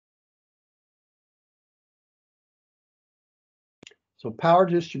 So power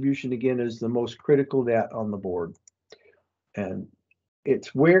distribution, again, is the most critical net on the board. And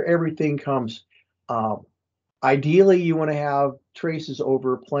it's where everything comes. Ideally, you want to have traces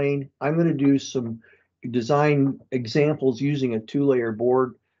over a plane. I'm going to do some design examples using a 2-layer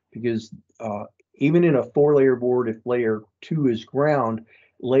board because even in a 4-layer board, if layer 2 is ground,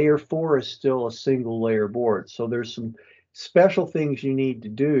 layer 4 is still a single-layer board. So there's some special things you need to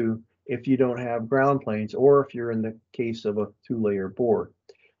do if you don't have ground planes, or if you're in the case of a 2-layer board.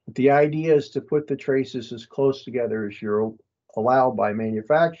 But the idea is to put the traces as close together as you're allowed by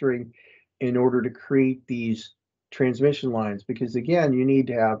manufacturing in order to create these transmission lines, because again, you need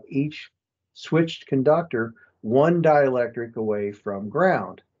to have each switched conductor 1 dielectric away from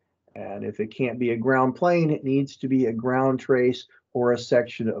ground. And if it can't be a ground plane, it needs to be a ground trace or a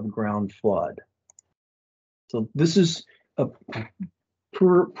section of ground flood. So this is a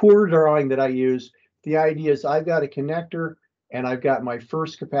poor drawing that I use. The idea is I've got a connector and I've got my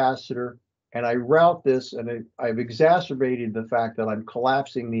first capacitor, and I route this, and I've exacerbated the fact that I'm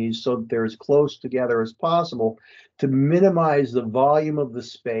collapsing these so that they're as close together as possible to minimize the volume of the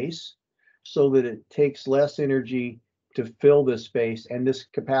space so that it takes less energy to fill this space, and this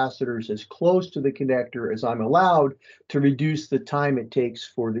capacitor is as close to the connector as I'm allowed to reduce the time it takes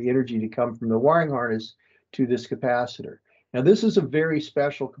for the energy to come from the wiring harness to this capacitor. Now, this is a very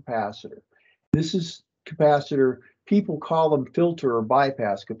special capacitor. This is capacitor, people call them filter or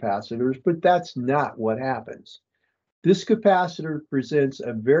bypass capacitors, but that's not what happens. This capacitor presents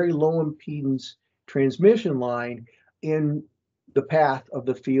a very low impedance transmission line in the path of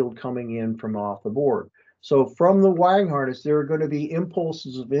the field coming in from off the board. So from the wiring harness, there are going to be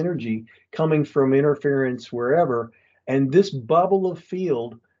impulses of energy coming from interference wherever, and this bubble of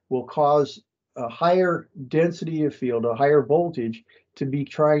field will cause a higher density of field, a higher voltage to be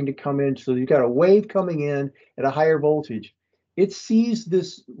trying to come in. So you've got a wave coming in at a higher voltage. It sees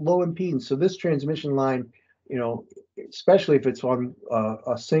this low impedance. So this transmission line, especially if it's on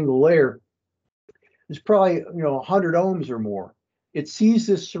a single layer, is probably 100 ohms or more. It sees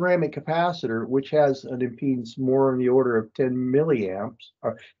this ceramic capacitor, which has an impedance more in the order of 10 milliamps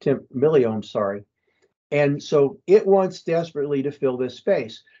or 10 milliohms, sorry. And so it wants desperately to fill this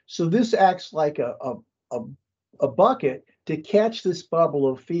space. So this acts like a bucket to catch this bubble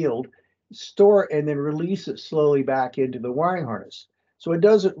of field, store it, and then release it slowly back into the wiring harness. So it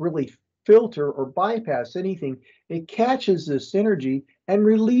doesn't really filter or bypass anything. It catches this energy and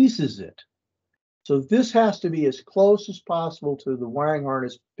releases it. So this has to be as close as possible to the wiring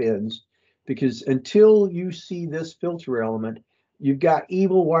harness pins, because until you see this filter element, you've got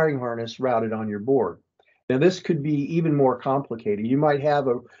evil wiring harness routed on your board. Now, this could be even more complicated. You might have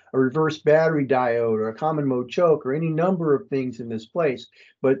a reverse battery diode or a common mode choke or any number of things in this place.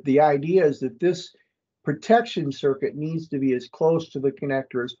 But the idea is that this protection circuit needs to be as close to the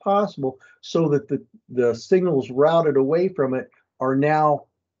connector as possible so that the signals routed away from it are now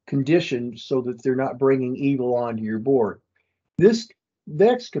conditioned so that they're not bringing evil onto your board. This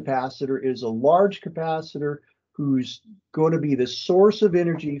next capacitor is a large capacitor who's going to be the source of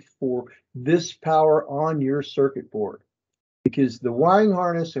energy for this power on your circuit board, because the wiring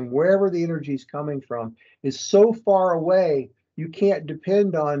harness and wherever the energy is coming from is so far away, you can't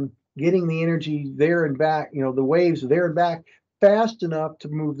depend on getting the energy there and back, the waves there and back fast enough to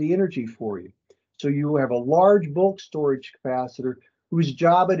move the energy for you. So you have a large bulk storage capacitor whose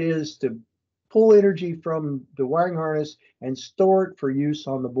job it is to pull energy from the wiring harness and store it for use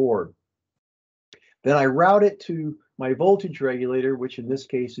on the board. Then I route it to my voltage regulator, which in this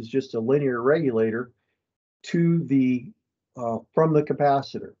case is just a linear regulator, to the from the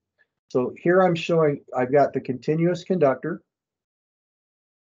capacitor. So here I'm showing I've got the continuous conductor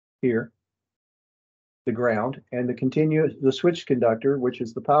here, the ground, and the switch conductor, which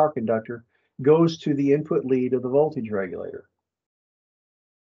is the power conductor, goes to the input lead of the voltage regulator.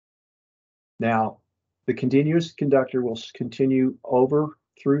 Now, the continuous conductor will continue over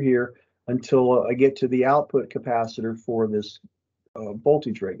through here until I get to the output capacitor for this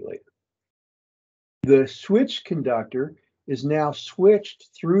voltage regulator. The switch conductor is now switched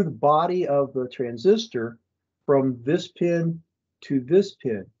through the body of the transistor from this pin to this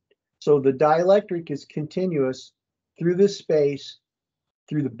pin. So the dielectric is continuous through this space,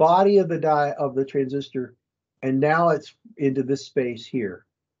 through the body of the transistor, and now it's into this space here.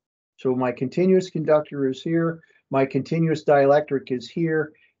 So my continuous conductor is here, my continuous dielectric is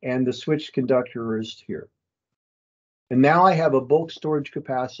here, and the switch conductor is here. And now I have a bulk storage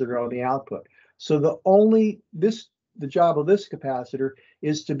capacitor on the output. So the job of this capacitor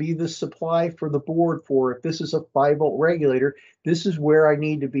is to be the supply for the board for, if this is a 5-volt regulator, this is where I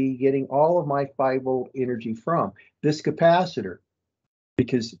need to be getting all of my 5-volt energy from, this capacitor.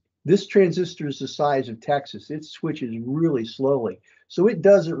 Because this transistor is the size of Texas. It switches really slowly. So it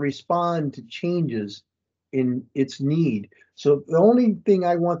doesn't respond to changes in its need. So the only thing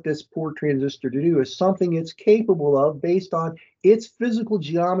I want this poor transistor to do is something it's capable of based on its physical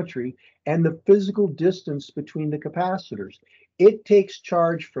geometry and the physical distance between the capacitors. It takes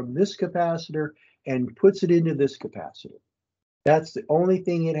charge from this capacitor and puts it into this capacitor. That's the only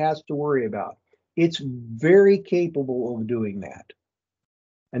thing it has to worry about. It's very capable of doing that.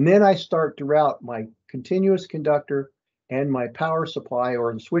 And then I start to route my continuous conductor and my power supply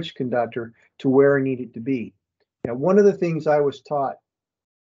or the switch conductor to where I need it to be. Now, one of the things I was taught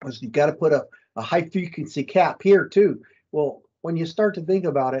was you got to put a high frequency cap here too. Well, when you start to think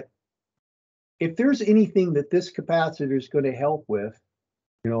about it, if there's anything that this capacitor is going to help with,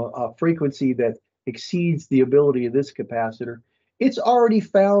 a frequency that exceeds the ability of this capacitor, it's already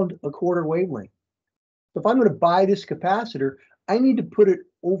found a quarter wavelength. So if I'm going to buy this capacitor, I need to put it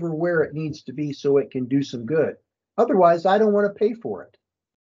over where it needs to be so it can do some good. Otherwise, I don't want to pay for it.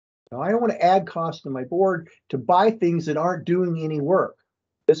 Now, I don't want to add cost to my board to buy things that aren't doing any work.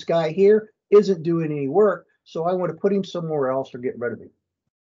 This guy here isn't doing any work, so I want to put him somewhere else or get rid of him.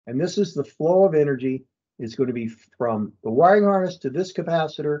 And this is the flow of energy. It's going to be from the wiring harness to this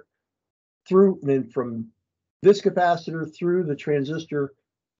capacitor, then from this capacitor through the transistor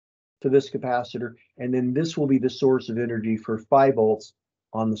to this capacitor, and then this will be the source of energy for 5 volts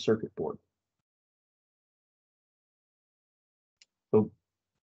on the circuit board. So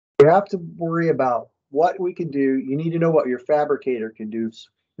you have to worry about what we can do. You need to know what your fabricator can do.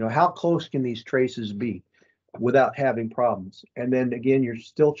 You know, how close can these traces be without having problems? And then again, you're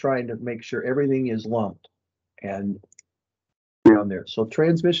still trying to make sure everything is lumped and around there. So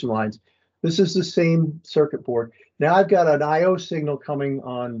transmission lines, this is the same circuit board. Now I've got an IO signal coming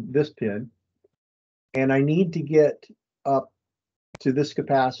on this pin, and I need to get up to this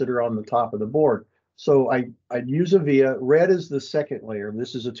capacitor on the top of the board. So I'd use a via. Red is the second layer.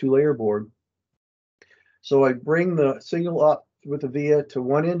 This is a 2-layer board. So I bring the signal up with a via to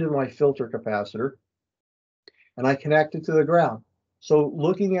one end of my filter capacitor, and I connect it to the ground. So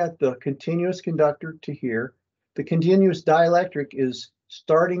looking at the continuous conductor to here, the continuous dielectric is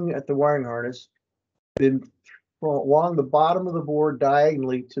starting at the wiring harness, then along the bottom of the board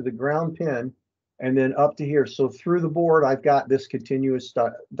diagonally to the ground pin, and then up to here. So through the board, I've got this continuous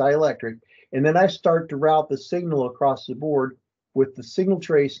dielectric, and then I start to route the signal across the board with the signal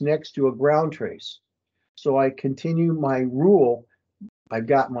trace next to a ground trace. So I continue my rule. I've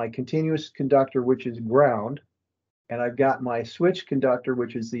got my continuous conductor, which is ground, and I've got my switch conductor,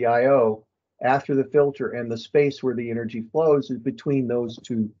 which is the IO, after the filter, and the space where the energy flows is between those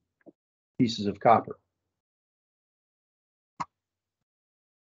two pieces of copper.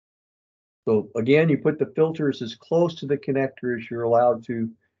 So again, you put the filters as close to the connector as you're allowed to,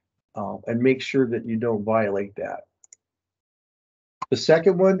 and make sure that you don't violate that. The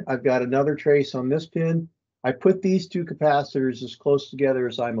second one, I've got another trace on this pin. I put these two capacitors as close together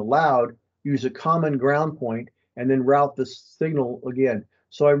as I'm allowed, use a common ground point, and then route the signal again.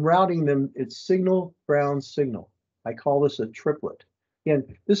 So I'm routing them, it's signal, ground, signal. I call this a triplet. And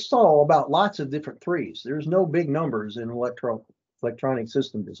this is all about lots of different threes. There's no big numbers in electronic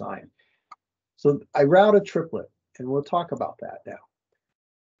system design. So I route a triplet, and we'll talk about that now.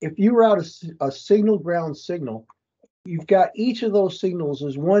 If you route a signal, ground, signal, you've got each of those signals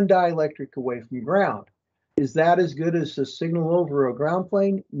as one dielectric away from ground. Is that as good as a signal over a ground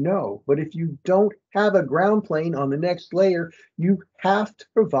plane? No. But if you don't have a ground plane on the next layer, you have to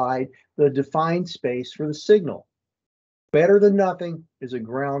provide the defined space for the signal. Better than nothing is a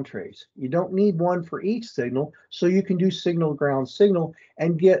ground trace. You don't need one for each signal, so you can do signal, ground, signal,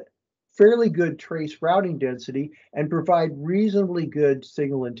 and get fairly good trace routing density and provide reasonably good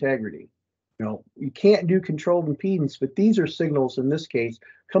signal integrity. You know, you can't do controlled impedance, but these are signals, in this case,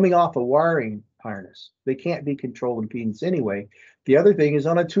 coming off a wiring harness. They can't be controlled impedance anyway. The other thing is,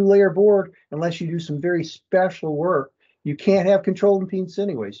 on a 2-layer board, unless you do some very special work, you can't have controlled impedance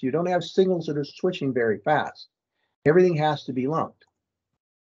anyway. So you don't have signals that are switching very fast. Everything has to be lumped.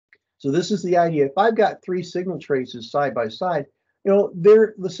 So this is the idea. If I've got 3 signal traces side by side, you know,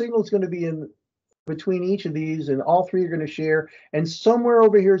 the signal is going to be in between each of these, and all 3 are going to share, and somewhere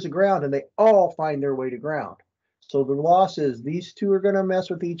over here is a ground, and they all find their way to ground. So the loss is these 2 are going to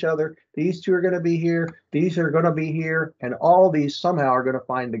mess with each other, these 2 are going to be here, these are going to be here, and all these somehow are going to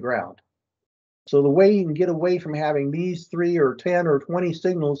find the ground. So the way you can get away from having these 3 or 10 or 20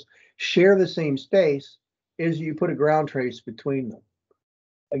 signals share the same space is you put a ground trace between them.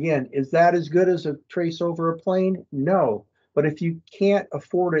 Again, is that as good as a trace over a plane? No. But if you can't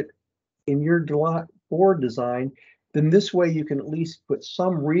afford it in your board design, then this way you can at least put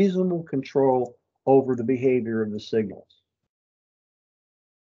some reasonable control over the behavior of the signals.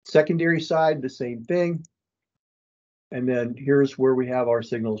 Secondary side, the same thing. And then here's where we have our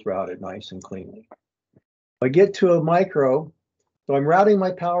signals routed nice and cleanly. I get to a micro, so I'm routing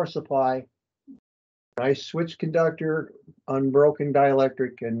my power supply. I switch conductor, unbroken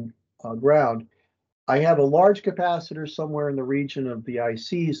dielectric, and ground. I have a large capacitor somewhere in the region of the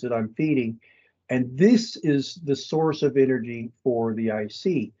ICs that I'm feeding, and this is the source of energy for the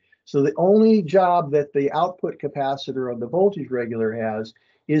IC. So the only job that the output capacitor of the voltage regulator has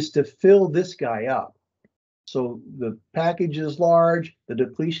is to fill this guy up. So the package is large, the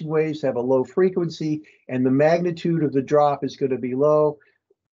depletion waves have a low frequency, and the magnitude of the drop is going to be low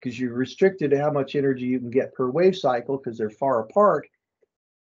because you're restricted to how much energy you can get per wave cycle because they're far apart.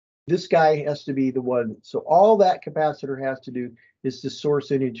 This guy has to be the one. So all that capacitor has to do is to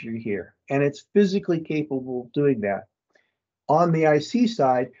source energy here, and it's physically capable of doing that. On the IC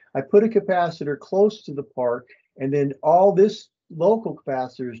side, I put a capacitor close to the part, and then all this local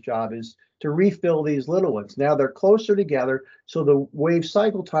capacitor's job is to refill these little ones. Now they're closer together, so the wave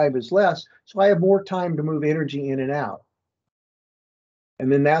cycle time is less, so I have more time to move energy in and out.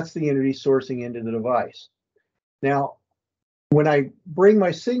 And then that's the energy sourcing into the device. Now, when I bring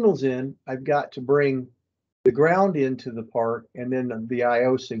my signals in, I've got to bring the ground into the part and then the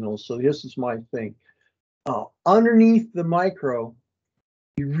IO signals. So this is my thing. Underneath the micro,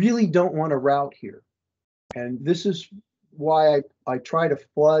 you really don't want to route here. And this is why I try to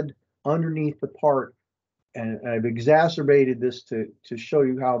flood underneath the part. And I've exacerbated this to show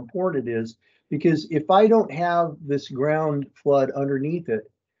you how important it is. Because if I don't have this ground flood underneath it,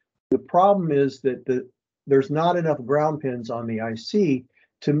 the problem is that there's not enough ground pins on the IC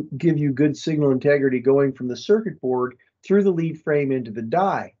to give you good signal integrity going from the circuit board through the lead frame into the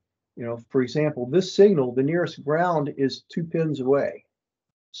die. You know, for example, this signal, the nearest ground is 2 pins away.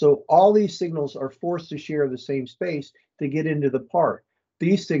 So all these signals are forced to share the same space to get into the part.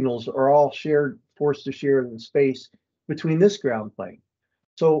 These signals are all forced to share the space between this ground plane.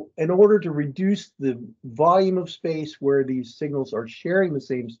 So in order to reduce the volume of space where these signals are sharing the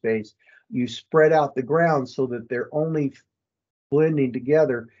same space, you spread out the ground so that they're only blending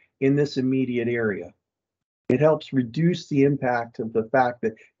together in this immediate area. It helps reduce the impact of the fact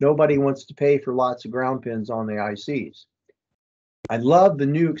that nobody wants to pay for lots of ground pins on the ICs. I love the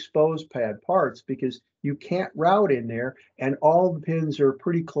new exposed pad parts because you can't route in there and all the pins are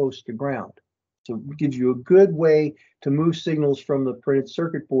pretty close to ground. So it gives you a good way to move signals from the printed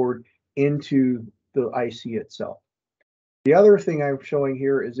circuit board into the IC itself. The other thing I'm showing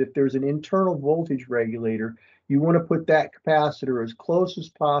here is if there's an internal voltage regulator, you want to put that capacitor as close as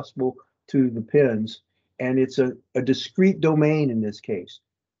possible to the pins, and it's a discrete domain in this case.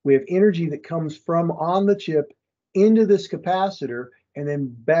 We have energy that comes from on the chip into this capacitor and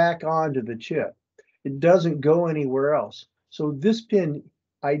then back onto the chip. It doesn't go anywhere else. So this pin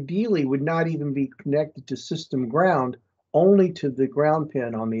ideally would not even be connected to system ground, only to the ground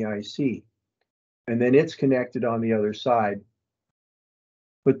pin on the IC. And then it's connected on the other side.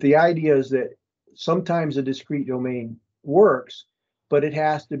 But the idea is that sometimes a discrete domain works, but it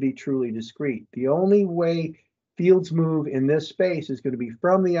has to be truly discrete. The only way fields move in this space is going to be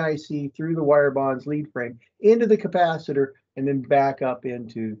from the IC through the wire bonds lead frame into the capacitor and then back up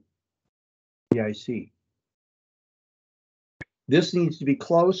into the IC. This needs to be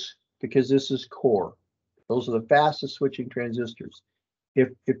close because this is core. Those are the fastest switching transistors. If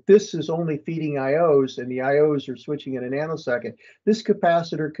this is only feeding IOs and the IOs are switching in a nanosecond, this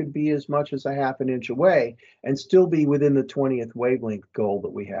capacitor could be as much as a ½ inch away and still be within the 20th wavelength goal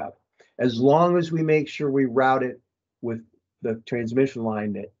that we have, as long as we make sure we route it with the transmission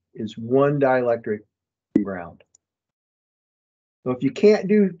line that is one dielectric ground. So if you can't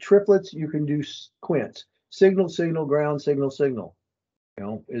do triplets, you can do quints. Signal, signal, ground, signal, signal. You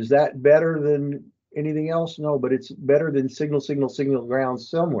know, is that better than anything else? No, but it's better than signal, signal, signal, ground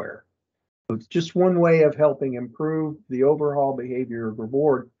somewhere. So it's just one way of helping improve the overall behavior of your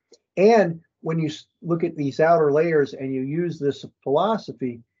board. And when you look at these outer layers and you use this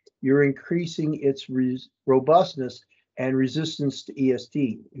philosophy, you're increasing its robustness and resistance to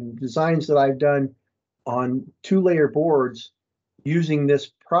ESD. In designs that I've done on 2-layer boards using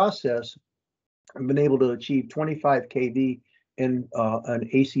this process, I've been able to achieve 25 kV in an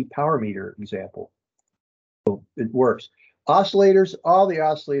AC power meter example. So it works. Oscillators, all the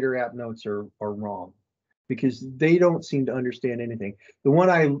oscillator app notes are wrong because they don't seem to understand anything. The one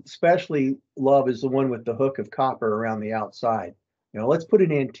I especially love is the one with the hook of copper around the outside. You know, let's put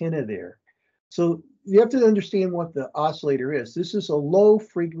an antenna there. So you have to understand what the oscillator is. This is a low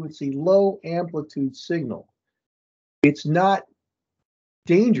frequency, low amplitude signal. It's not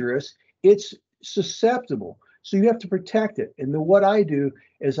dangerous, it's susceptible. So you have to protect it. And then what I do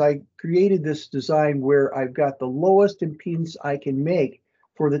is I created this design where I've got the lowest impedance I can make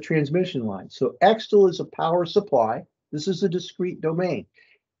for the transmission line. So Xtal is a power supply. This is a discrete domain.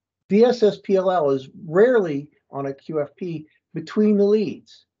 VSS-PLL is rarely on a QFP between the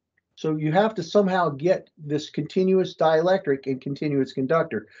leads. So you have to somehow get this continuous dielectric and continuous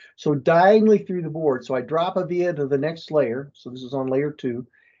conductor. So diagonally through the board, so I drop a via to the next layer. So this is on layer 2.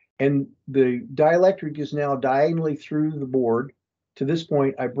 And the dielectric is now diagonally through the board. To this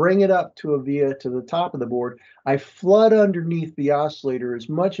point, I bring it up to a via to the top of the board. I flood underneath the oscillator as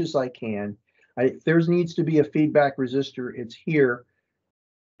much as I can. If there needs to be a feedback resistor, it's here.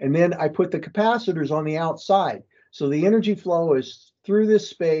 And then I put the capacitors on the outside. So the energy flow is through this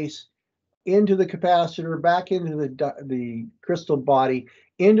space, into the capacitor, back into the crystal body,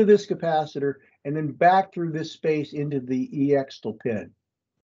 into this capacitor, and then back through this space into the Xtal pin.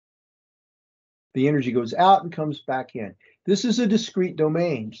 The energy goes out and comes back in. This is a discrete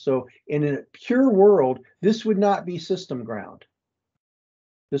domain. So in a pure world, this would not be system ground.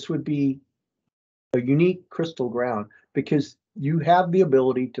 This would be a unique crystal ground because you have the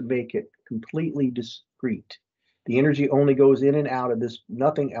ability to make it completely discrete. The energy only goes in and out of this,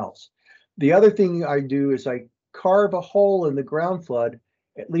 nothing else. The other thing I do is I carve a hole in the ground flood,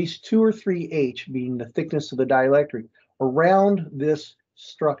 at least 2 or 3 H, being the thickness of the dielectric, around this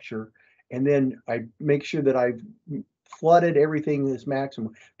structure. And then I make sure that I've flooded everything as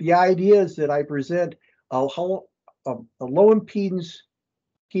maximum. The idea is that I present a low impedance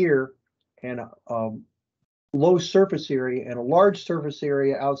here and a low surface area and a large surface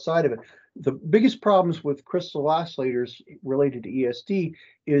area outside of it. The biggest problems with crystal oscillators related to ESD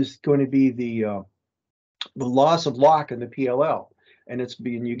is going to be the loss of lock in the PLL. And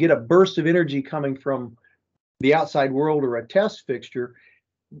you get a burst of energy coming from the outside world or a test fixture,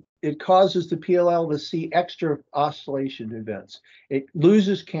 it causes the PLL to see extra oscillation events. It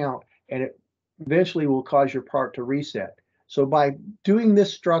loses count, and it eventually will cause your part to reset. So by doing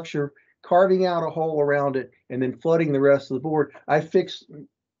this structure, carving out a hole around it, and then flooding the rest of the board, I fixed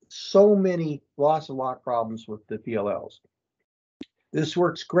so many loss of lock problems with the PLLs. This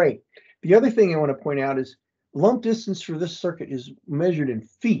works great. The other thing I want to point out is lump distance for this circuit is measured in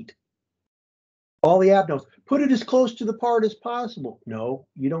feet. All the app knows, put it as close to the part as possible. No,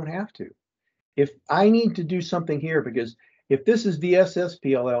 you don't have to. If I need to do something here, because if this is VSS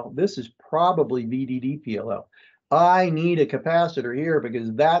PLL, this is probably VDD PLL. I need a capacitor here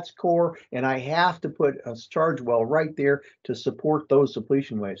because that's core, and I have to put a charge well right there to support those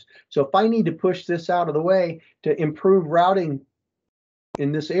depletion waves. So if I need to push this out of the way to improve routing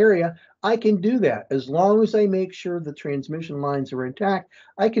in this area, I can do that. As long as I make sure the transmission lines are intact,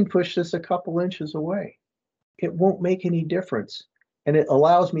 I can push this a couple inches away. It won't make any difference. And it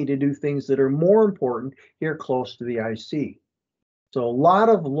allows me to do things that are more important here close to the IC. So a lot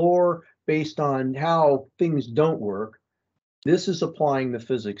of lore based on how things don't work. This is applying the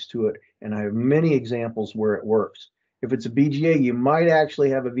physics to it, and I have many examples where it works. If it's a BGA, you might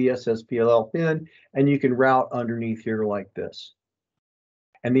actually have a VSS PLL pin, and you can route underneath here like this.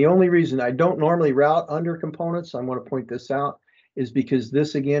 And the only reason I don't normally route under components, I want to point this out, is because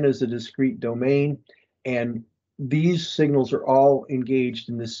this again is a discrete domain, and these signals are all engaged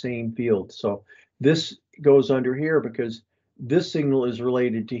in the same field. So this goes under here because this signal is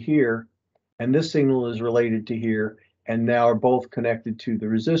related to here, and this signal is related to here, and now are both connected to the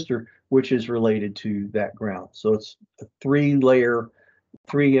resistor, which is related to that ground. So it's a three interconnects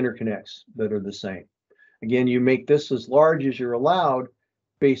that are the same. Again, you make this as large as you're allowed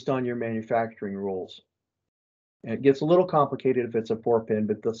based on your manufacturing rules. And it gets a little complicated if it's a 4-pin,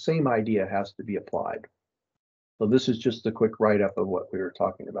 but the same idea has to be applied. So this is just a quick write-up of what we were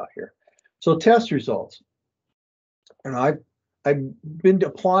talking about here. So test results. And I've been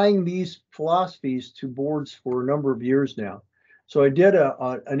applying these philosophies to boards for a number of years now. So I did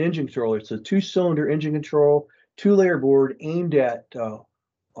an engine controller. It's a 2-cylinder engine control, 2-layer board aimed at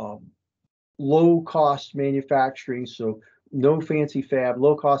low-cost manufacturing. So no fancy fab,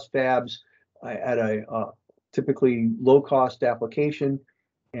 low-cost fabs at a typically low-cost application.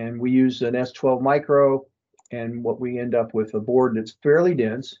 And we use an S12 micro, and what we end up with a board that's fairly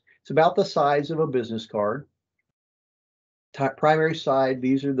dense. It's about the size of a business card. Primary side,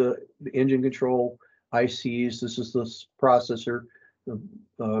 these are the engine control ICs. This is the processor,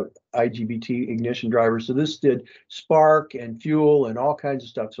 the IGBT ignition driver. So this did spark and fuel and all kinds of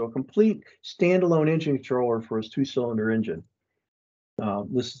stuff. So a complete standalone engine controller for his 2-cylinder engine.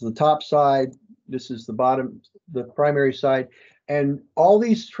 This is the top side. This is the bottom, the primary side. And all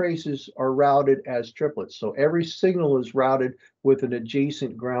these traces are routed as triplets. So every signal is routed with an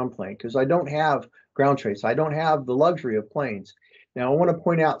adjacent ground plane because I don't have ground trace. I don't have the luxury of planes. Now, I want to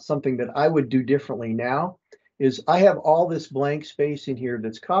point out something that I would do differently now is I have all this blank space in here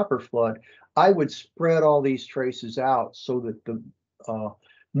that's copper flood. I would spread all these traces out so that the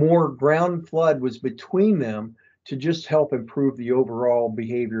more ground flood was between them to just help improve the overall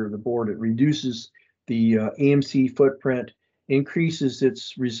behavior of the board. It reduces the AMC footprint, increases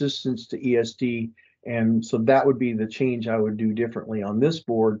its resistance to ESD, and so that would be the change I would do differently on this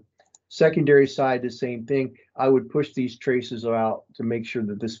board. Secondary side, the same thing. I would push these traces out to make sure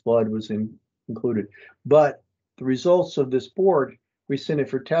that this flood was included. But the results of this board, we sent it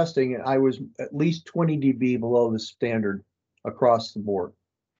for testing, and I was at least 20 dB below the standard across the board.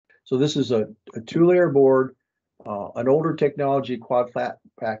 So this is a 2-layer board, an older technology quad flat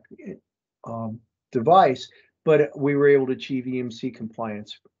pack device, but we were able to achieve EMC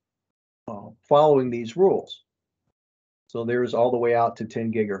compliance following these rules. So there's all the way out to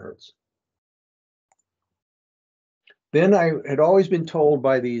 10 gigahertz. Then I had always been told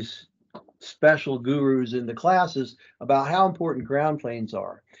by these special gurus in the classes about how important ground planes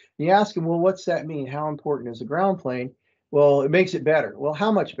are. And you ask them, well, what's that mean? How important is a ground plane? Well, it makes it better. Well,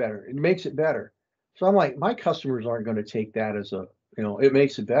 how much better? It makes it better. So I'm like, my customers aren't going to take that as a, it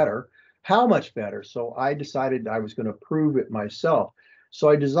makes it better. how much better? So I decided I was going to prove it myself. So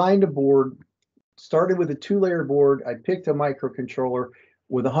I designed a board, started with a 2-layer board. I picked a microcontroller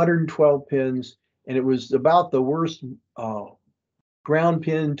with 112 pins, and it was about the worst ground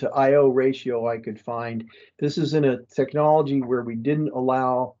pin to IO ratio I could find. This is in a technology where we didn't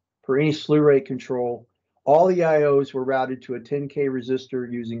allow for any slew rate control. All the IOs were routed to a 10K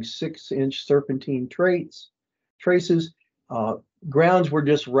resistor using 6-inch serpentine traces. Grounds were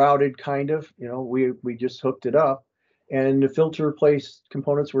just routed, kind of. We just hooked it up, and the filter place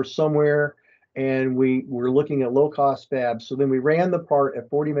components were somewhere, and we were looking at low-cost fabs. So then we ran the part at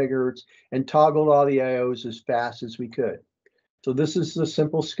 40 megahertz and toggled all the IOs as fast as we could. So this is the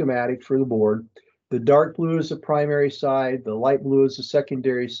simple schematic for the board. The dark blue is the primary side, the light blue is the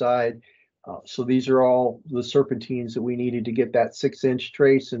secondary side. So these are all the serpentines that we needed to get that 6-inch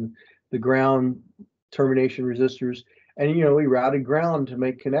trace and the ground termination resistors. And we routed ground to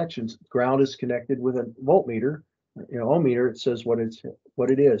make connections. Ground is connected with a voltmeter, ohm meter. It says what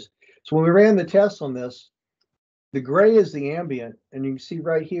it is. So when we ran the tests on this, the gray is the ambient, and you can see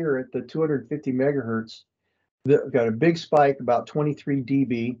right here at the 250 megahertz, got a big spike, about 23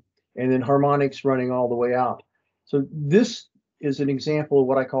 dB, and then harmonics running all the way out. So this is an example of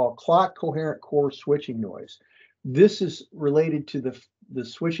what I call clock coherent core switching noise. This is related to the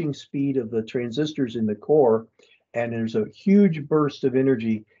switching speed of the transistors in the core, and there's a huge burst of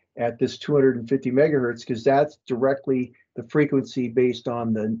energy at this 250 megahertz because that's directly the frequency based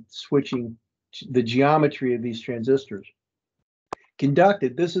on the switching, the geometry of these transistors.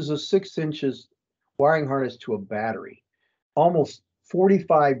 Conducted, this is a 6 inches wiring harness to a battery, almost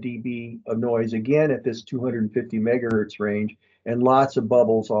 45 dB of noise, again at this 250 megahertz range, and lots of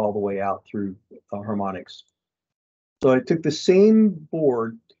bubbles all the way out through harmonics. So I took the same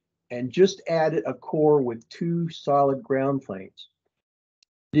board and just added a core with 2 solid ground planes.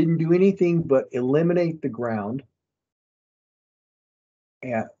 Didn't do anything but eliminate the ground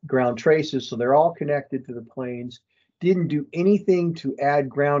traces, so they're all connected to the planes. Didn't do anything to add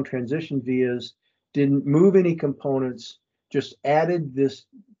ground transition vias, didn't move any components, just added this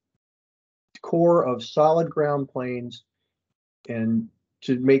core of solid ground planes, and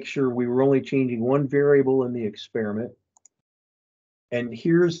to make sure we were only changing one variable in the experiment. And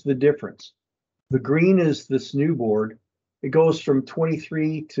here's the difference. The green is this new board. It goes from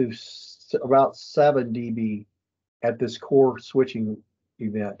 23 to about 7 dB at this core switching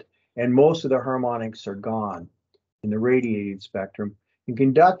event, and most of the harmonics are gone in the radiated spectrum. In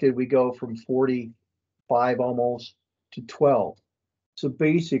conducted, we go from 45 almost to 12. So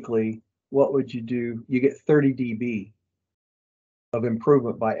basically, what would you do? You get 30 dB of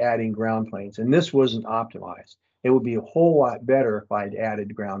improvement by adding ground planes, and this wasn't optimized. It would be a whole lot better if I'd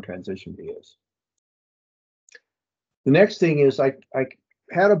added ground transition vias. The next thing is I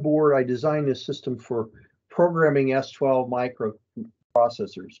had a board. I designed this system for programming S12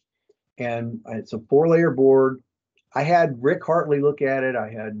 microprocessors, and it's a 4-layer board. I had Rick Hartley look at it. I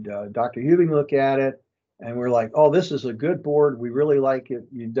had Dr. Hubing look at it, and we're like, oh, this is a good board. We really like it.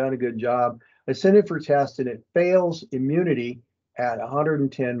 You've done a good job. I sent it for test, and it fails immunity at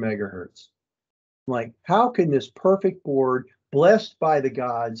 110 megahertz. I'm like, how can this perfect board, blessed by the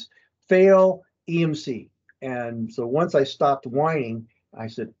gods, fail EMC? And so once I stopped whining, I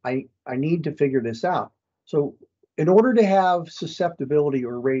said, I need to figure this out. So in order to have susceptibility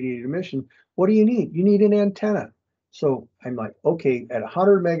or radiated emission, what do you need? You need an antenna. So I'm like, okay, at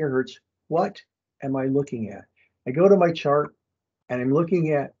 100 megahertz, what am I looking at? I go to my chart, and I'm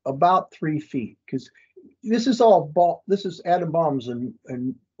looking at about 3 feet, because this is this is atom bombs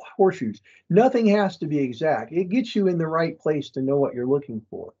and horseshoes. Nothing has to be exact. It gets you in the right place to know what you're looking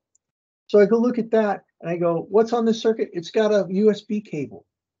for. So I go look at that, and I go, what's on this circuit? It's got a USB cable.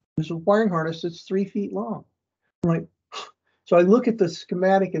 There's a wiring harness that's 3 feet long. I'm like, so I look at the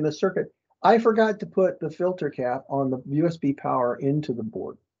schematic in the circuit. I forgot to put the filter cap on the USB power into the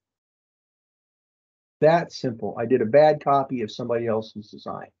board. That simple. I did a bad copy of somebody else's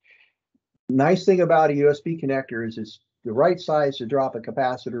design. Nice thing about a USB connector is it's the right size to drop a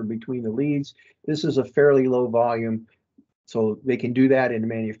capacitor between the leads. This is a fairly low volume, so they can do that in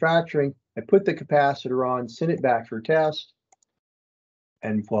manufacturing. I put the capacitor on, sent it back for test,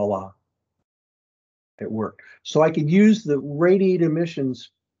 and voila, it worked. So I could use the radiated emissions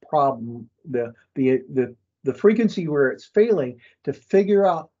problem, the frequency where it's failing, to figure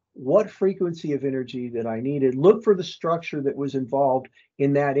out what frequency of energy that I needed, look for the structure that was involved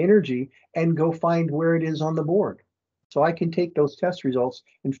in that energy, and go find where it is on the board. So I can take those test results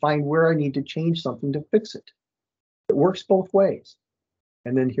and find where I need to change something to fix it. It works both ways.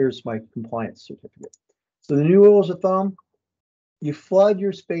 And then here's my compliance certificate. So the new rule of thumb, you flood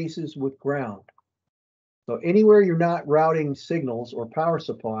your spaces with ground. So anywhere you're not routing signals or power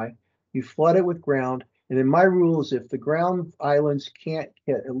supply, you flood it with ground. And then my rule is if the ground islands can't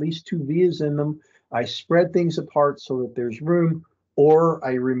get at least 2 vias in them, I spread things apart so that there's room, or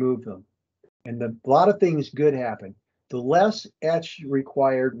I remove them. And a lot of things good happen. The less etch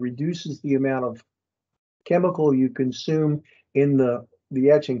required reduces the amount of chemical you consume in the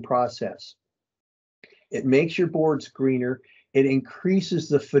etching process. It makes your boards greener. It increases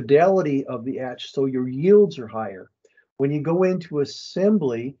the fidelity of the etch, so your yields are higher. When you go into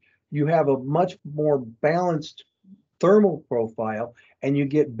assembly, you have a much more balanced thermal profile and you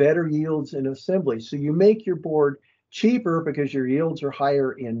get better yields in assembly. So you make your board cheaper because your yields are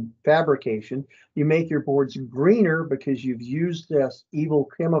higher in fabrication. You make your boards greener because you've used less evil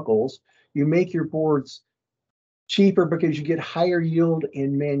chemicals. You make your boards cheaper because you get higher yield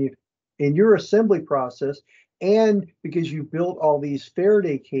in your assembly process, and because you built all these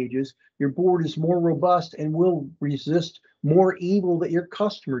Faraday cages, your board is more robust and will resist more evil that your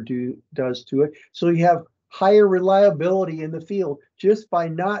customer does to it. So you have higher reliability in the field just by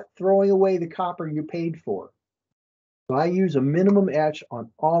not throwing away the copper you paid for. So I use a minimum etch on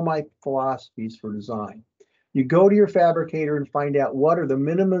all my philosophies for design. You go to your fabricator and find out what are the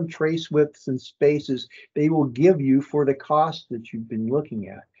minimum trace widths and spaces they will give you for the cost that you've been looking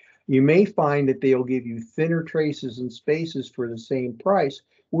at. You may find that they'll give you thinner traces and spaces for the same price,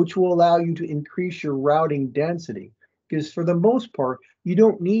 which will allow you to increase your routing density. Because for the most part, you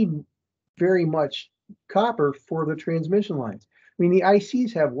don't need very much copper for the transmission lines. I mean, the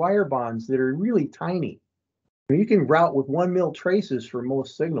ICs have wire bonds that are really tiny. I mean, you can route with 1 mil traces for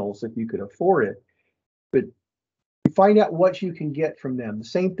most signals if you could afford it, but find out what you can get from them. The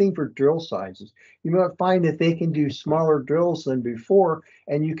same thing for drill sizes. You might find that they can do smaller drills than before,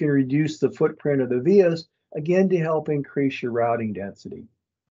 and you can reduce the footprint of the vias, again, to help increase your routing density.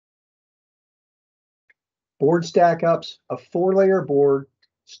 Board stack ups. A 4-layer board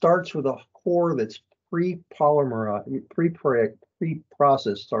starts with a core that's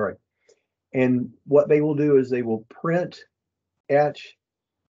pre-processed, sorry. And what they will do is they will print, etch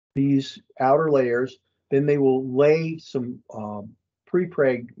these outer layers. Then they will lay some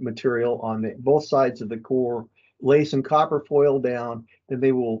pre-preg material on both sides of the core, lay some copper foil down. Then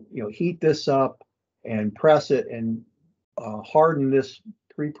they will, heat this up and press it and harden this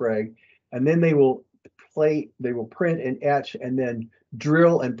pre-preg. And then they will print and etch and then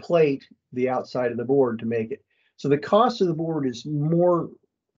drill and plate the outside of the board to make it. So the cost of the board is more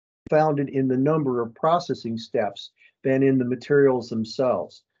founded in the number of processing steps than in the materials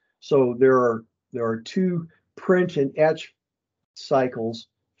themselves. So there are 2 print and etch cycles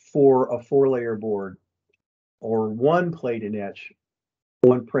for a 4-layer board, or 1 plate and etch,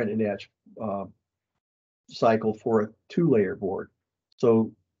 1 print and etch cycle for a 2-layer board.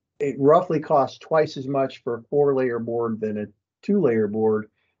 So it roughly costs twice as much for a 4-layer board than a 2-layer board,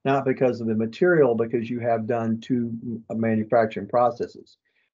 not because of the material, because you have done 2 manufacturing processes.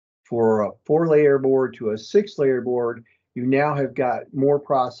 For a 4-layer board to a 6-layer board, you now have got more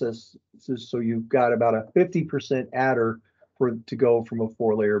processes, so you've got about a 50% adder to go from a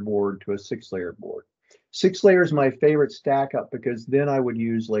 4-layer board to a 6-layer board. 6 layers is my favorite stack up because then I would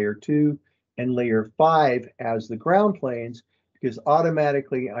use layer 2 and layer 5 as the ground planes, because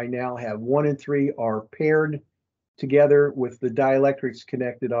automatically I now have 1 and 3 are paired together with the dielectrics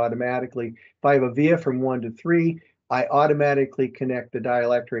connected automatically. If I have a via from 1 to 3, I automatically connect the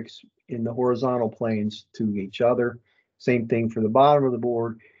dielectrics in the horizontal planes to each other. Same thing for the bottom of the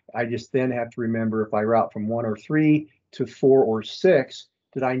board. I just then have to remember if I route from 1 or 3 to 4 or 6,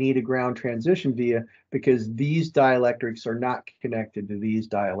 that I need a ground transition via, because these dielectrics are not connected to these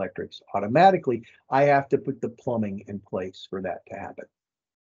dielectrics automatically. I have to put the plumbing in place for that to happen.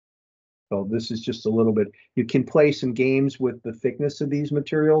 So this is just a little bit, you can play some games with the thickness of these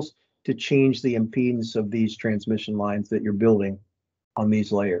materials to change the impedance of these transmission lines that you're building on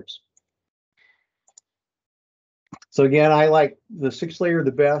these layers. So again, I like the 6-layer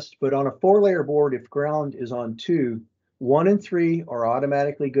the best, but on a 4-layer board, if ground is on 2, 1 and 3 are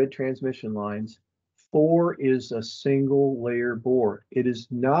automatically good transmission lines. 4 is a single layer board. It is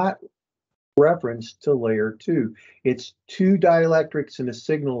not referenced to layer 2. It's 2 dielectrics and a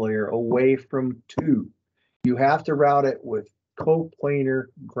signal layer away from 2. You have to route it with coplanar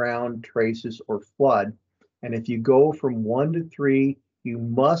ground traces or flood. And if you go from 1 to 3, you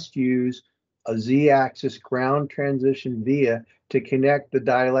must use a z-axis ground transition via to connect the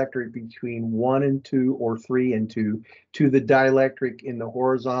dielectric between 1 and 2 or 3 and 2 to the dielectric in the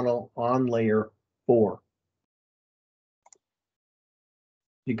horizontal on layer 4.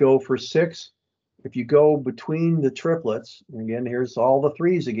 You go for 6, If you go between the triplets, again, here's all the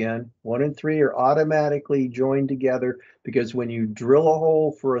threes again, 1 and 3 are automatically joined together because when you drill a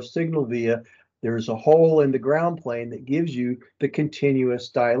hole for a signal via, there's a hole in the ground plane that gives you the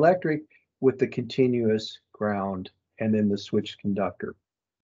continuous dielectric with the continuous ground and then the switched conductor.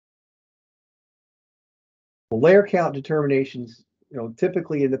 The layer count determinations,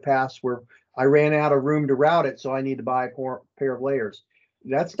 typically in the past where I ran out of room to route it, so I need to buy a pair of layers.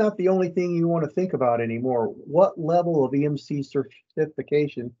 That's not the only thing you want to think about anymore. What level of EMC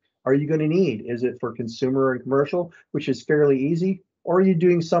certification are you going to need? Is it for consumer and commercial, which is fairly easy, or are you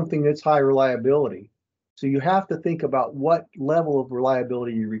doing something that's high reliability? So you have to think about what level of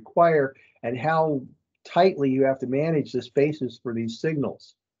reliability you require and how tightly you have to manage the spaces for these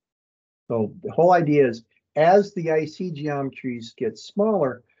signals. So the whole idea is, as the IC geometries get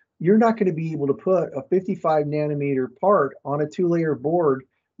smaller, you're not going to be able to put a 55 nanometer part on a 2-layer board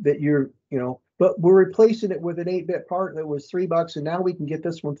that but we're replacing it with an 8-bit part that was $3, and now we can get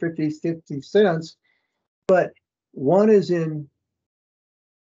this one 50 cents. But one is in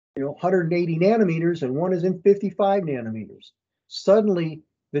 180 nanometers and one is in 55 nanometers. Suddenly,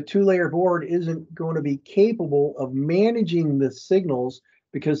 the 2-layer board isn't going to be capable of managing the signals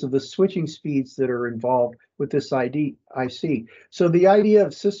because of the switching speeds that are involved with this IC. So the idea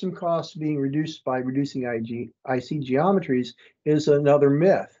of system costs being reduced by reducing IC geometries is another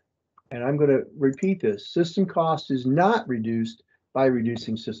myth. And I'm going to repeat this. System cost is not reduced by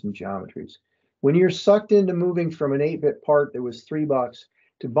reducing system geometries. When you're sucked into moving from an 8-bit part that was $3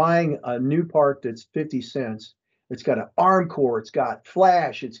 to buying a new part that's 50 cents, it's got an ARM core, it's got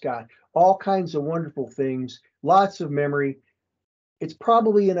flash, it's got all kinds of wonderful things, lots of memory. It's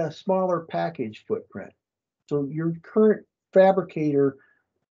probably in a smaller package footprint. So your current fabricator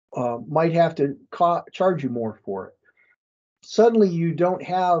might have to charge you more for it. Suddenly you don't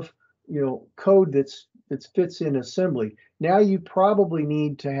have code that fits in assembly. Now you probably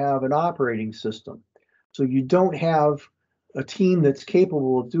need to have an operating system. So you don't have a team that's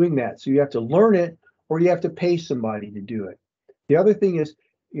capable of doing that. So you have to learn it, or you have to pay somebody to do it. The other thing is,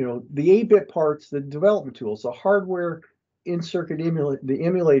 the 8-bit parts, the development tools, the hardware in-circuit the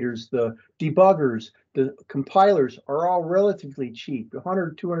emulators, the debuggers, the compilers are all relatively cheap,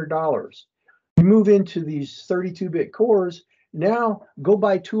 $100, $200. You move into these 32-bit cores, now go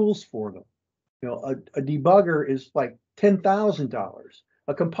buy tools for them. A debugger is like $10,000.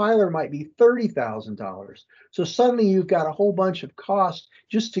 A compiler might be $30,000. So suddenly you've got a whole bunch of costs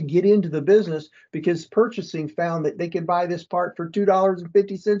just to get into the business because purchasing found that they can buy this part for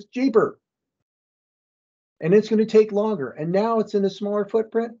 $2.50 cheaper. And it's going to take longer. And now it's in a smaller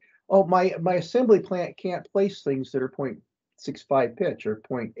footprint. Oh, my assembly plant can't place things that are 0.65 pitch or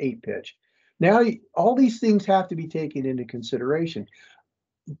 0.8 pitch. Now, all these things have to be taken into consideration.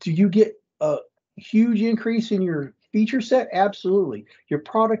 Do you get a huge increase in your feature set? Absolutely. Your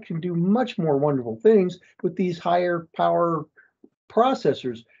product can do much more wonderful things with these higher power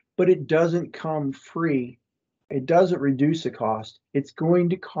processors, but it doesn't come free. It doesn't reduce the cost. It's going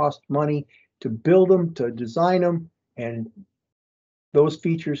to cost money to build them, to design them, and those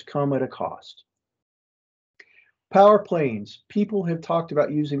features come at a cost. Power planes. People have talked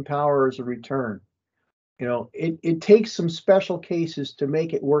about using power as a return. It takes some special cases to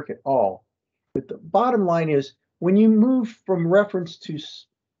make it work at all. But the bottom line is, when you move from reference to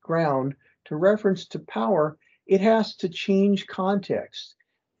ground to reference to power, it has to change context.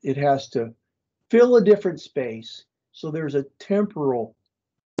 It has to fill a different space. So there's a temporal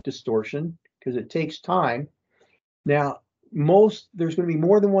distortion because it takes time. Now, there's going to be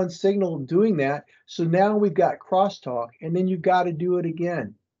more than one signal doing that. So now we've got crosstalk, and then you've got to do it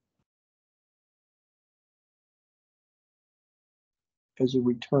again as a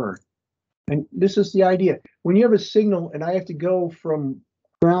return. And this is the idea. When you have a signal and I have to go from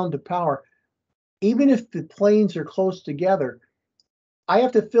ground to power, even if the planes are close together, I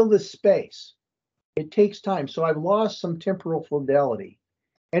have to fill this space. It takes time. So I've lost some temporal fidelity.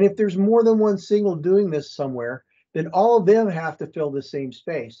 And if there's more than one signal doing this somewhere, then all of them have to fill the same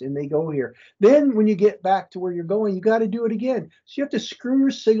space, and they go here. Then when you get back to where you're going, you got to do it again. So you have to screw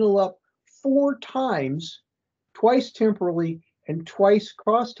your signal up 4 times, twice temporally and twice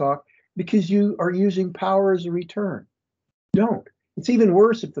crosstalk, because you are using power as a return. Don't. It's even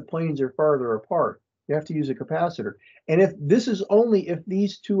worse if the planes are farther apart. You have to use a capacitor. And if this is only if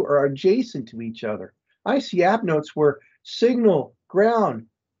these two are adjacent to each other. I see app notes where signal, ground,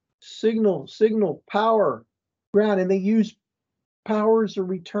 signal, power, ground, and they use power as a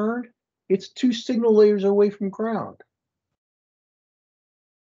return. It's 2 signal layers away from ground.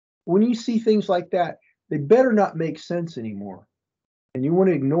 When you see things like that, they better not make sense anymore. And you want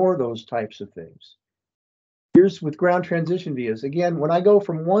to ignore those types of things. Here's with ground transition vias. Again, when I go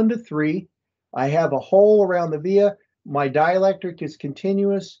from 1 to 3, I have a hole around the via. My dielectric is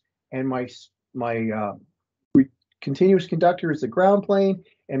continuous, and my continuous conductor is the ground plane,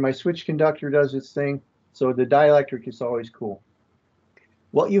 and my switch conductor does its thing. So the dielectric is always cool.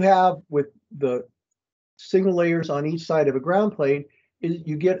 What you have with the signal layers on each side of a ground plane is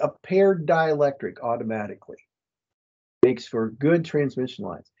you get a paired dielectric automatically. Makes for good transmission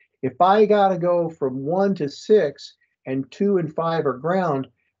lines. If I got to go from 1 to 6 and 2 and 5 are ground,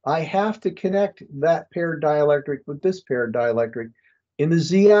 I have to connect that paired dielectric with this paired dielectric in the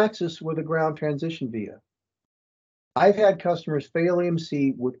z-axis with a ground transition via. I've had customers fail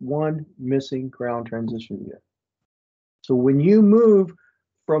EMC with one missing ground transition via. So when you move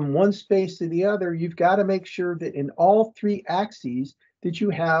from one space to the other, you've got to make sure that in all 3 axes that you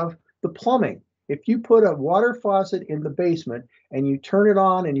have the plumbing. If you put a water faucet in the basement and you turn it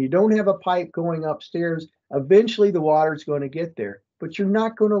on and you don't have a pipe going upstairs, eventually the water is going to get there, but you're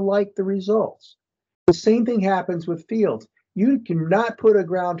not going to like the results. The same thing happens with fields. You cannot put a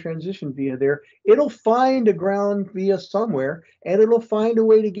ground transition via there. It'll find a ground via somewhere and it'll find a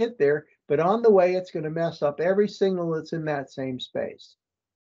way to get there, but on the way, it's going to mess up every signal that's in that same space.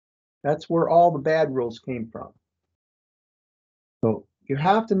 That's where all the bad rules came from. So you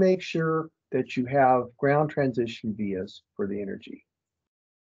have to make sure that you have ground transition vias for the energy.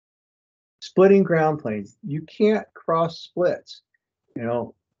 Splitting ground planes. You can't cross splits. You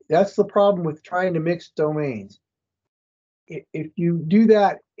know, that's the problem with trying to mix domains. If you do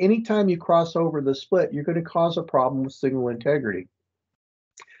that, anytime you cross over the split, you're going to cause a problem with signal integrity.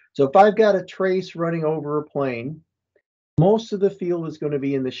 So if I've got a trace running over a plane, most of the field is going to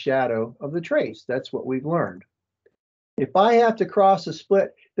be in the shadow of the trace. That's what we've learned. If I have to cross a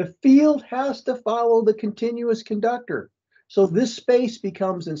split, the field has to follow the continuous conductor. So this space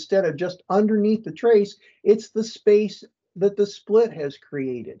becomes, instead of just underneath the trace, it's the space that the split has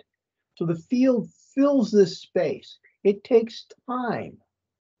created. So the field fills this space. It takes time.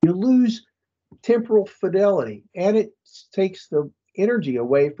 You lose temporal fidelity, and it takes the energy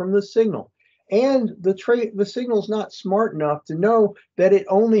away from the signal. And the signal's not smart enough to know that it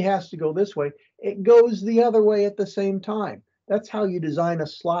only has to go this way. It goes the other way at the same time. That's how you design a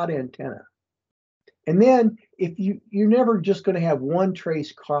slot antenna. And then if you're never just going to have one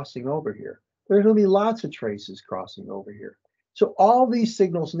trace crossing over here. There's going to be lots of traces crossing over here. So all these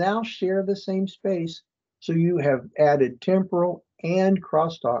signals now share the same space. So you have added temporal and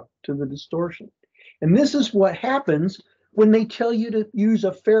crosstalk to the distortion. And this is what happens when they tell you to use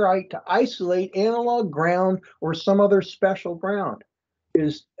a ferrite to isolate analog ground or some other special ground,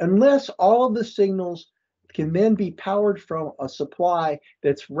 is unless all of the signals can then be powered from a supply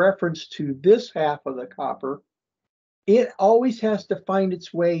that's referenced to this half of the copper, it always has to find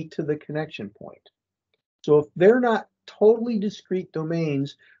its way to the connection point. So if they're not totally discrete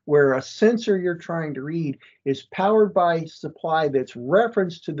domains where a sensor you're trying to read is powered by supply that's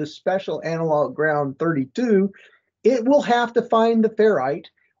referenced to the special analog ground 32, it will have to find the ferrite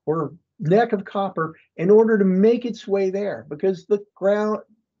or neck of copper in order to make its way there, because the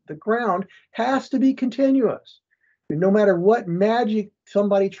ground has to be continuous. And no matter what magic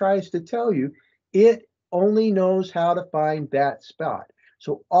somebody tries to tell you, it only knows how to find that spot.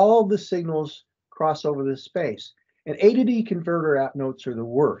 So all the signals cross over this space. And A to D converter app notes are the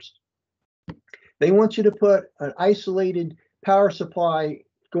worst. They want you to put an isolated power supply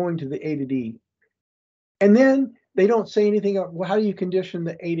going to the A to D. And then they don't say anything about, well, how do you condition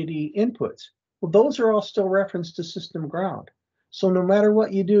the A to D inputs? Well, those are all still referenced to system ground. So no matter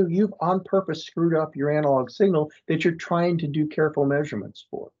what you do, you've on purpose screwed up your analog signal that you're trying to do careful measurements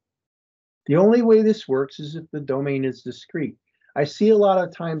for. The only way this works is if the domain is discrete. I see a lot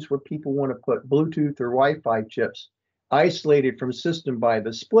of times where people want to put Bluetooth or Wi-Fi chips isolated from system by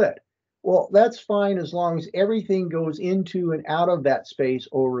the split. Well, that's fine as long as everything goes into and out of that space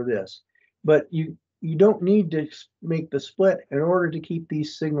over this. But you don't need to make the split in order to keep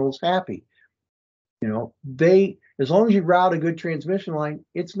these signals happy. You know, as long as you route a good transmission line,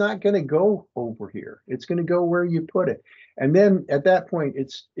 it's not going to go over here. It's going to go where you put it. And then at that point,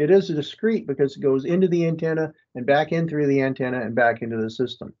 it is a discrete because it goes into the antenna and back in through the antenna and back into the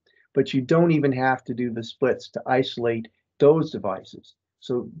system. But you don't even have to do the splits to isolate those devices.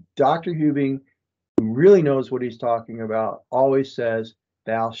 So Dr. Hubing, who really knows what he's talking about, always says,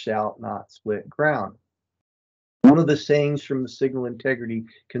 "Thou shalt not split ground." One of the sayings from the signal integrity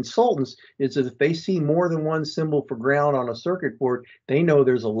consultants is that if they see more than one symbol for ground on a circuit board, they know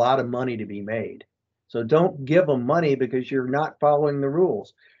there's a lot of money to be made. So don't give them money because you're not following the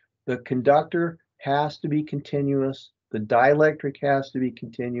rules. The conductor has to be continuous The dielectric has to be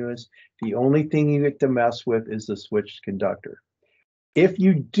continuous. The only thing you get to mess with is the switched conductor. If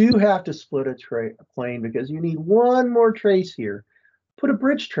you do have to split a plane because you need one more trace here, put a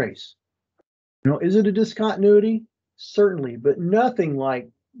bridge trace. Is it a discontinuity? Certainly, but nothing like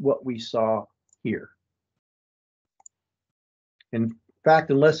what we saw here. In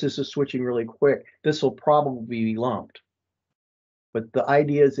fact, unless this is switching really quick, this will probably be lumped. But the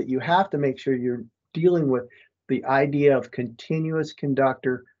idea is that you have to make sure you're dealing with the idea of continuous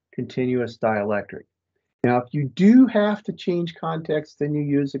conductor, continuous dielectric. Now, if you do have to change context, then you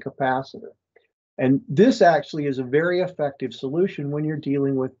use a capacitor. And this actually is a very effective solution when you're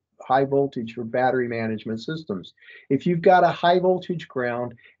dealing with high voltage for battery management systems. If you've got a high voltage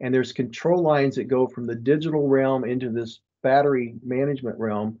ground and there's control lines that go from the digital realm into this battery management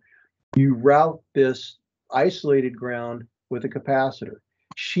realm, you route this isolated ground with a capacitor.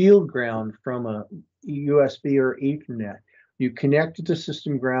 Shield ground from a USB or Ethernet. You connect it to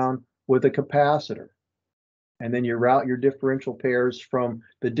system ground with a capacitor. And then you route your differential pairs from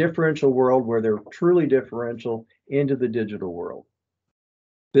the differential world where they're truly differential into the digital world.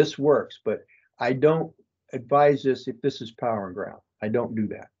 This works, but I don't advise this if this is power and ground. I don't do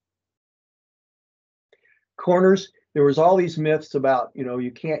that. Corners, there was all these myths about,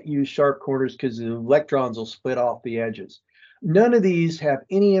 you can't use sharp corners because the electrons will split off the edges. None of these have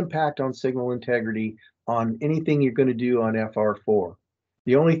any impact on signal integrity on anything you're going to do on FR4.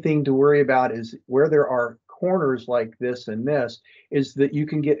 The only thing to worry about is where there are corners like this and this, is that you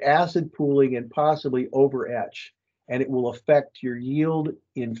can get acid pooling and possibly over etch, and it will affect your yield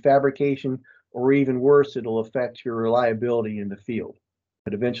in fabrication, or even worse, it'll affect your reliability in the field.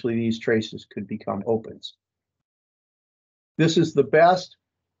 But eventually these traces could become opens. This is the best,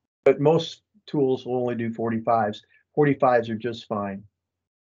 but most tools will only do 45s. 45s are just fine,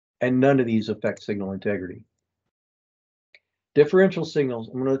 and none of these affect signal integrity. Differential signals,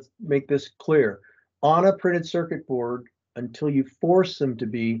 I'm going to make this clear. On a printed circuit board, until you force them to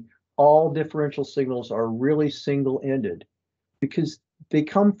be, all differential signals are really single-ended because they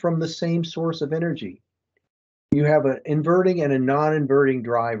come from the same source of energy. You have an inverting and a non-inverting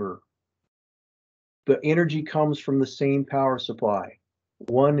driver. The energy comes from the same power supply.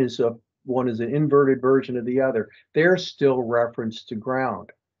 One is an inverted version of the other. They're still referenced to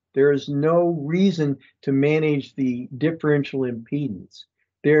ground. There is no reason to manage the differential impedance.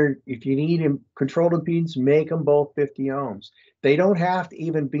 If you need controlled impedance, make them both 50 ohms. They don't have to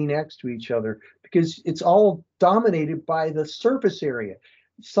even be next to each other because it's all dominated by the surface area.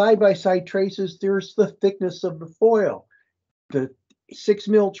 Side-by-side traces, there's the thickness of the foil. The 6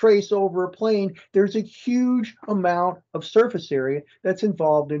 mil trace over a plane, there's a huge amount of surface area that's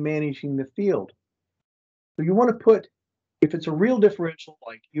involved in managing the field. So you want to put, if it's a real differential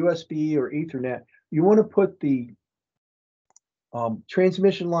like USB or Ethernet, you want to put the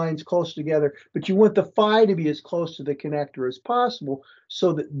transmission lines close together, but you want the phi to be as close to the connector as possible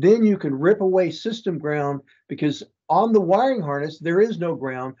so that then you can rip away system ground, because on the wiring harness, there is no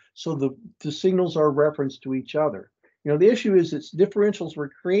ground, so the signals are referenced to each other. The issue is that differentials were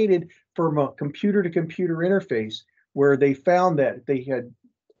created from a computer-to-computer interface where they found that they had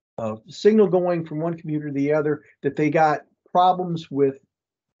a signal going from one computer to the other, that they got problems with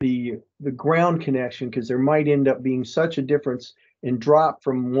the ground connection because there might end up being such a difference in drop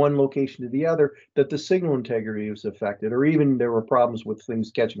from one location to the other that the signal integrity was affected, or even there were problems with things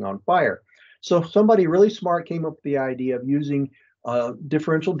catching on fire. So somebody really smart came up with the idea of using a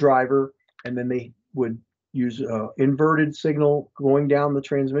differential driver, and then they would use an inverted signal going down the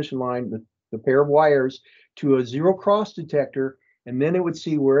transmission line, the pair of wires, to a zero cross detector, and then it would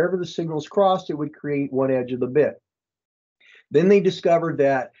see wherever the signals crossed, it would create one edge of the bit. Then they discovered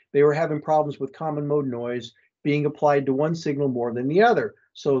that they were having problems with common mode noise being applied to one signal more than the other.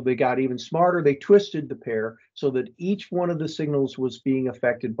 So they got even smarter. They twisted the pair so that each one of the signals was being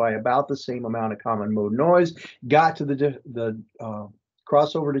affected by about the same amount of common mode noise. Got to the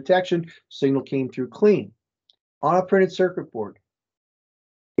crossover detection, signal came through clean. On a printed circuit board,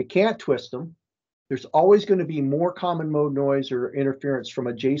 you can't twist them. There's always going to be more common mode noise or interference from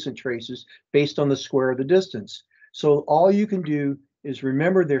adjacent traces based on the square of the distance. So all you can do is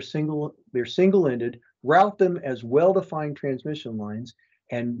remember they're single-ended, route them as well-defined transmission lines,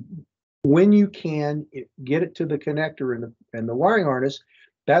 and when you can get it to the connector and the wiring harness,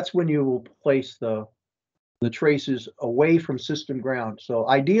 that's when you will place the traces away from system ground. So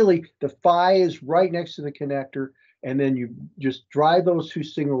ideally, the phi is right next to the connector, and then you just drive those two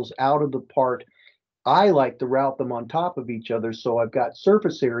signals out of the part. I like to route them on top of each other, so I've got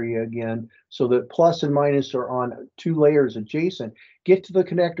surface area again, so that plus and minus are on 2 layers adjacent. get to the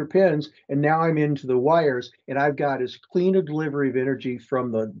connector pins, and now I'm into the wires, and I've got as clean a delivery of energy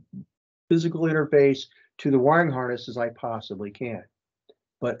from the physical interface to the wiring harness as I possibly can.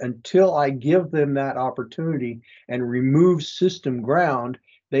 But until I give them that opportunity and remove system ground,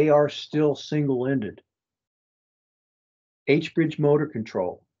 they are still single-ended. H-bridge motor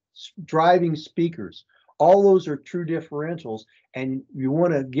control, driving speakers, all those are true differentials, and you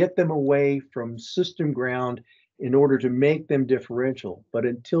want to get them away from system ground in order to make them differential. But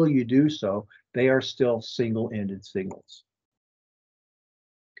until you do so, they are still single-ended signals.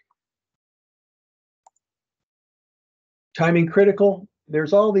 Timing critical,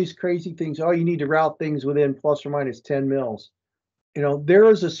 there's all these crazy things. Oh, you need to route things within plus or minus 10 mils. You know, there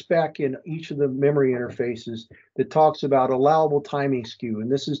is a spec in each of the memory interfaces that talks about allowable timing skew,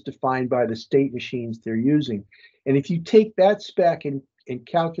 and this is defined by the state machines they're using. And if you take that spec and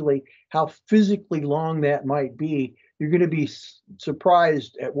calculate how physically long that might be, you're going to be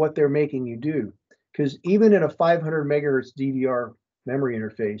surprised at what they're making you do. Because even in a 500 megahertz DDR memory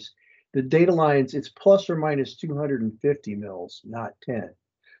interface, the data lines, it's plus or minus 250 mils, not 10.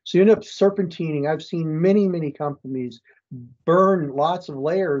 So you end up serpentining. I've seen many companies burn lots of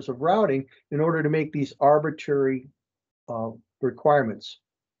layers of routing in order to make these arbitrary requirements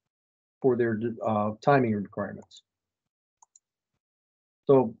for their timing requirements.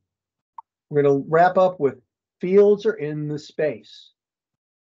 So we're going to wrap up with fields are in the space.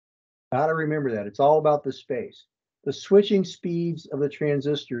 Got to remember that. It's all about the space. The switching speeds of the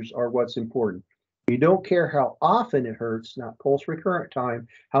transistors are what's important. You don't care how often it hurts, not pulse recurrent time,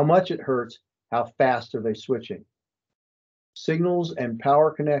 how much it hurts, how fast are they switching. Signals and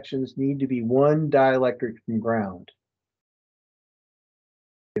power connections need to be one dielectric from ground.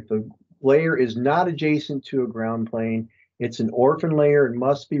 If the layer is not adjacent to a ground plane, it's an orphan layer and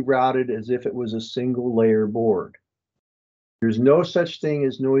must be routed as if it was a single layer board. There's no such thing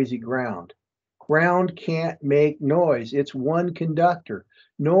as noisy ground. Ground can't make noise. It's one conductor.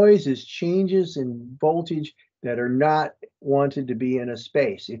 Noise is changes in voltage that are not wanted to be in a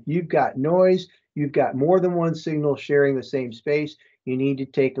space. If you've got noise, you've got more than one signal sharing the same space. You need to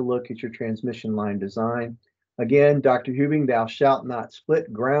take a look at your transmission line design. Again, Dr. Hubing, thou shalt not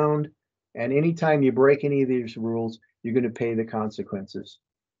split ground. And anytime you break any of these rules, you're going to pay the consequences.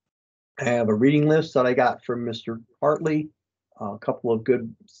 I have a reading list that I got from Mr. Hartley, a couple of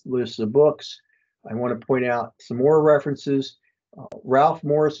good lists of books. I want to point out some more references. Ralph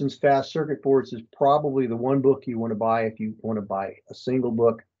Morrison's Fast Circuit Boards is probably the one book you want to buy if you want to buy a single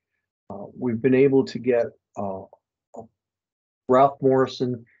book. We've been able to get Ralph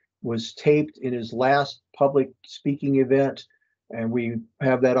Morrison was taped in his last public speaking event, and we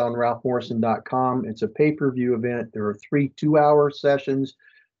have that on ralphmorrison.com. It's a pay-per-view event. There are 3 2-hour sessions,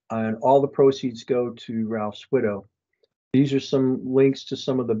 and all the proceeds go to Ralph's widow. These are some links to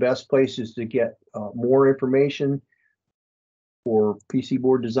some of the best places to get more information for PC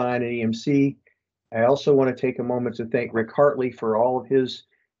board design and EMC. I also want to take a moment to thank Rick Hartley for all of his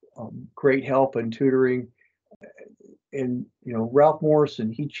great help and tutoring. And you know, Ralph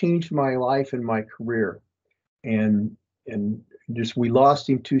Morrison, he changed my life and my career. And just we lost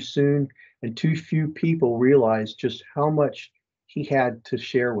him too soon, and too few people realized just how much he had to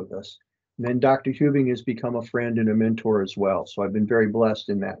share with us. And then Dr. Hubing has become a friend and a mentor as well. So I've been very blessed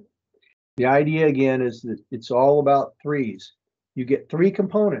in that. The idea again is that it's all about threes. You get 3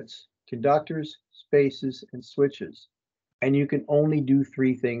 components: conductors, spaces, and switches. And you can only do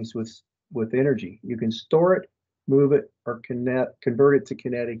 3 things with energy. You can store it, move it, or convert it to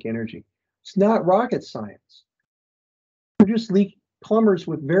kinetic energy. It's not rocket science. We're just plumbers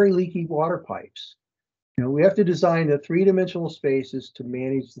with very leaky water pipes. You know, we have to design the 3-dimensional spaces to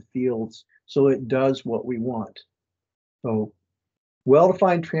manage the fields so it does what we want. So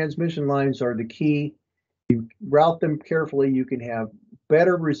well-defined transmission lines are the key. You route them carefully, you can have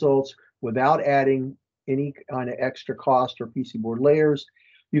better results without adding any kind of extra cost or PC board layers.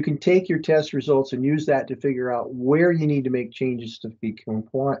 You can take your test results and use that to figure out where you need to make changes to be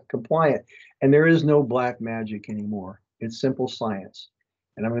compliant. And there is no black magic anymore. It's simple science.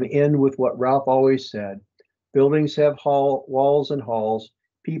 And I'm going to end with what Ralph always said. Buildings have walls and halls.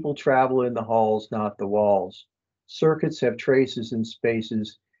 People travel in the halls, not the walls. Circuits have traces and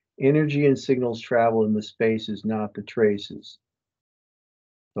spaces. Energy and signals travel in the spaces, not the traces.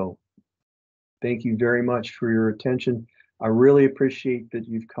 So thank you very much for your attention. I really appreciate that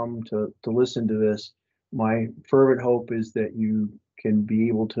you've come to listen to this. My fervent hope is that you can be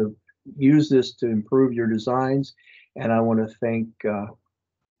able to use this to improve your designs. And I want to thank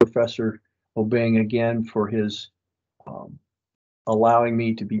Professor Obeng again for his allowing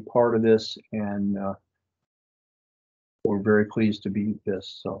me to be part of this. And we're very pleased to be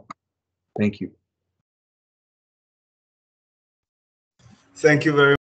this. So thank you. Thank you very